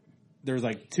 there's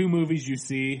like two movies you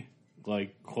see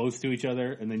like close to each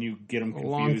other, and then you get them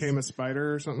confused. Along Came a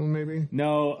Spider or something, maybe?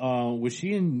 No,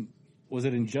 was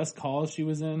it in Just Cause she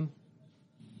was in?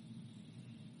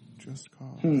 Just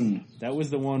Cause. That was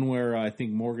the one where I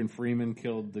think Morgan Freeman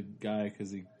killed the guy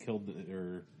because he killed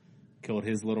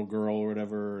his little girl or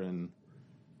whatever, and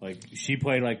like she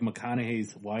played like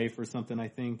McConaughey's wife or something. I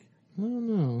think. I don't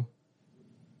know.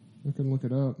 I can look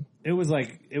it up. It was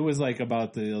like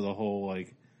about the whole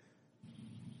like.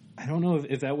 I don't know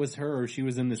if that was her or she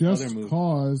was in this other movie. Just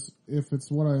Cause, if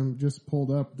it's what I'm just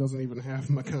pulled up, doesn't even have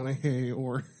McConaughey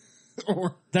or.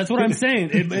 That's what I'm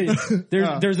saying.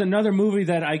 There's another movie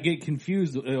that I get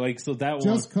confused. Like so that one.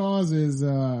 Just Cause is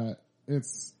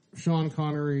it's Sean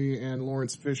Connery and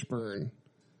Lawrence Fishburne.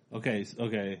 Okay.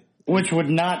 Which would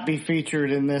not be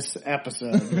featured in this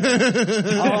episode.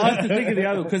 I'll have to think of the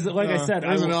other because, like I said,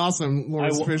 there's an awesome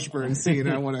Lawrence Fishburne scene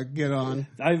I want to get on.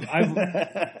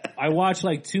 I watched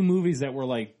like two movies that were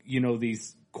like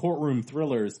these courtroom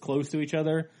thrillers close to each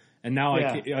other, and now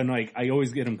I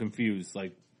always get them confused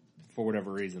like for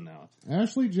whatever reason now.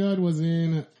 Ashley Judd was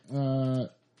in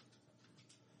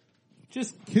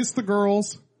just Kiss the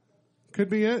Girls. Could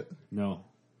be it. No.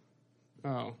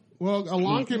 Oh. Well,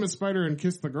 Along Came a Spider and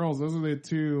Kiss the Girls. Those are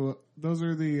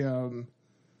the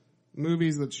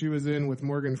movies that she was in with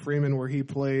Morgan Freeman where he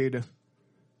played,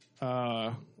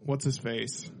 what's his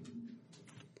face?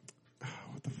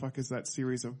 What the fuck is that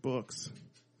series of books?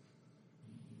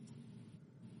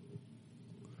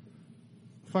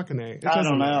 Fucking A. I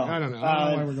don't know. I don't know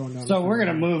why we're going down. So we're going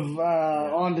to move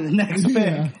on to the next pick.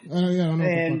 Yeah. I don't know.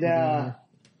 And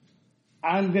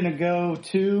I'm going to go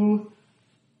to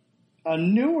a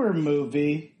newer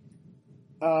movie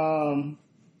for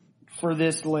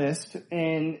this list.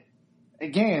 And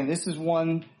again, this is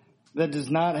one that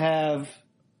does not have,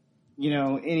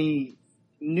 any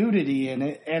nudity in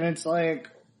it. And it's like,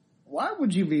 why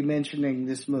would you be mentioning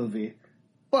this movie?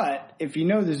 But if you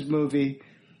know this movie,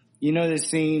 this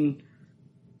scene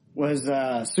was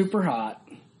super hot.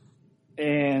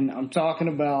 And I'm talking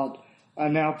about, I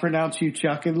now pronounce you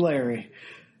Chuck and Larry.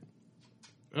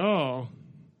 Oh.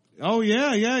 Oh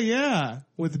yeah.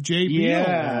 With JB.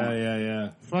 Yeah. Yeah.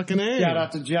 Fucking A. Shout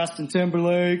out to Justin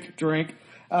Timberlake. Drink.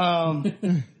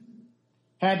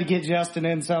 Had to get Justin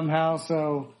in somehow,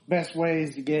 so best way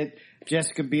is to get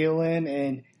Jessica Biel in,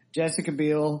 and Jessica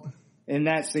Biel in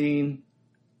that scene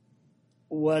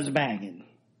was banging.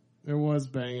 It was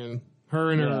banging.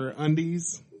 Her in her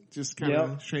undies, just kind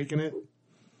of shaking it.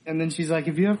 And then she's like,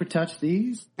 "Have you ever touched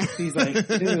these?" He's like,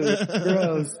 "Dude,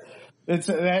 gross."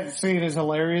 That scene is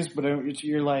hilarious, but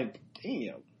you're like,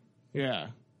 "Damn." Yeah.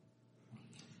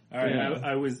 All right,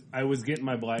 Yeah. I was getting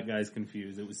my black guys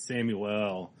confused. It was Samuel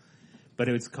L., but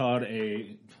it's called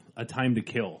A Time to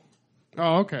Kill.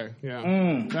 Oh, okay.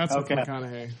 Yeah. That's okay. with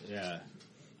McConaughey. Yeah.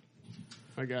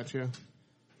 I got you.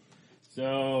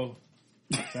 So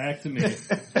back to me.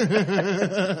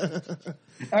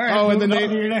 All right. Oh, and moving on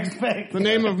to your next pick. The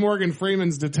name of Morgan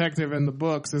Freeman's detective in the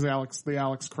books is the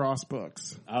Alex Cross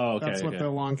books. Oh, okay. That's what the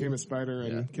Along Came a Spider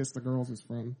and Kiss the Girls is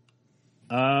from.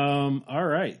 All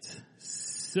right.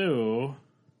 So,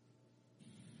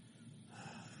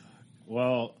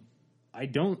 well, I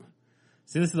don't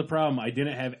see. This is the problem. I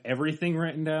didn't have everything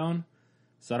written down,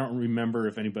 so I don't remember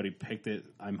if anybody picked it.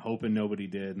 I'm hoping nobody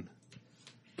did.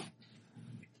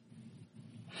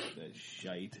 That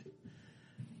shite.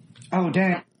 Oh,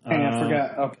 damn. I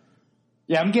forgot. Okay.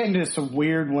 Yeah, I'm getting to some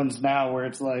weird ones now where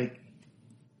it's like,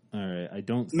 All right, I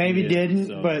don't. See maybe it, didn't,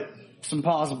 so. but some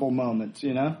possible moments,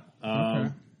 you know?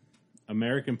 Okay.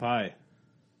 American Pie.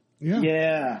 Yeah.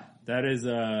 Yeah. That is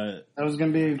That was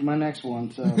going to be my next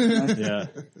one, so. yeah.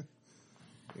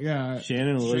 Yeah.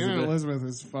 Shannon Elizabeth.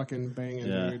 is fucking banging,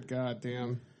 Yeah. dude. God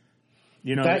damn.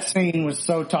 You know That scene was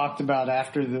so talked about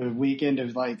after the weekend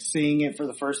of like seeing it for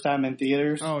the first time in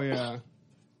theaters. Oh, yeah.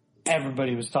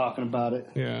 Everybody was talking about it.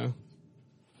 Yeah.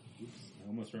 I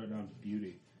almost wrote down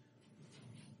Beauty.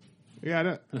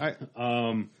 Yeah.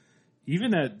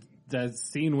 Even that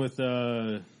scene with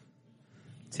Tara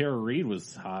Reid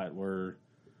was hot. Where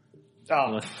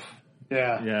Oh,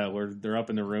 yeah. where they're up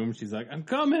in the room. She's like, "I'm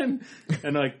coming,"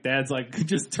 and like Dad's like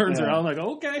just turns Yeah. around like,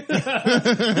 "Okay."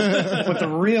 But the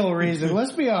real reason,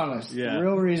 let's be honest, Yeah. the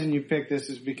real reason you picked this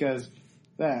is because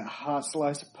that hot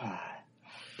slice of pie.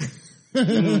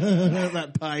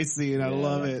 That pie scene. I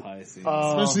love it. Pie scene.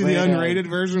 Oh, Especially man. the unrated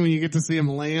version when you get to see him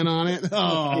laying on it.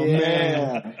 Oh,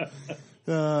 man.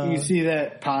 You see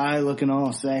that pie looking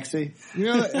all sexy? You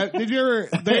know, did you ever,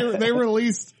 they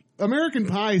released, American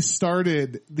Pie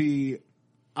started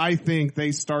I think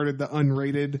they started the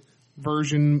unrated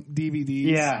version DVDs.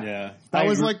 Yeah. Yeah. That I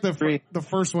was like agree. the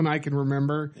first one I can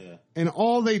remember. Yeah. And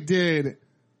all they did,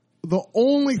 the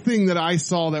only thing that I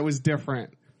saw that was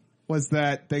different was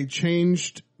that they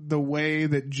changed the way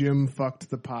that Jim fucked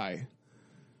the pie.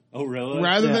 Oh, really?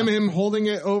 Rather Yeah. than him holding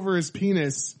it over his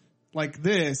penis like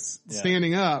this,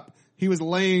 standing up, he was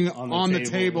laying on the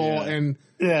table yeah. and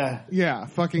Yeah.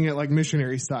 fucking it like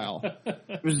missionary style.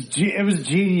 It was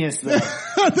genius though.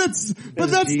 That's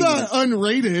not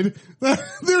unrated.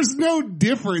 There's no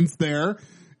difference there.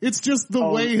 It's just the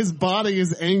way his body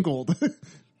is angled.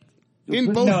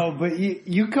 In both, No, but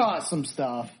you caught some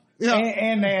stuff. Yeah.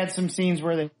 And they had some scenes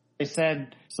where they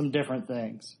said some different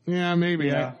things. yeah, maybe.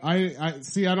 Yeah. I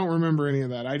see. I don't remember any of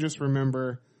that. I just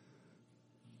remember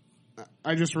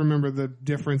the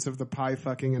difference of the pie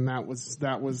fucking, and that was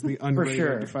the unrated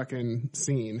sure. fucking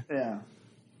scene. Yeah.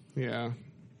 Yeah,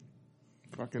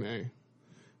 fucking A.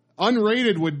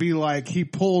 Unrated would be like he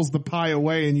pulls the pie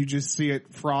away and you just see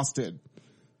it frosted.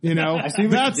 You know, I see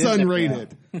what that's you did there,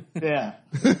 unrated.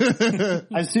 Yeah.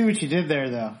 I see what you did there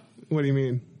though. What do you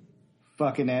mean?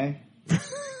 Fucking A.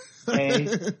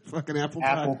 Fucking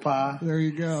apple pie. There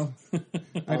you go. I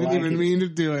didn't like even it. mean to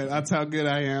do it. That's how good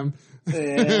I am.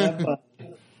 Yeah.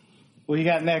 What you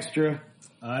got next, Drew?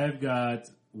 I've got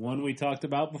one we talked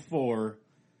about before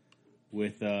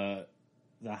with the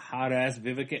hot ass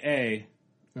Vivica A.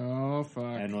 Oh fuck!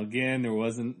 And again, there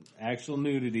wasn't actual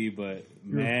nudity, but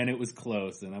man, it was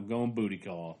close. And I'm going booty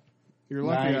call. You're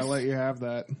lucky Nice. I let you have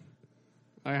that.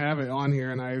 I have it on here,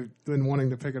 and I've been wanting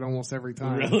to pick it almost every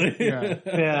time. Really? Yeah.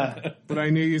 Yeah. But I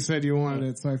knew you said you wanted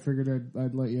it, so I figured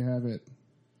I'd let you have it.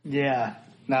 Yeah.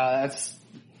 No, that's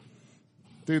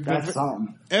Dude,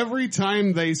 something. every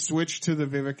time they switch to the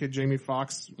Vivica Jamie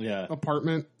Foxx Yeah.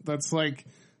 apartment, it's like,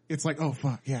 oh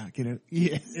fuck, yeah, get it.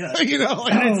 Yeah. Yeah. You know,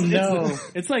 like, Oh no.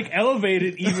 It's like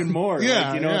elevated even more.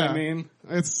 Yeah, Like, you know what yeah. I mean?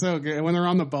 it's so good. When they're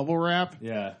on the bubble wrap,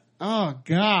 Yeah. oh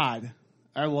god.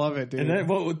 I love it, dude. And then,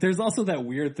 well, there's also that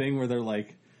weird thing where they're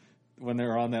like, when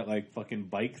they're on that like fucking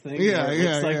bike thing. Yeah, where it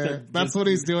looks like yeah. the- That's just- what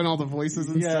he's doing, all the voices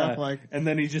and stuff. Like, and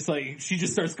then he just like she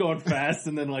just starts going fast,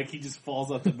 and then like he just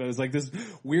falls off the boat. It's like this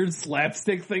weird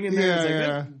slapstick thing in there. Yeah, It's like, yeah.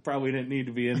 that probably didn't need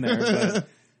to be in there. But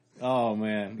oh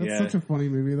man, that's yeah. such a funny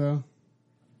movie, though.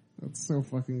 That's so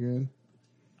fucking good.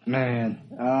 Man,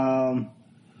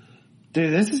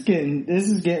 dude, this is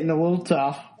getting a little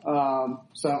tough.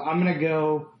 So I'm gonna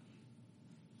go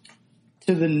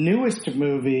to the newest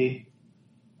movie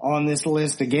on this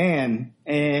list again,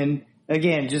 and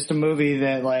again, just a movie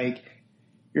that like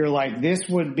you're like, this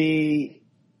would be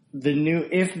the new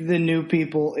if the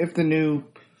new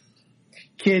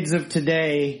kids of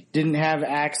today didn't have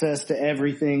access to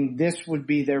everything, this would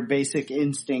be their Basic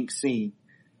Instinct scene.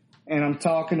 And I'm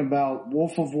talking about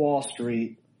Wolf of Wall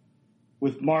Street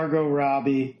with Margot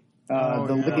Robbie,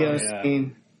 Leo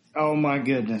scene. Oh my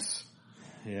goodness.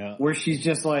 Yeah. Where she's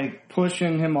just like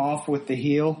pushing him off with the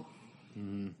heel.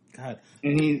 God.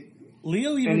 And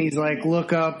Leo even he's like,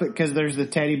 look up because there's the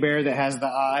teddy bear that has the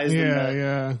eyes. Yeah, and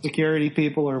yeah. security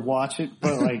people are watching.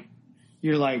 But like,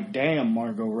 you're like, damn,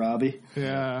 Margot Robbie.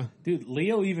 Yeah. dude,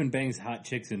 Leo even bangs hot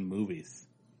chicks in movies.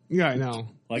 Yeah, I know.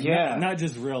 Like Yeah. not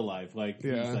just real life. Like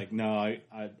Yeah. he's like, no,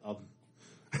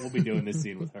 we'll be doing this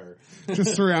scene with her.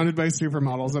 Just surrounded by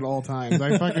supermodels at all times.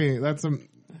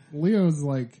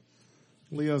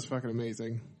 Leo's fucking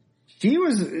amazing. She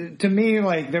was, to me,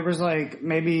 like, there was like,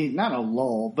 maybe not a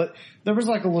lull, but there was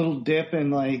like a little dip in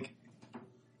like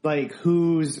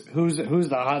who's the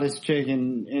hottest chick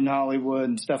in Hollywood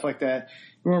and stuff like that.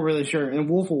 You weren't really sure. And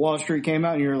Wolf of Wall Street came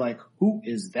out and you're like, who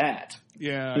is that?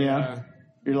 Yeah, You know? yeah.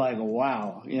 You're like,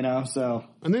 wow, you know, so.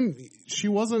 And then she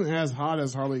wasn't as hot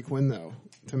as Harley Quinn, though,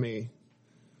 to me.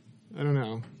 I don't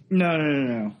know.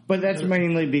 No. But that's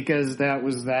mainly because that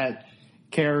was that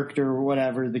character or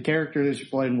whatever. The character that she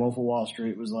played in Wolf of Wall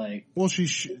Street was like. Well,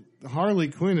 Harley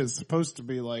Quinn is supposed to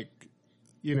be like,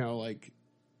 you know, like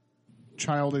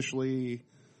childishly.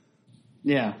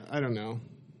 Yeah. I don't know.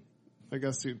 I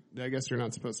guess you're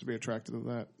not supposed to be attracted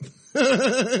to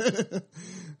that.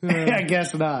 I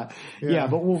guess not. Yeah. Yeah,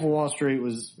 but Wolf of Wall Street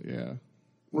was Yeah.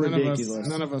 ridiculous.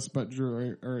 None of us but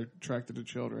Drew are attracted to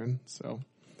children, so.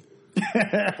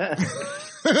 Not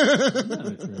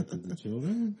attracted to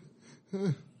children.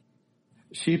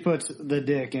 She puts the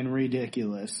dick in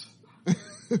ridiculous.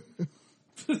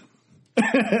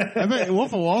 I bet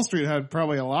Wolf of Wall Street had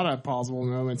probably a lot of Pauseable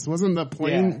moments. Wasn't the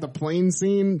plane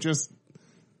scene just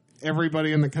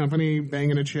everybody in the company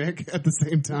banging a chick at the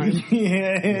same time?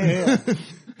 yeah.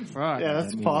 Fuck. Yeah,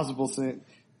 that's possible.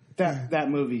 That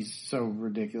movie's so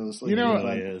ridiculously. You know,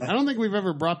 really is. I don't think we've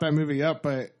ever brought that movie up,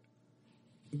 but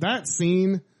that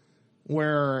scene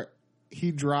where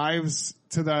he drives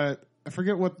to that, I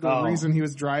forget what the reason he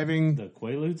was driving. The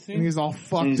Quaalude scene? And he's all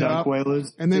fucked He's on up.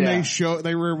 Quaaludes. And then Yeah.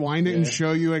 they rewind it and Yeah.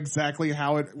 show you exactly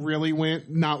how it really went,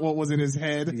 not what was in his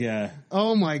head. Yeah.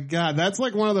 Oh my god, that's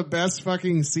like one of the best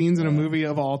fucking scenes in a movie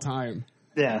of all time.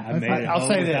 Yeah, I made it I'll home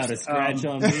say without this: a scratch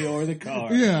on me or the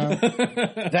car. Yeah.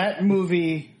 that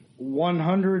movie,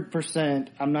 100%.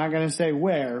 I'm not going to say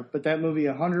where, but that movie,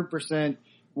 100%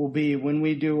 will be when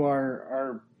we do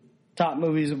our top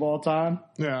movies of all time.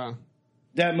 Yeah.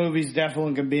 That movie's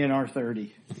definitely going to be in our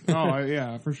 30. Oh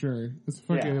yeah, for sure. It's a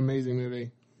fucking Yeah. amazing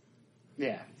movie.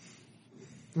 Yeah,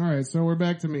 Alright, so we're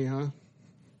back to me, huh?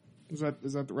 Is that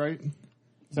right?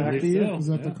 back to you. Is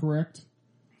that the correct?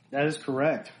 That is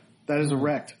correct. That is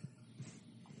erect.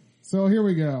 So here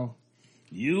we go.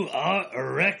 You are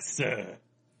erect, sir.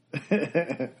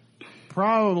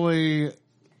 Probably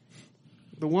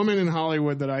the woman in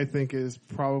Hollywood that I think is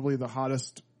probably the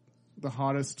hottest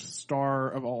star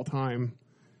of all time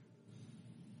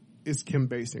is Kim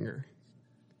Basinger.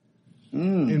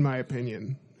 In my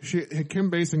opinion. Kim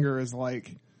Basinger is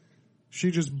like, she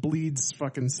just bleeds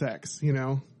fucking sex, you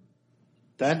know?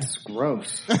 That's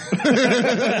gross.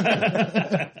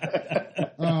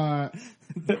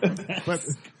 But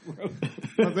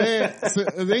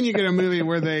then you get a movie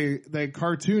where they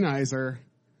cartoonize her,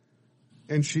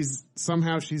 and she's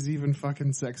even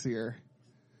fucking sexier.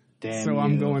 Damn. So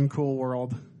I'm you. going Cool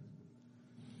World.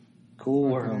 Cool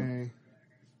World. Okay.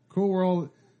 Cool World.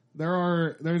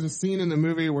 There's a scene in the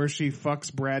movie where she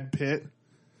fucks Brad Pitt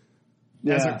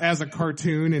Yeah. as a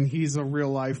cartoon, and he's a real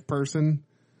life person.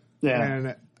 Yeah.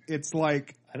 And it's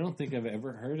like, I don't think I've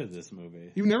ever heard of this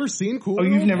movie. you've never seen Cool Oh,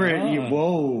 World? you've never.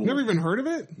 Whoa. Never even heard of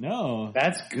it? No.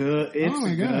 That's good. It's Oh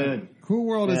my god! good. Cool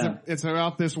World Yeah. it's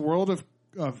about this world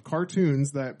of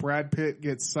cartoons that Brad Pitt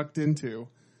gets sucked into,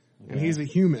 and he's a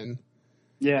human,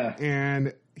 Yeah.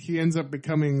 and he ends up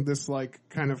becoming this like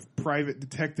kind of private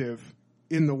detective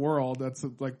in the world. That's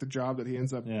like the job that he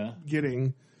ends up Yeah.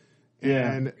 getting,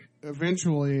 Yeah. and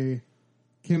eventually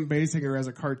Kim Basinger as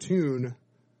a cartoon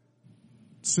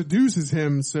seduces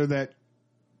him so that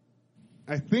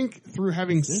I think through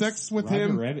having sex with Roger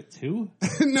him. Rabbit 2?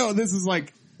 No, this is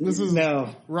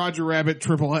No. Roger Rabbit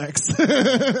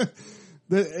XXX.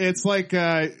 It's like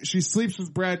she sleeps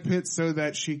with Brad Pitt so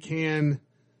that she can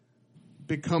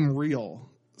become real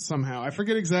somehow. I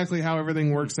forget exactly how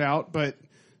everything works out, but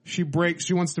she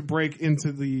wants to break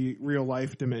into the real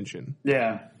life dimension.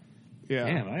 Yeah. Yeah.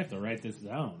 Damn, I have to write this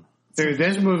down. Dude,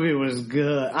 this movie was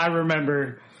good. I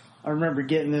remember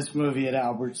getting this movie at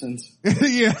Albertsons.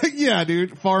 yeah,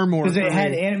 dude. Far more. Because it for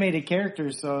had me. animated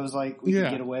characters, so I was like, we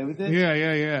can get away with it. Yeah.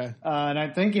 And I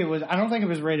don't think it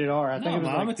was rated R. I think it was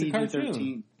Mom, like it's a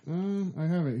PG-13. I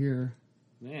have it here.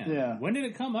 Man. Yeah. When did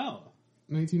it come out?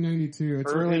 1992.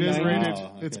 It's Early it is 90s. rated.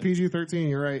 Oh, okay. It's PG-13.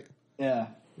 You're right. Yeah.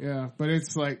 Yeah, but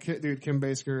it's like, dude, Kim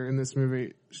Basinger in this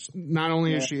movie. Not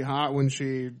only is she hot when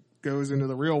she goes into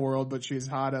the real world, but she's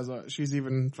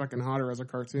even fucking hotter as a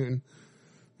cartoon.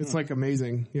 It's like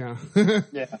amazing. Yeah.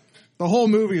 Yeah. The whole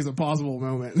movie is a possible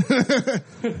moment.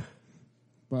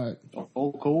 But.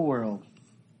 Oh, cool world.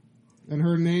 And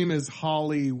her name is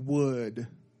Hollywood.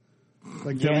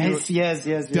 Like Yes.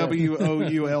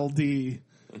 WOULD.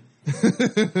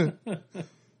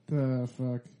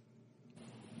 Fuck.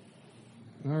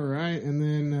 All right, and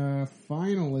then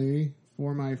finally,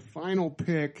 for my final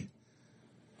pick,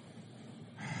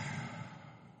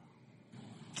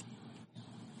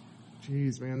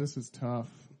 jeez, man, this is tough.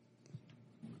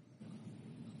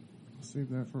 I'll save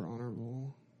that for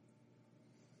honorable.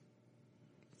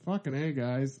 Fucking A,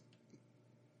 guys.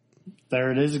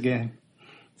 There it is again.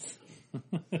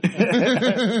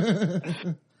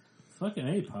 Fucking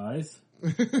A, pies.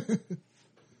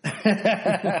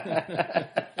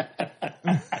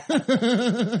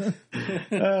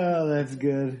 Oh, that's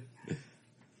good.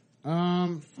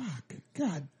 Fuck.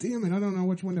 God damn it, I don't know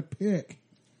which one to pick.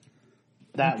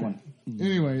 That one.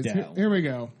 Anyways, Down. here we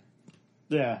go.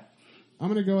 Yeah. I'm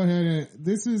going to go ahead and...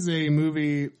 This is a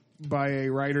movie by a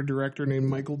writer-director named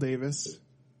Michael Davis.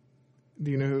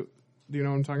 Do you know what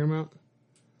I'm talking about?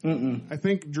 Mm-mm. I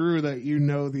think, Drew, that you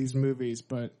know these movies,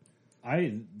 but...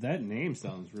 That name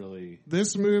sounds really...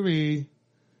 This movie,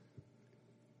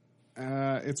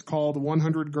 it's called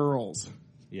 100 Girls.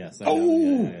 Yes. I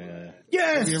know. Yeah.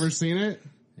 Yes! Have you ever seen it?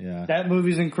 Yeah. That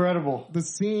movie's incredible. The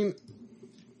scene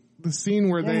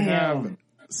where they have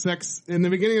sex... In the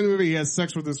beginning of the movie, he has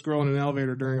sex with this girl in an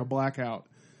elevator during a blackout.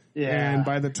 Yeah. And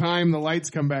by the time the lights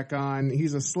come back on,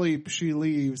 he's asleep, she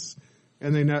leaves,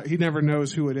 and he never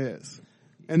knows who it is.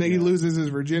 And then he loses his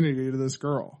virginity to this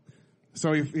girl.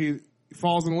 So he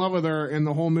falls in love with her, and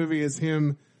the whole movie is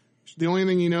him. The only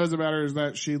thing he knows about her is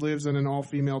that she lives in an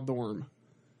all-female dorm.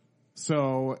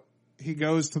 So he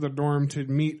goes to the dorm to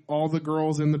meet all the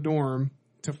girls in the dorm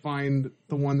to find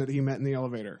the one that he met in the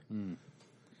elevator.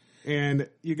 And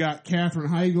you got Katherine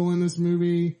Heigl in this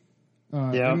movie.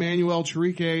 Emmanuelle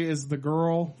Chirique is the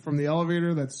girl from the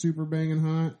elevator that's super banging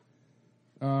hot.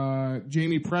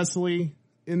 Jamie Presley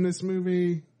in this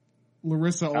movie.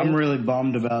 I'm really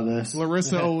bummed about this.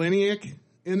 Larissa Oleynik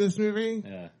in this movie.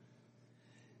 Yeah.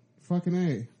 Fucking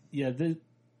A. Yeah,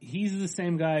 he's the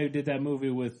same guy who did that movie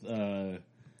with Don't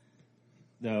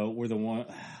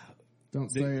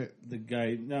say it.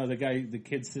 The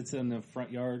kid sits in the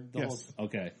front yard. Yes.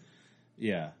 Okay.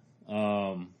 Yeah.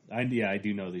 I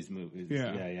do know these movies.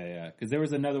 Yeah. Because there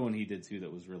was another one he did too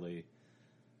that was really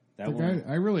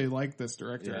I really like this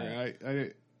director. Yeah.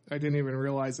 I didn't even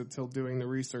realize it till doing the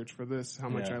research for this how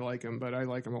much I like him, but I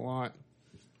like him a lot.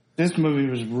 This movie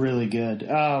was really good.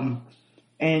 And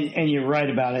you're right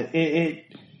about it.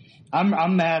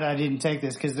 I'm mad I didn't take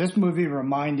this because this movie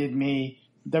reminded me.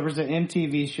 There was an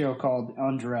MTV show called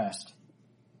Undressed.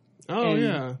 Oh,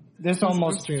 yeah. This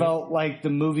almost felt like the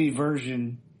movie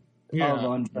version of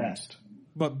Undressed.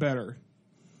 But better.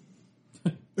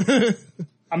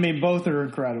 I mean, both are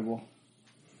incredible.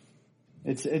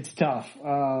 It's tough.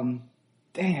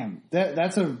 Damn,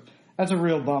 that's a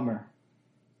real bummer.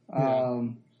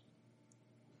 Not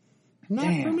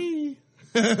for me.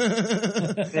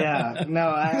 Yeah,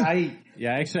 no,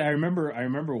 Yeah, actually, I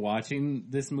remember watching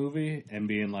this movie and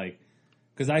being like,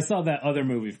 because I saw that other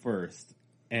movie first,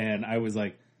 and I was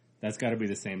like, that's got to be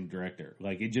the same director.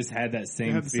 Like, it just had that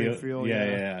same feel.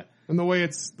 Yeah. And the way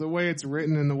it's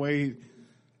written and the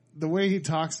way he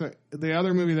talks, the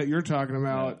other movie that you're talking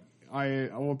about, I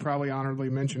will probably honorably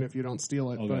mention if you don't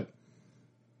steal it. Okay.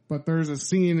 But there's a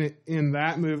scene in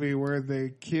that movie where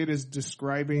the kid is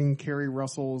describing Kerry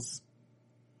Russell's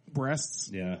breasts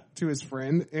to his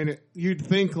friend, and you'd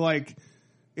think like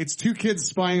it's two kids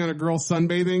spying on a girl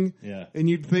sunbathing. Yeah. And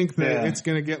you'd think that Yeah. it's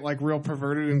going to get like real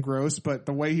perverted and gross, but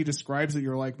the way he describes it,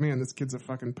 you're like, man, this kid's a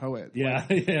fucking poet. Yeah.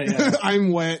 Yeah.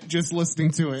 I'm wet just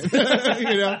listening to it.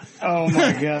 You know? Oh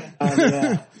my god!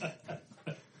 Yeah.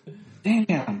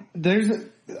 Damn. There's.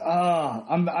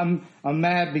 I'm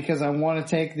mad because I want to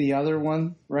take the other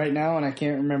one right now, and I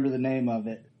can't remember the name of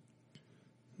it.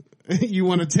 You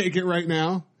want to take it right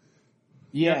now?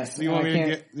 Yes. You want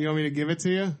me to give it to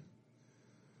you?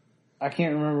 I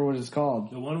can't remember what it's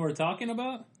called. The one we're talking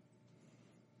about?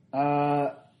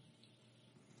 Damn.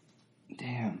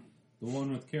 The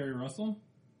one with Kerry Russell?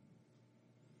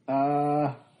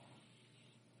 All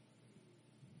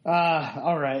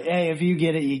right. Hey, if you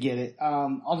get it, you get it.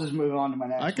 I'll just move on to my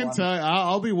next one. I can tell.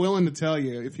 I'll be willing to tell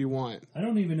you if you want. I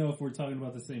don't even know if we're talking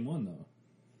about the same one, though.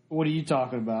 What are you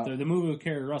talking about? The movie with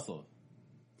Kerry Russell.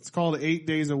 It's called 8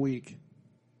 Days a Week.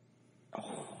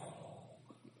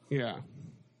 Yeah.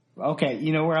 Okay,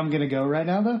 you know where I'm going to go right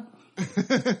now, though?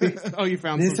 Oh, you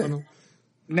found This- something?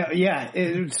 No, yeah,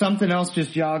 something else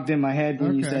just jogged in my head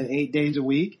when you Okay. said 8 days a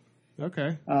week.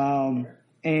 Okay.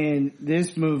 And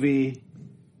this movie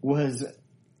was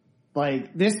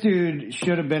like, this dude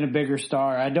should have been a bigger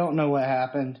star. I don't know what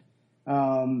happened.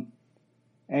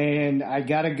 And I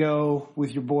gotta go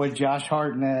with your boy Josh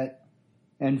Hartnett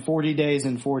and 40 Days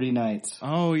and 40 Nights.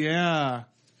 Oh yeah,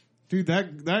 dude,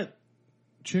 that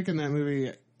chick in that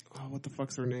movie. Oh, what the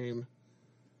fuck's her name?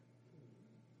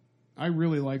 I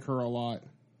really like her a lot.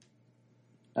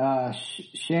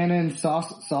 Shannon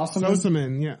Sossamon?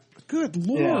 Sosaman, yeah. Good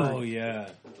lord, Yeah. Oh, yeah.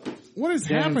 what is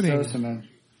Shannon happening? Sossamon.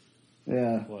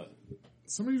 Yeah. What?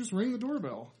 Somebody just rang the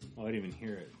doorbell. Oh, I didn't even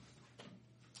hear it.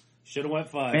 Should have went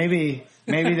 5. Maybe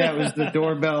that was the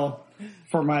doorbell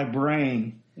for my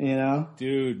brain, you know?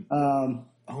 Dude. Oh,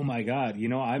 my God. You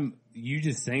know, you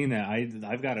just saying that,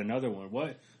 I've got another one.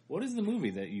 What is the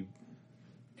movie that you...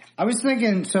 I was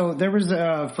thinking, so there was,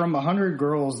 from 100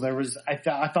 Girls, there was, I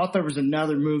thought there was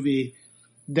another movie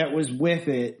that was with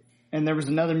it, and there was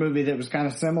another movie that was kind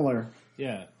of similar.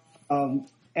 Yeah. And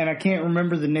I can't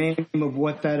remember the name of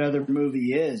what that other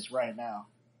movie is right now.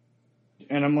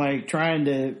 And I'm like trying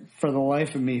to, for the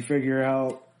life of me, figure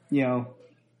out, you know,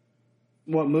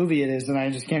 what movie it is, and I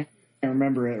just can't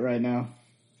remember it right now.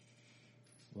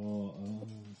 Well,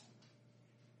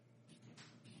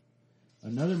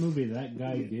 another movie that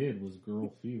guy did was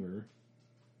Girl Fever.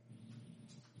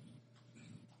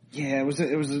 Yeah, it was a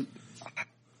I'm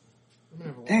gonna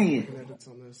have a lot Dang of it. fucking edits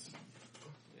on this.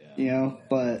 you know,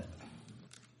 but,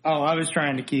 I was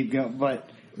trying to keep going, but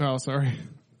Oh, sorry.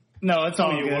 no, it's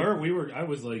all Oh, you good. were? I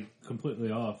was like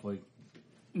completely off. Like,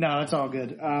 No, it's all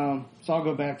good. So I'll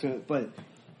go back to it, but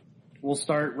we'll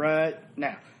start right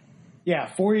now.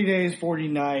 Yeah, 40 Days, 40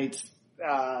 Nights.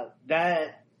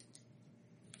 That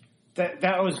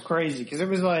was crazy because it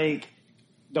was like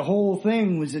the whole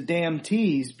thing was a damn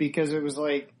tease because it was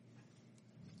like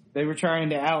they were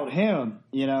trying to out him,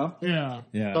 you know? Yeah.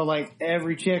 yeah. So like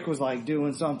every chick was like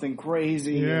doing something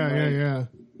crazy. Yeah, and, yeah, like, yeah.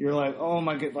 You're like, oh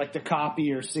my god, like the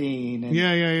copier scene. And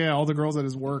Yeah. All the girls at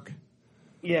his work.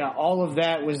 yeah, all of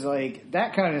that was like,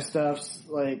 that kind of stuff's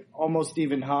like almost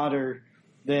even hotter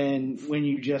than when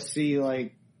you just see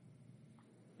like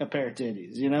a pair of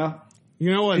titties, you know?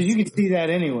 You know what? Because you can see that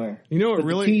anywhere. You know what But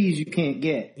really? the tease you can't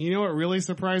get. You know what really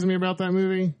surprised me about that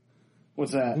movie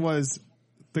What's that? was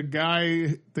the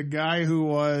guy who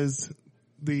was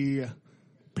the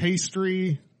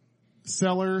pastry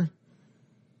seller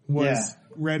was Yeah.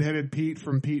 redheaded Pete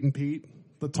from Pete and Pete,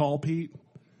 the tall Pete.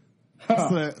 It's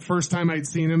the first time I'd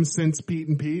seen him since Pete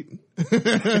and Pete.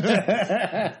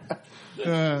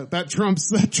 That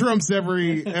trumps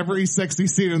every sexy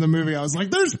scene in the movie. I was like,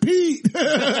 "There's Pete."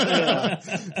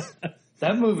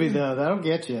 That movie though, that'll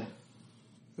get you.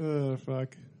 Oh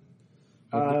fuck!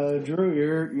 Drew,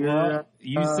 you're Well,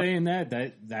 you saying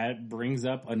that brings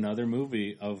up another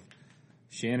movie of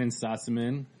Shannon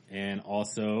Sossamon, and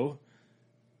also,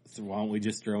 so why don't we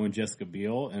just throw in Jessica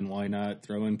Biel, and why not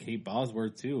throw in Kate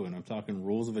Bosworth too? And I'm talking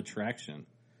Rules of Attraction.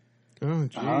 Oh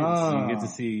jeez. So you get to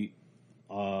see,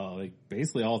 like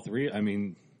basically all three. I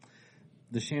mean,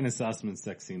 the Shannon Sossamon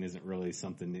sex scene isn't really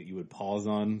something that you would pause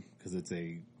on because it's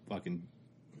a fucking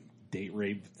date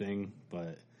rape thing,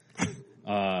 but.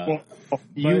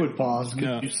 you would pause because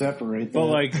no. you separate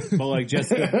that. But like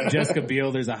Jessica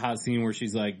Biel, there's a hot scene where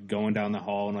she's like going down the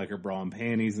hall in like her bra and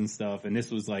panties and stuff. And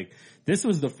this was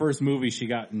the first movie she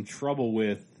got in trouble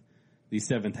with the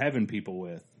Seventh Heaven people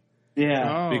with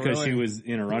Yeah. Oh, because really? she was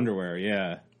in her underwear.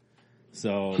 Yeah.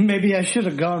 So Maybe I should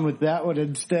have gone with that one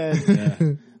instead. yeah.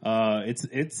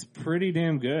 It's pretty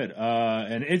damn good.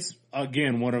 And it's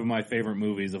again one of my favorite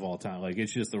movies of all time. Like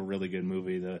it's just a really good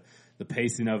movie. The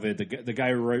pacing of it. The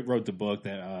guy who wrote the book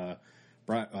that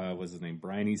what's his name?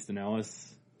 Brian Easton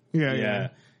Ellis. Yeah.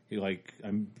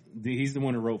 He's the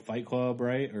one who wrote Fight Club,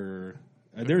 right? Or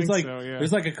there's like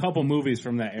there's like a couple movies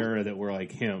from that era that were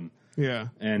like him. Yeah.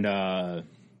 And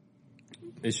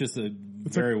it's just a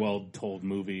very well told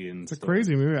movie, and it's a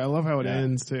crazy movie. I love how it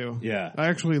ends too. Yeah, I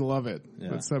actually love it. Yeah.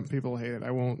 But some people hate it. I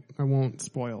won't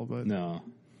spoil, but no,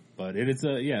 but it's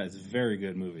a very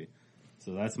good movie.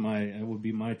 So it would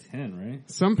be my 10, right?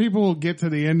 Some people get to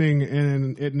the ending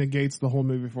and it negates the whole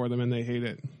movie for them, and they hate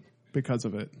it because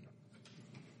of it.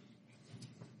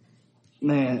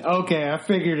 Man, okay, I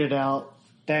figured it out.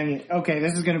 Dang it. Okay,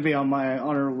 this is going to be on my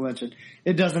honorable mention.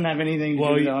 It doesn't have anything to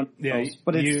do with honorables,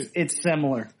 but it's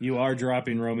similar. You are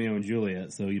dropping Romeo and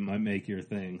Juliet, so you might make your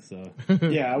thing. So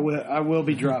yeah, I will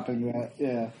be dropping that.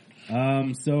 Yeah.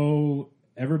 So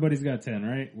everybody's got 10,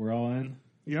 right? We're all in.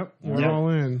 Yep, we're all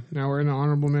in. Now we're in the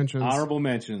honorable mentions. Honorable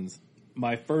mentions.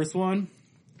 My first one,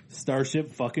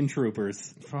 Starship fucking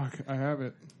Troopers. Fuck, I have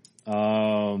it.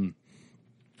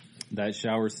 That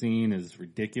shower scene is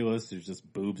ridiculous. There's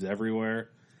just boobs everywhere.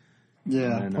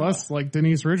 Yeah. And, plus, like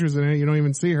Denise Richards in it, you don't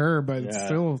even see her, but it's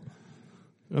still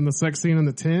on the sex scene in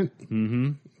the tent.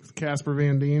 Mm-hmm. Casper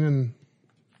Van Dien and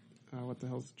what the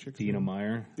hell's the chick's Dina name?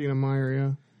 Meyer. Dina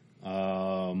Meyer,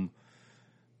 yeah.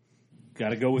 Got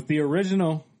to go with the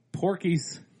original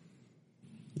Porky's.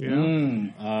 Yeah.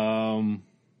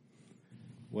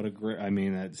 What a great! I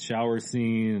mean, that shower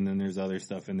scene, and then there's other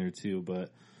stuff in there too.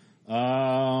 But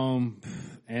now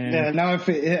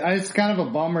it's kind of a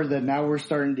bummer that now we're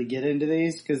starting to get into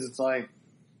these because it's like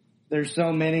there's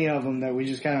so many of them that we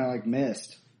just kind of like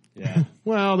missed. Yeah.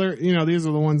 Well, these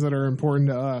are the ones that are important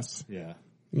to us. Yeah.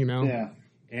 Yeah.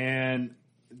 And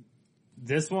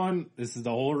this is the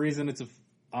whole reason it's a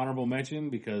honorable mention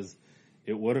because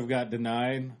it would have got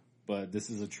denied, but this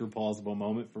is a true Pauseable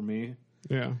moment for me.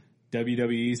 Yeah.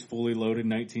 WWE's Fully Loaded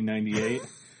 1998.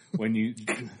 when oh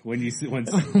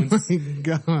my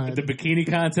God. The bikini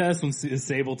contest when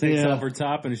Sable takes off her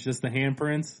top and it's just the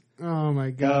handprints. Oh my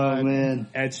God. Oh man.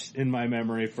 Etched in my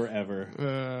memory forever.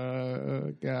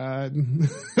 God.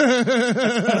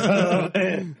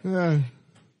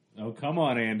 Oh, come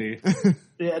on, Andy.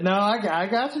 Yeah, no, I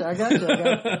got you.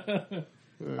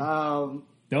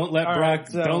 Don't let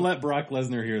Brock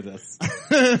Lesnar hear this.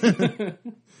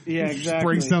 Yeah, exactly. Just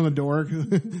breaks down the door.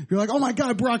 You're like, oh my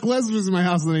God, Brock Lesnar's in my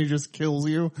house, and then he just kills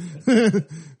you.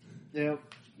 Yep.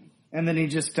 And then he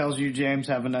just tells you, James,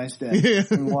 have a nice day,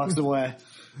 and walks away.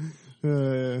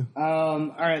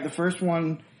 All right, the first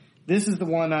one. This is the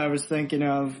one I was thinking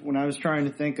of when I was trying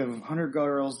to think of 100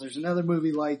 Girls. There's another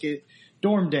movie like it,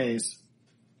 Dorm Days.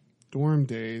 Dorm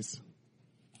Days.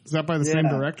 Is that by the same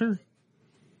director?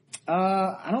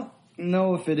 I don't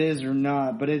know if it is or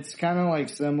not, but it's kind of like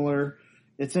similar.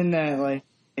 It's in that like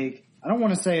I don't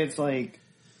want to say it's like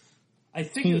I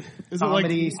think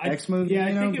comedy sex movie. Yeah,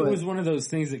 I think it was one of those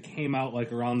things that came out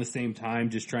like around the same time,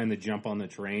 just trying to jump on the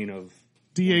train of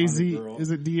D-A-Z.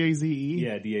 Is it D-A-Z-E?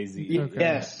 Yeah, D-A-Z-E. Okay.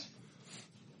 Yes.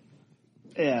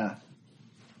 Yeah.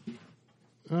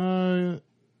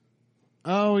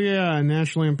 Oh yeah,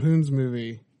 National Lampoon's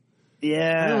movie.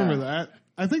 Yeah. I remember that.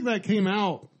 I think that came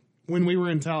out when we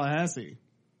were in Tallahassee.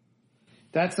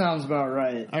 That sounds about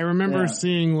right. I remember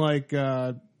seeing like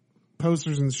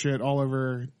posters and shit all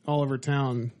over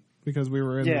town because we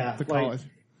were in the college.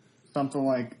 Something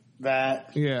like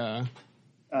that. Yeah.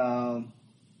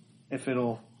 If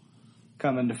it'll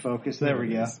come into focus. There we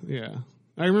go. Yeah.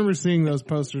 I remember seeing those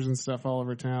posters and stuff all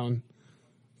over town.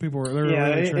 People were really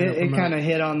it kind of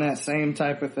hit on that same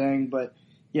type of thing, but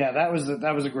yeah, that was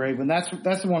a great one. That's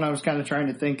the one I was kind of trying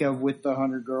to think of with the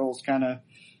 100 Girls kind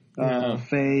of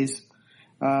phase.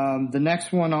 The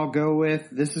next one I'll go with,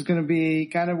 this is going to be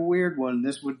kind of a weird one.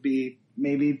 This would be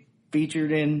maybe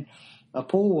featured in a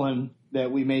pool one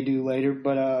that we may do later,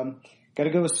 but got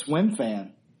to go with Swim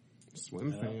Fan.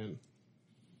 Swim Fan.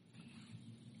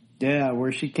 Yeah,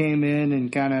 where she came in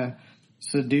and kind of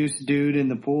seduced dude in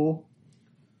the pool.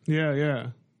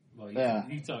 Yeah. Well,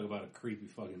 you talk about a creepy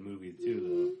fucking movie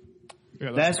too, though.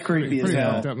 Yeah, that's creepy as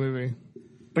hell. That movie.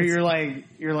 But you're like,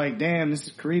 damn, this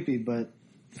is creepy. But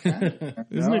isn't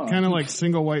it kind of like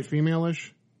Single White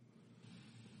Female-ish?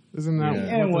 Isn't that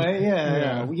in a way?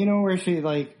 Yeah. You know where she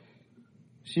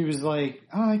was like,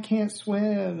 oh, I can't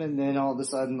swim, and then all of a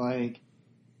sudden, like,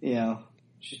 you know,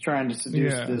 she's trying to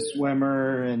seduce the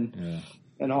swimmer and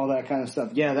all that kind of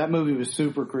stuff. Yeah, that movie was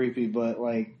super creepy, but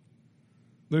like.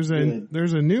 There's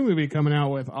a new movie coming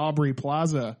out with Aubrey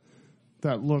Plaza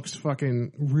that looks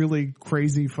fucking really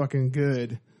crazy fucking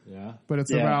good. Yeah. But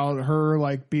it's about her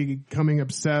like becoming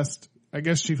obsessed. I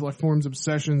guess she like forms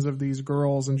obsessions of these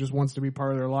girls and just wants to be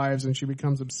part of their lives, and she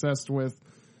becomes obsessed with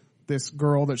this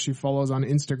girl that she follows on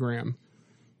Instagram.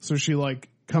 So she like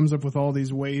comes up with all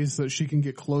these ways that she can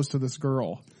get close to this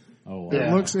girl. Oh, wow.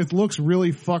 Yeah. It looks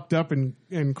really fucked up and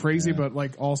crazy, but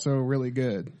like also really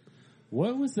good.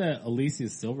 What was that Alicia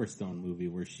Silverstone movie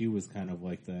where she was kind of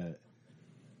like that?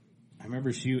 I remember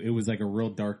it was like a real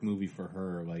dark movie for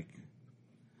her. Like,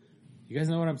 you guys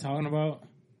know what I'm talking about?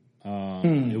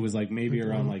 It was like maybe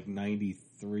around like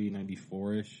 93,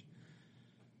 94-ish.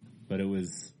 But it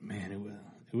was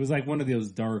like one of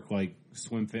those dark, like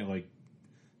swim fan, like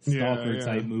stalker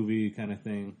type movie kind of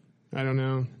thing. I don't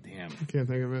know. Damn. I can't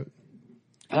think of it.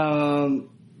 All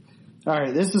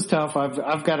right, this is tough.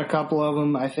 I've got a couple of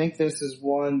them. I think this is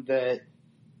one that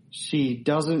she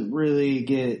doesn't really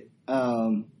get.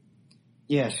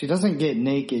 She doesn't get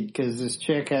naked because this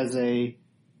chick has a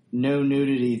no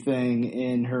nudity thing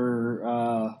in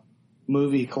her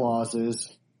movie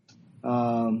clauses,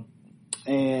 and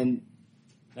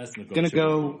that's negotiable. gonna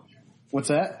go. What's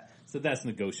that? So that's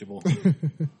negotiable.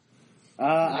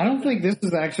 I don't think this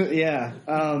is actually.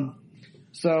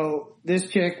 So this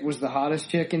chick was the hottest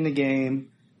chick in the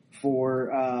game for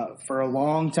a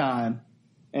long time,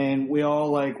 and we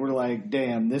all were like,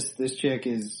 damn, this chick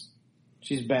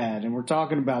she's bad. And we're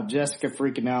talking about Jessica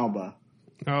freaking Alba.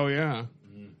 Oh yeah.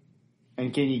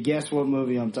 And can you guess what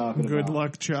movie I'm talking about? Good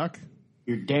luck, Chuck.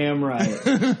 You're damn right.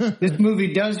 This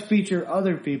movie does feature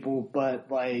other people, but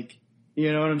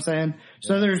you know what I'm saying?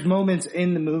 So there's moments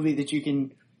in the movie that you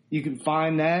can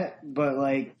find that, but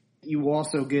you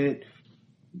also get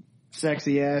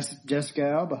sexy ass Jessica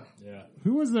Alba. Yeah.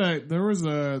 Who was that? There was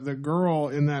the girl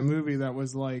in that movie that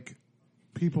was like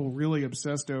people really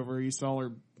obsessed over. You saw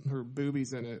her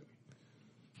boobies in it.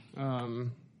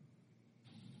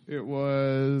 It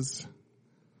was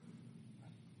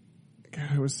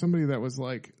somebody that was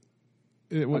like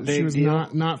she was deal?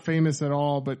 not famous at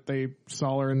all, but they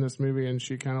saw her in this movie and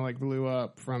she kind of like blew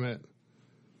up from it.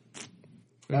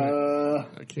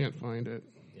 I can't find it.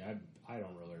 Yeah, I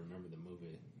don't really remember the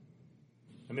movie.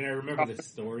 I mean, I remember the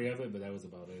story of it, but that was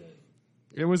about it.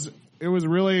 It was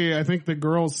really, I think the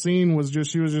girl's scene was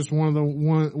she was just one of the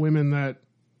women that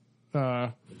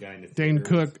The guy in the Dane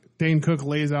theaters. Cook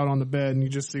lays out on the bed and you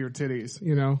just see her titties,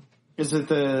 you know? Is it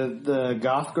the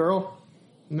goth girl?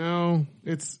 No,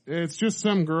 it's just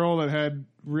some girl that had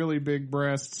really big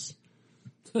breasts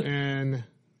and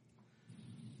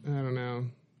I don't know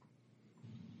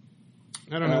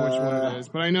which one it is,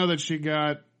 but I know that she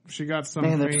got some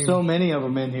Man, fame. there's so many of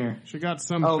them in here. She got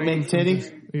some Oh, fame big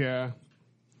titties? Yeah.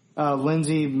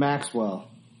 Lindsay Maxwell.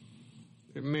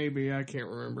 It may be, I can't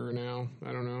remember now.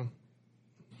 I don't know.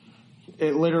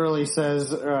 It literally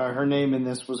says her name in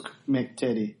this was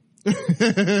McTitty.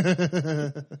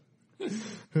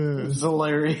 It's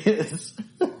hilarious.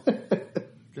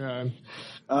 God.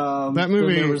 That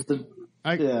movie, there was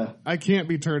I can't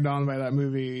be turned on by that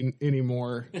movie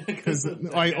anymore because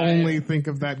I only think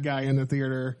of that guy in the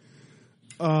theater.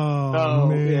 Oh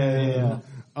man.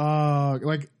 Yeah.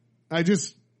 I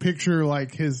just picture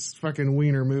his fucking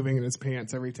wiener moving in his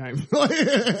pants every time.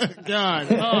 God.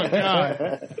 Oh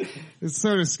God. It's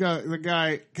so disgusting. The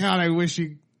guy, God, I wish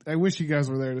you guys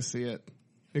were there to see it.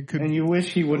 It could. And you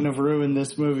wish he wouldn't have ruined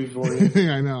this movie for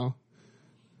you. I know.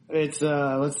 It's,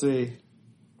 let's see.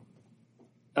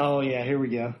 Oh yeah, here we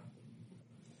go.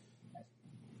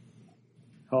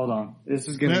 Hold on. This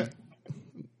is gonna.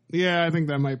 Yeah, I think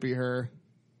that might be her.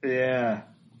 Yeah.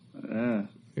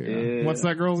 Yeah. What's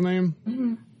that girl's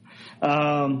name?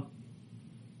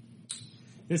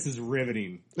 This is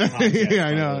riveting. Yeah,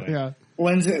 I know. Yeah.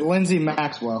 Lindsay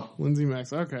Maxwell. Lindsay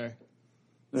Max. Okay.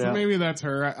 So Yeah. maybe that's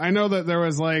her. I know that there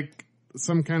was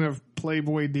some kind of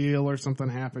Playboy deal or something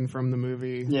happened from the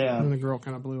movie. Yeah. And the girl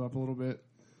kind of blew up a little bit.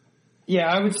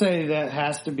 Yeah, I would say that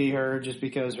has to be her just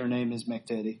because her name is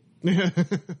McTitty.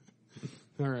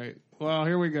 All right. Well,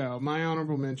 here we go. My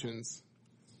honorable mentions.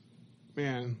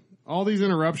 Man, all these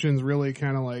interruptions really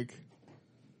kind of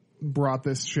brought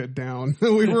this shit down.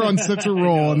 We were on such a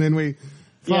roll and then we...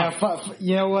 Yeah,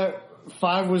 you know what?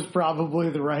 5 was probably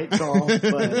the right call,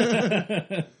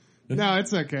 but... No,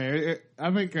 it's okay.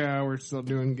 I think we're still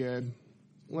doing good.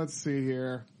 Let's see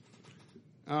here.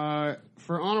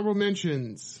 For honorable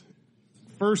mentions,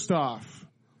 first off,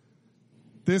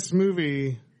 this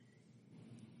movie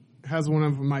has one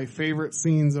of my favorite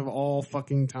scenes of all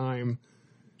fucking time.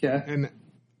 Yeah. And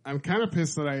I'm kind of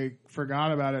pissed that I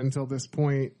forgot about it until this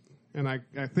point, and I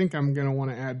think I'm going to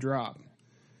want to add drop.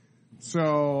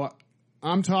 So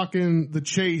I'm talking the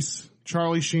chase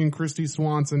Charlie Sheen, Christy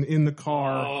Swanson in the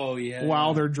car Oh yeah.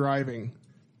 while they're driving.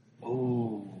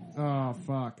 Ooh. Oh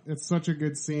fuck! It's such a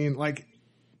good scene. Like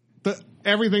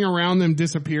everything around them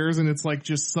disappears, and it's like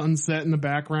just sunset in the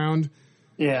background.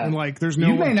 Yeah. And like, there's no.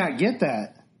 You may not get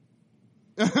that.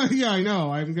 Yeah, I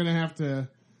know. I'm gonna have to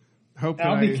hope.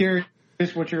 I'll be curious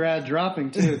what you're at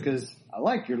dropping too, because I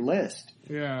like your list.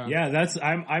 Yeah. Yeah, that's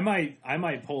I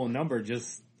might pull a number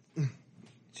just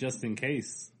in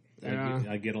case Yeah.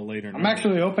 I get a later number. I'm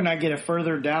actually hoping I get a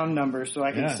further down number so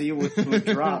I can Yeah. see what would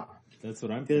drop. That's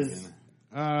what I'm Because thinking.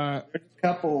 there's a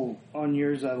couple on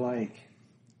yours I like.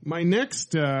 My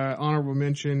next honorable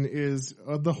mention is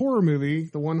the horror movie,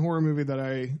 the one horror movie that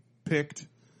I picked,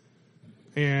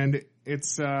 and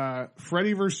it's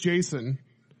Freddy vs. Jason.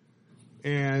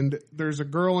 And there's a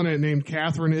girl in it named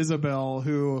Catherine Isabel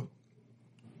who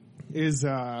is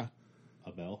A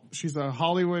bell. she's a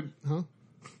Hollywood, huh?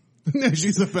 No,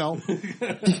 she's a bell.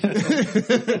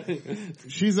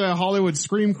 She's a Hollywood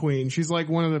scream queen. She's like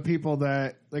one of the people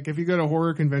that, like, if you go to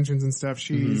horror conventions and stuff,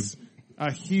 she's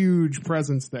a huge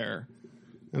presence there.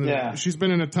 And Yeah. she's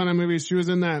been in a ton of movies. She was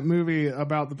in that movie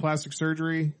about the plastic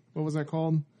surgery. What was that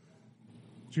called?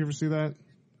 Did you ever see that?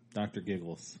 Dr.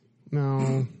 Giggles.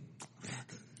 No.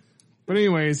 But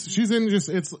anyways, she's in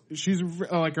she's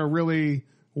like a really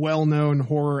well-known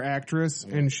horror actress,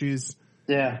 and she's,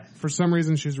 Yeah. for some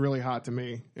reason, she's really hot to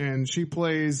me. And she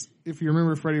plays, if you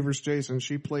remember Freddy vs. Jason,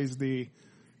 she plays the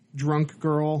drunk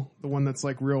girl, the one that's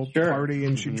like real Sure. party,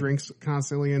 and she drinks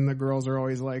constantly, and the girls are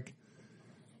always like,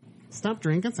 stop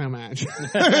drinking so much.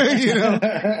 You know?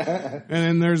 And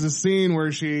then there's a scene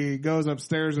where she goes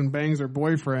upstairs and bangs her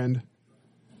boyfriend,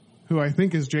 who I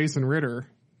think is Jason Ritter.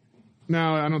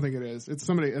 No, I don't think it is. It's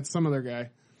some other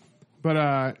guy.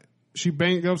 But she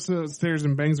goes upstairs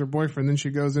and bangs her boyfriend, then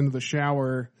she goes into the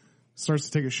shower, starts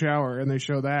to take a shower, and they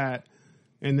show that,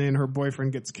 and then her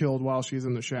boyfriend gets killed while she's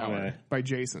in the shower by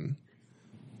Jason.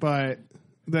 But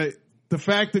the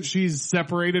fact that she's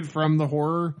separated from the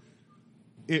horror,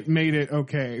 it made it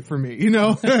okay for me, you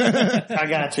know? I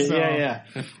got you. So- Yeah.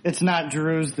 It's not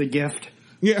Drew's the gift.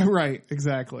 Yeah, right,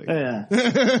 exactly. Yeah.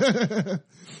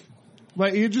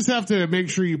 But you just have to make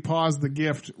sure you pause the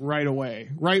gift right away.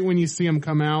 Right when you see him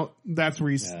come out, that's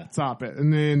where you stop it.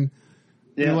 And then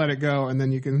you let it go, and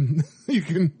then you can,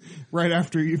 right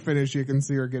after you finish, you can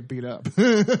see her get beat up.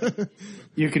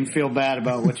 You can feel bad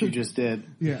about what you just did.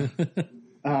 Yeah.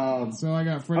 So I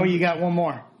got Oh, you got one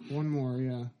more. one more,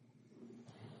 yeah.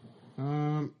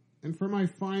 And for my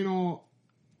final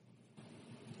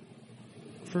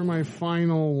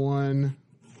one,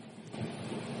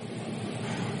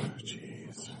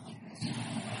 jeez,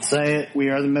 Say it. We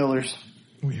are the Millers.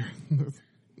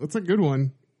 that's a good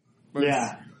one. But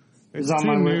Yeah. it's It's on too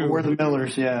my new. list. We're the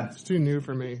Millers. Yeah. It's too new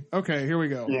for me. Okay, here we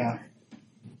go. Yeah.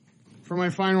 For my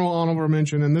final honorable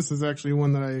mention, and this is actually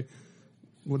one that I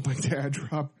would like to add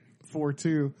drop for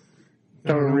too.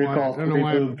 Total Recall. I don't know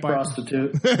why. Reboot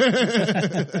prostitute.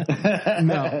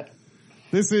 No.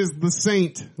 This is The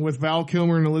Saint with Val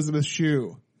Kilmer and Elizabeth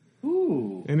Shue.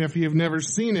 Ooh. And if you've never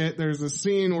seen it, there's a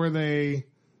scene where they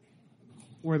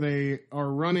are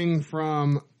running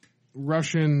from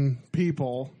Russian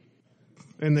people,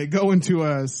 and they go into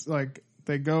a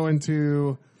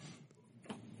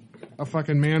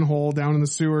fucking manhole down in the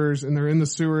sewers, and they're in the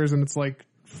sewers, and it's like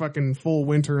fucking full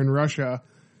winter in Russia,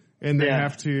 and they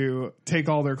have to take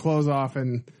all their clothes off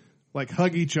and like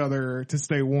hug each other to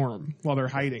stay warm while they're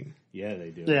hiding. Yeah, they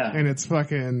do. Yeah. And it's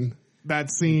fucking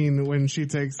that scene when she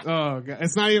takes, oh God,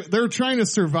 it's not even, they're trying to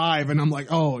survive, and I'm like,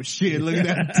 oh shit, look at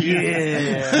that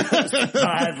dude.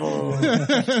 Survival.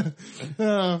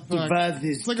 Oh, fuck. Survive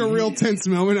this. It's like a real tense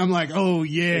moment. I'm like, oh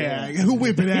yeah,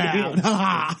 whip it out.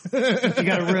 You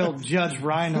got a real Judge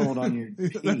Reinhold on your team.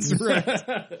 That's right.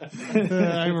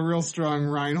 I have a real strong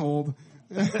Reinhold.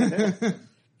 Yeah.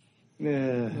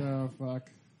 Oh fuck.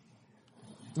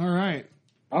 All right.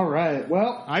 All right.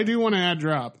 Well, I do want to add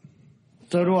drop.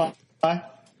 so do I.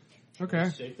 Okay.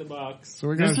 Shake the box. So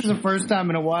we got. This is the first time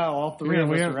in a while all three of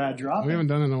us are at drop. We haven't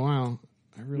done it in a while.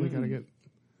 I really gotta get.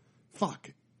 Fuck.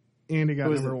 Andy got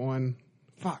Who is number it? one.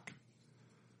 Fuck.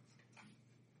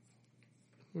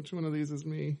 Which one of these is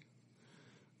me?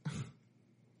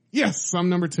 Yes, I'm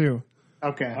number two.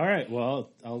 Okay. All right. Well,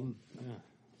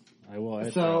 I will.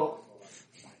 Add So,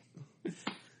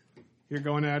 You're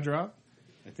going to add drop?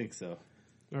 I think so.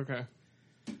 Okay.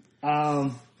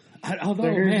 Although,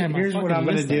 here's what I'm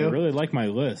gonna do. I really like my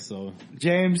list. So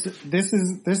James, this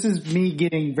is me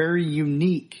getting very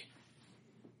unique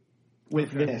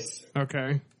with this.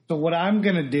 Okay. So what I'm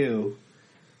gonna do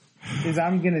is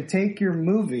I'm gonna take your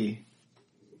movie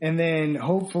and then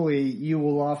hopefully you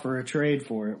will offer a trade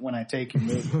for it when I take your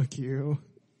movie. Fuck you.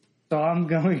 So I'm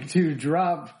going to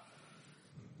drop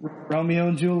Romeo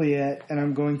and Juliet, and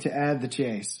I'm going to add The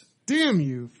Chase. Damn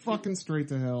you. Fucking straight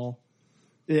to hell.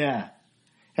 Yeah.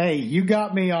 Hey, you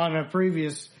got me on a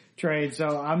previous trade,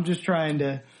 so I'm just trying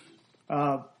to,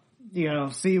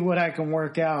 see what I can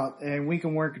work out, and we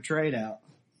can work a trade out.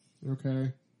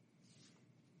 Okay.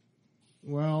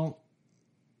 Well.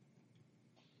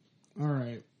 All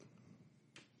right.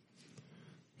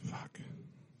 Fuck.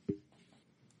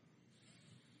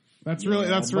 That's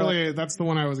the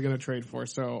one I was going to trade for.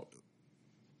 So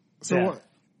Yeah.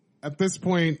 At this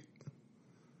point,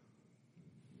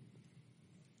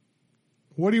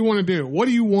 what do you want to do? What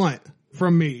do you want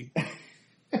from me?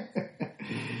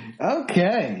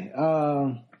 Okay.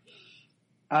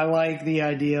 I like the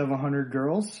idea of 100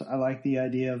 Girls. I like the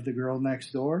idea of The Girl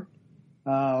Next Door.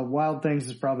 Wild Things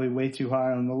is probably way too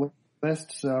high on the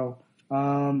list, so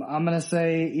I'm going to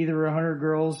say either 100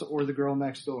 Girls or The Girl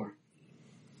Next Door.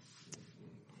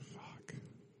 Fuck.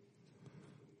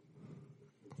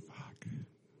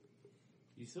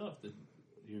 You still have to.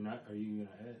 Are you going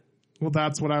to add? Well,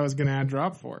 that's what I was going to add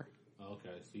drop for. Oh, okay,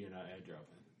 so you're not add dropping.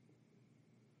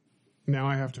 Now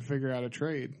I have to figure out a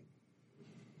trade.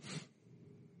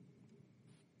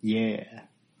 Yeah.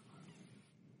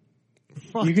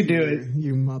 Fuck You could do it.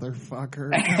 You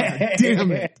motherfucker. God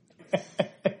damn it.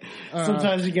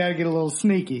 Sometimes you got to get a little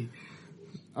sneaky.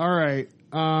 All right.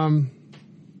 Well,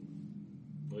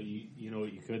 you know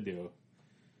what you could do.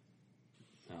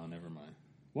 Oh, never mind.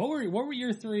 What were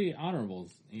your three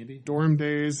honorables, Andy? Dorm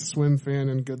Days, Swim Fan,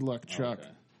 and Good Luck Chuck.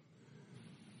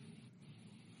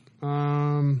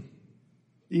 Okay.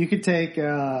 You could take,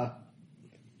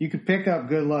 you could pick up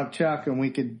Good Luck Chuck and we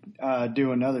could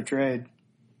do another trade.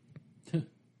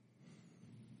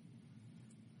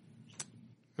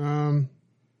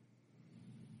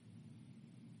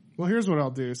 Well, here's what I'll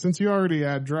do. Since you already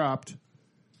had dropped,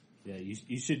 Yeah,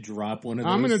 you should drop one of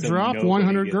those. I'm going to so drop nobody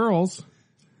 100 gets- Girls.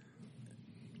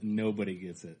 Nobody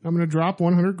gets it. I'm going to drop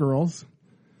 100 Girls,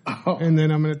 Oh, and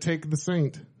then I'm going to take the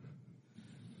Saint.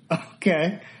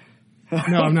 okay.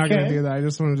 No, I'm not going to Okay. do that. I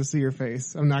just wanted to see your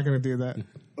face. I'm not going to do that.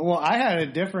 Well, I had a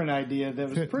different idea that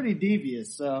was pretty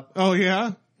devious, so. Oh,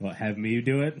 yeah? Well, have me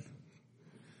do it.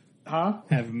 Huh?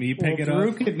 Have me Well, pick it Drew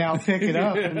up. could now pick it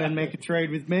up and then make a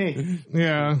trade with me.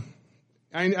 Yeah.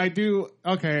 I do.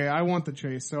 Okay, I want the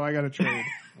Chase, so I got to trade.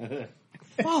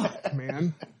 Fuck,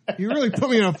 man. You really put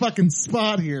me in a fucking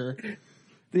spot here.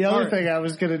 The other All right. thing I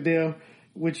was going to do,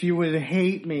 which you would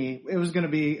hate me, it was going to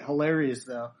be hilarious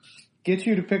though, get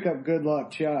you to pick up Good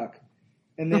Luck Chuck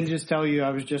and then just tell you I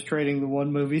was just trading the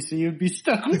one movie so you'd be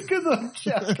stuck with Good Luck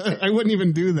Chuck. I wouldn't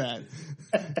even do that.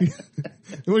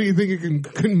 What do you think? You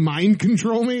can mind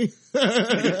control me?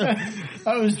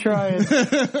 I was trying.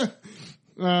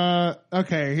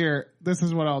 Okay, here. This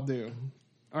is what I'll do.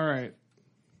 All right.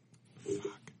 You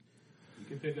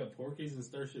can pick up Porky's and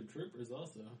Starship Troopers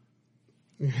also.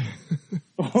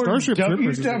 Or Starship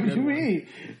Troopers is a good WWE,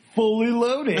 fully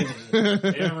loaded.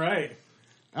 Damn right.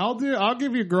 I'll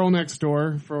give you Girl Next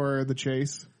Door for the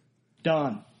Chase.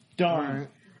 Done. All right.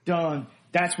 Done.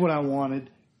 That's what I wanted.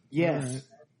 Yes. All right.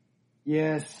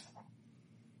 Yes.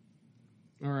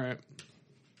 All right.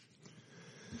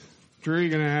 Drew, you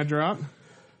gonna add drop?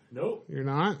 Nope. You're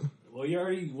not? Well, you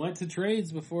already went to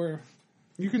trades before.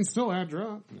 You can still add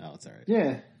drop. No, it's all right.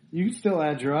 Yeah. You can still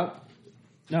add drop.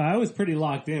 No, I was pretty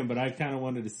locked in, but I kind of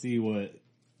wanted to see what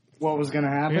What was going to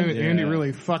happen? Andy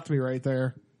really fucked me right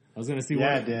there. I was going to see.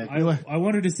 Yeah, what I did. I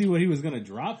wanted to see what he was going to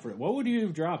drop for it. What would you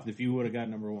have dropped if you would have got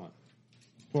number one?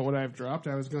 What would I have dropped?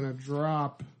 I was gonna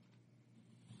drop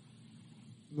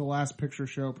The Last Picture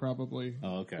Show probably.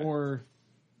 Oh, okay. Or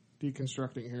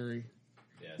Deconstructing Harry.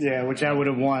 Yeah, which I would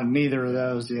have won. Neither of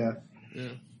those, yeah.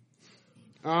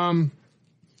 Yeah.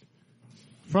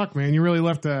 Fuck, man, you really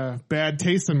left a bad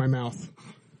taste in my mouth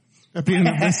at the end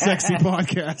of this sexy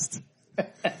podcast.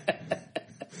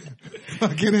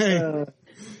 Fucking A.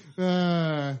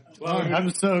 Well, I'm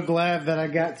so glad that I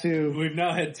got to. we've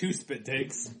now had two spit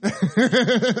takes.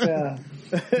 Yeah.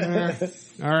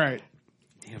 All right.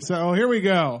 So here we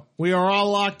go. We are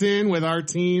all locked in with our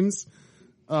teams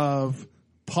of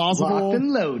Pauseable Locked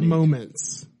and loaded.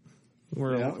 moments.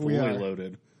 We're, Yeah, we, Fully are,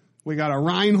 loaded. we got a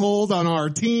Reinhold on our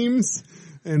teams,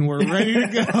 and we're ready to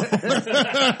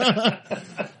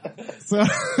go.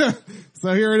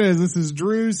 So here it is. This is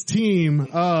Drew's team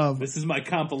of This is my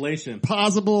compilation.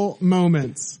 Pauseable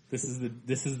moments. This is the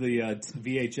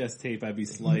VHS tape I'd be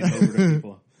sliding over to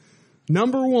people.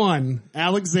 Number 1,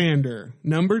 Alexander.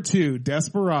 Number 2,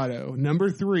 Desperado. Number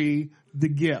 3, The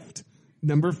Gift.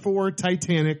 Number 4,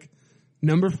 Titanic.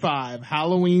 Number 5,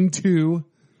 Halloween 2.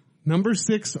 Number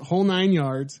 6, Whole 9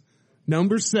 Yards.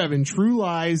 Number 7, True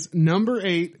Lies. Number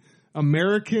 8,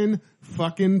 American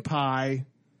fucking Pie.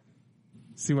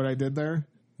 See what I did there?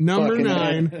 Number Fucking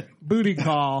 9, Booty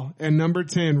Call. And number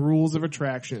 10, Rules of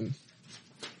Attraction.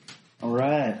 All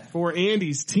right. For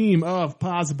Andy's team of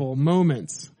Pauseable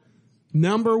moments.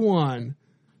 Number 1,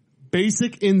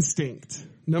 Basic Instinct.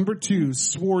 Number 2,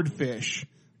 Swordfish.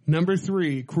 Number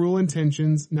 3, Cruel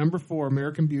Intentions. Number 4,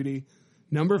 American Beauty.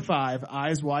 Number 5,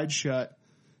 Eyes Wide Shut.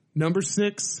 Number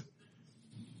 6,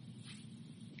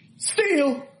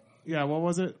 Steal. yeah, what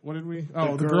was it? What did we?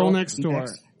 Oh, The The Girl Girl Next Door.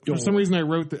 Next Door. For some reason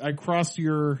I crossed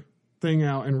your thing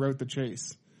out and wrote The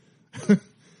Chase.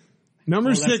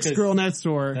 Number Well, that's 6, 'cause- Girl Next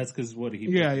Door. That's because what he.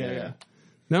 Yeah.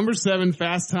 Number 7,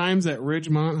 Fast Times at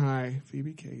Ridgemont High.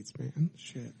 Phoebe Cates, man.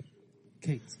 Shit.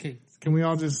 Kate's. Can we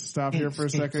all just stop here for a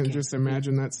Cates, second and just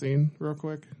imagine that scene real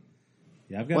quick?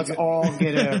 Yeah, I've got. Let's all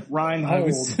get a Ryan I hold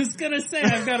was just gonna say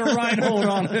I've got a ride hold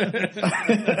on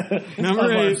it.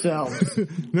 Number of 8. ourselves.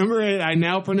 Number 8, I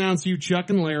now pronounce you Chuck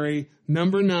and Larry.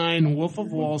 Number 9, Wolf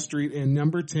of Wall Street. And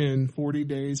number 10, 40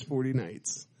 Days, 40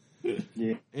 Nights.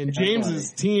 Yeah. And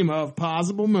James's team of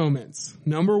Pauseable moments.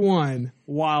 Number 1,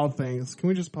 Wild Things. Can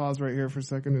we just pause right here for a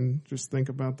second and just think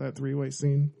about that 3-way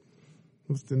scene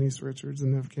with Denise Richards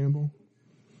and Nev Campbell?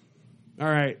 All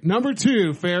right. Number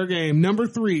 2, Fair Game. Number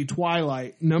 3,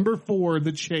 Twilight. Number 4,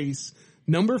 The Chase.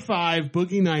 Number 5,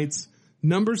 Boogie Nights.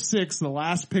 Number 6, The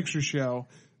Last Picture Show.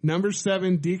 Number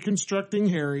 7,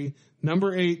 Deconstructing Harry.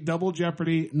 Number 8, Double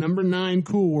Jeopardy. Number 9,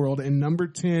 Cool World. And number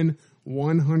 10,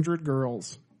 100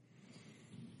 Girls.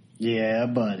 Yeah,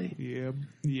 buddy.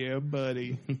 Yeah,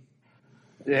 buddy.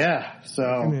 Yeah.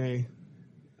 So Hey.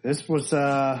 this was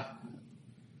an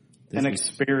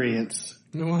experience.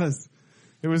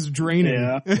 It was draining.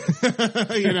 Yeah.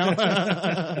 You know?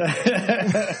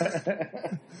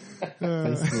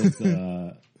 This was,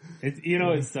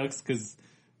 it sucks because.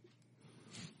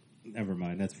 Never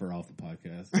mind. That's for off the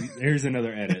podcast. Here's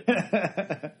another edit.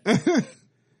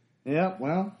 Yep.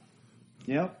 Well.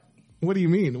 Yep. What do you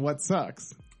mean? What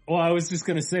sucks? Well, I was just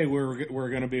gonna say we're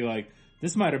gonna be like,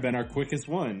 this might have been our quickest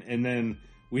one, and then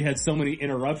we had so many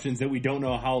interruptions that we don't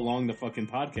know how long the fucking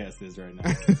podcast is right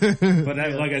now. But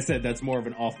like I said, that's more of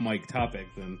an off mic topic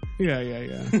than.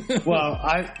 Yeah. Well,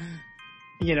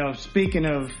 speaking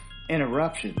of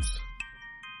interruptions.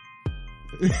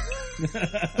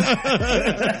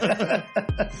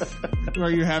 Are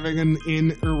you having an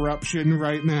interruption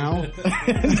right now?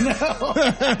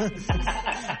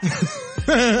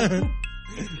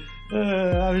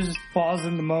 I was just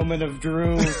pausing the moment of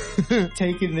Drew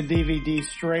taking the DVD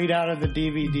straight out of the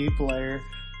DVD player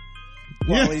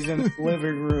while he's in the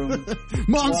living room.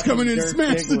 Mom's watching coming in, Dirk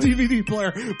smash the Diggler. DVD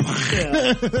player.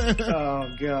 Yeah.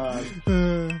 Oh, God.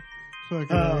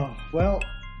 Oh, well.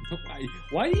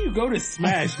 Why do you go to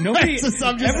Smash? Nobody I'm just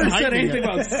ever said heightening anything it.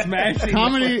 about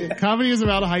smashing. Comedy is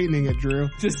about heightening it, Drew.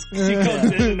 Just she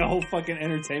comes in and the whole fucking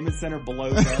entertainment center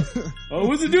blows up. Oh,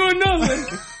 wasn't doing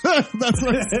nothing. That's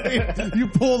what I'm saying. You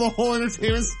pull the whole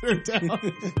entertainment center down.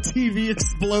 TV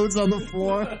explodes on the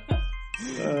floor.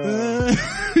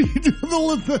 You do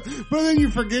but then you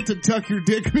forget to tuck your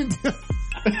dick in down.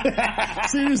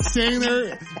 So you're just standing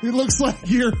there. It looks like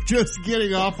you're just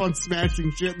getting off on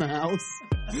smashing shit in the house.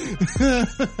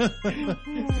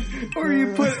 Or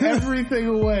you put everything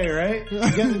away, right? You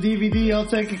got the DVD all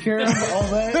taken care of, all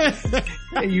that,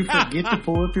 and you forget to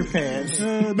pull up your pants.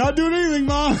 Not doing anything,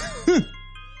 Mom.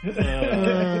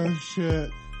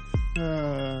 Shit.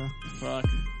 Fuck.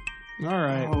 All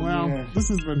right. Oh, well, man. this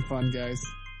has been fun, guys.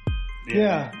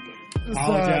 Yeah.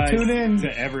 Apologize Tune in.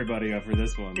 to everybody for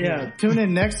this one. Yeah, tune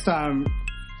in next time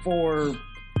for,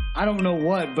 I don't know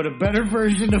what, but a better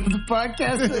version of the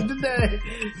podcast than today.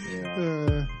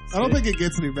 I don't think it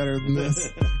gets any better than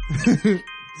this.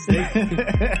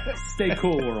 Stay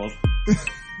cool, world.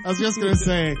 I was just going to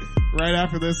say, right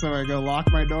after this, I'm going to go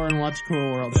lock my door and watch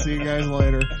Cool World. See you guys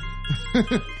later.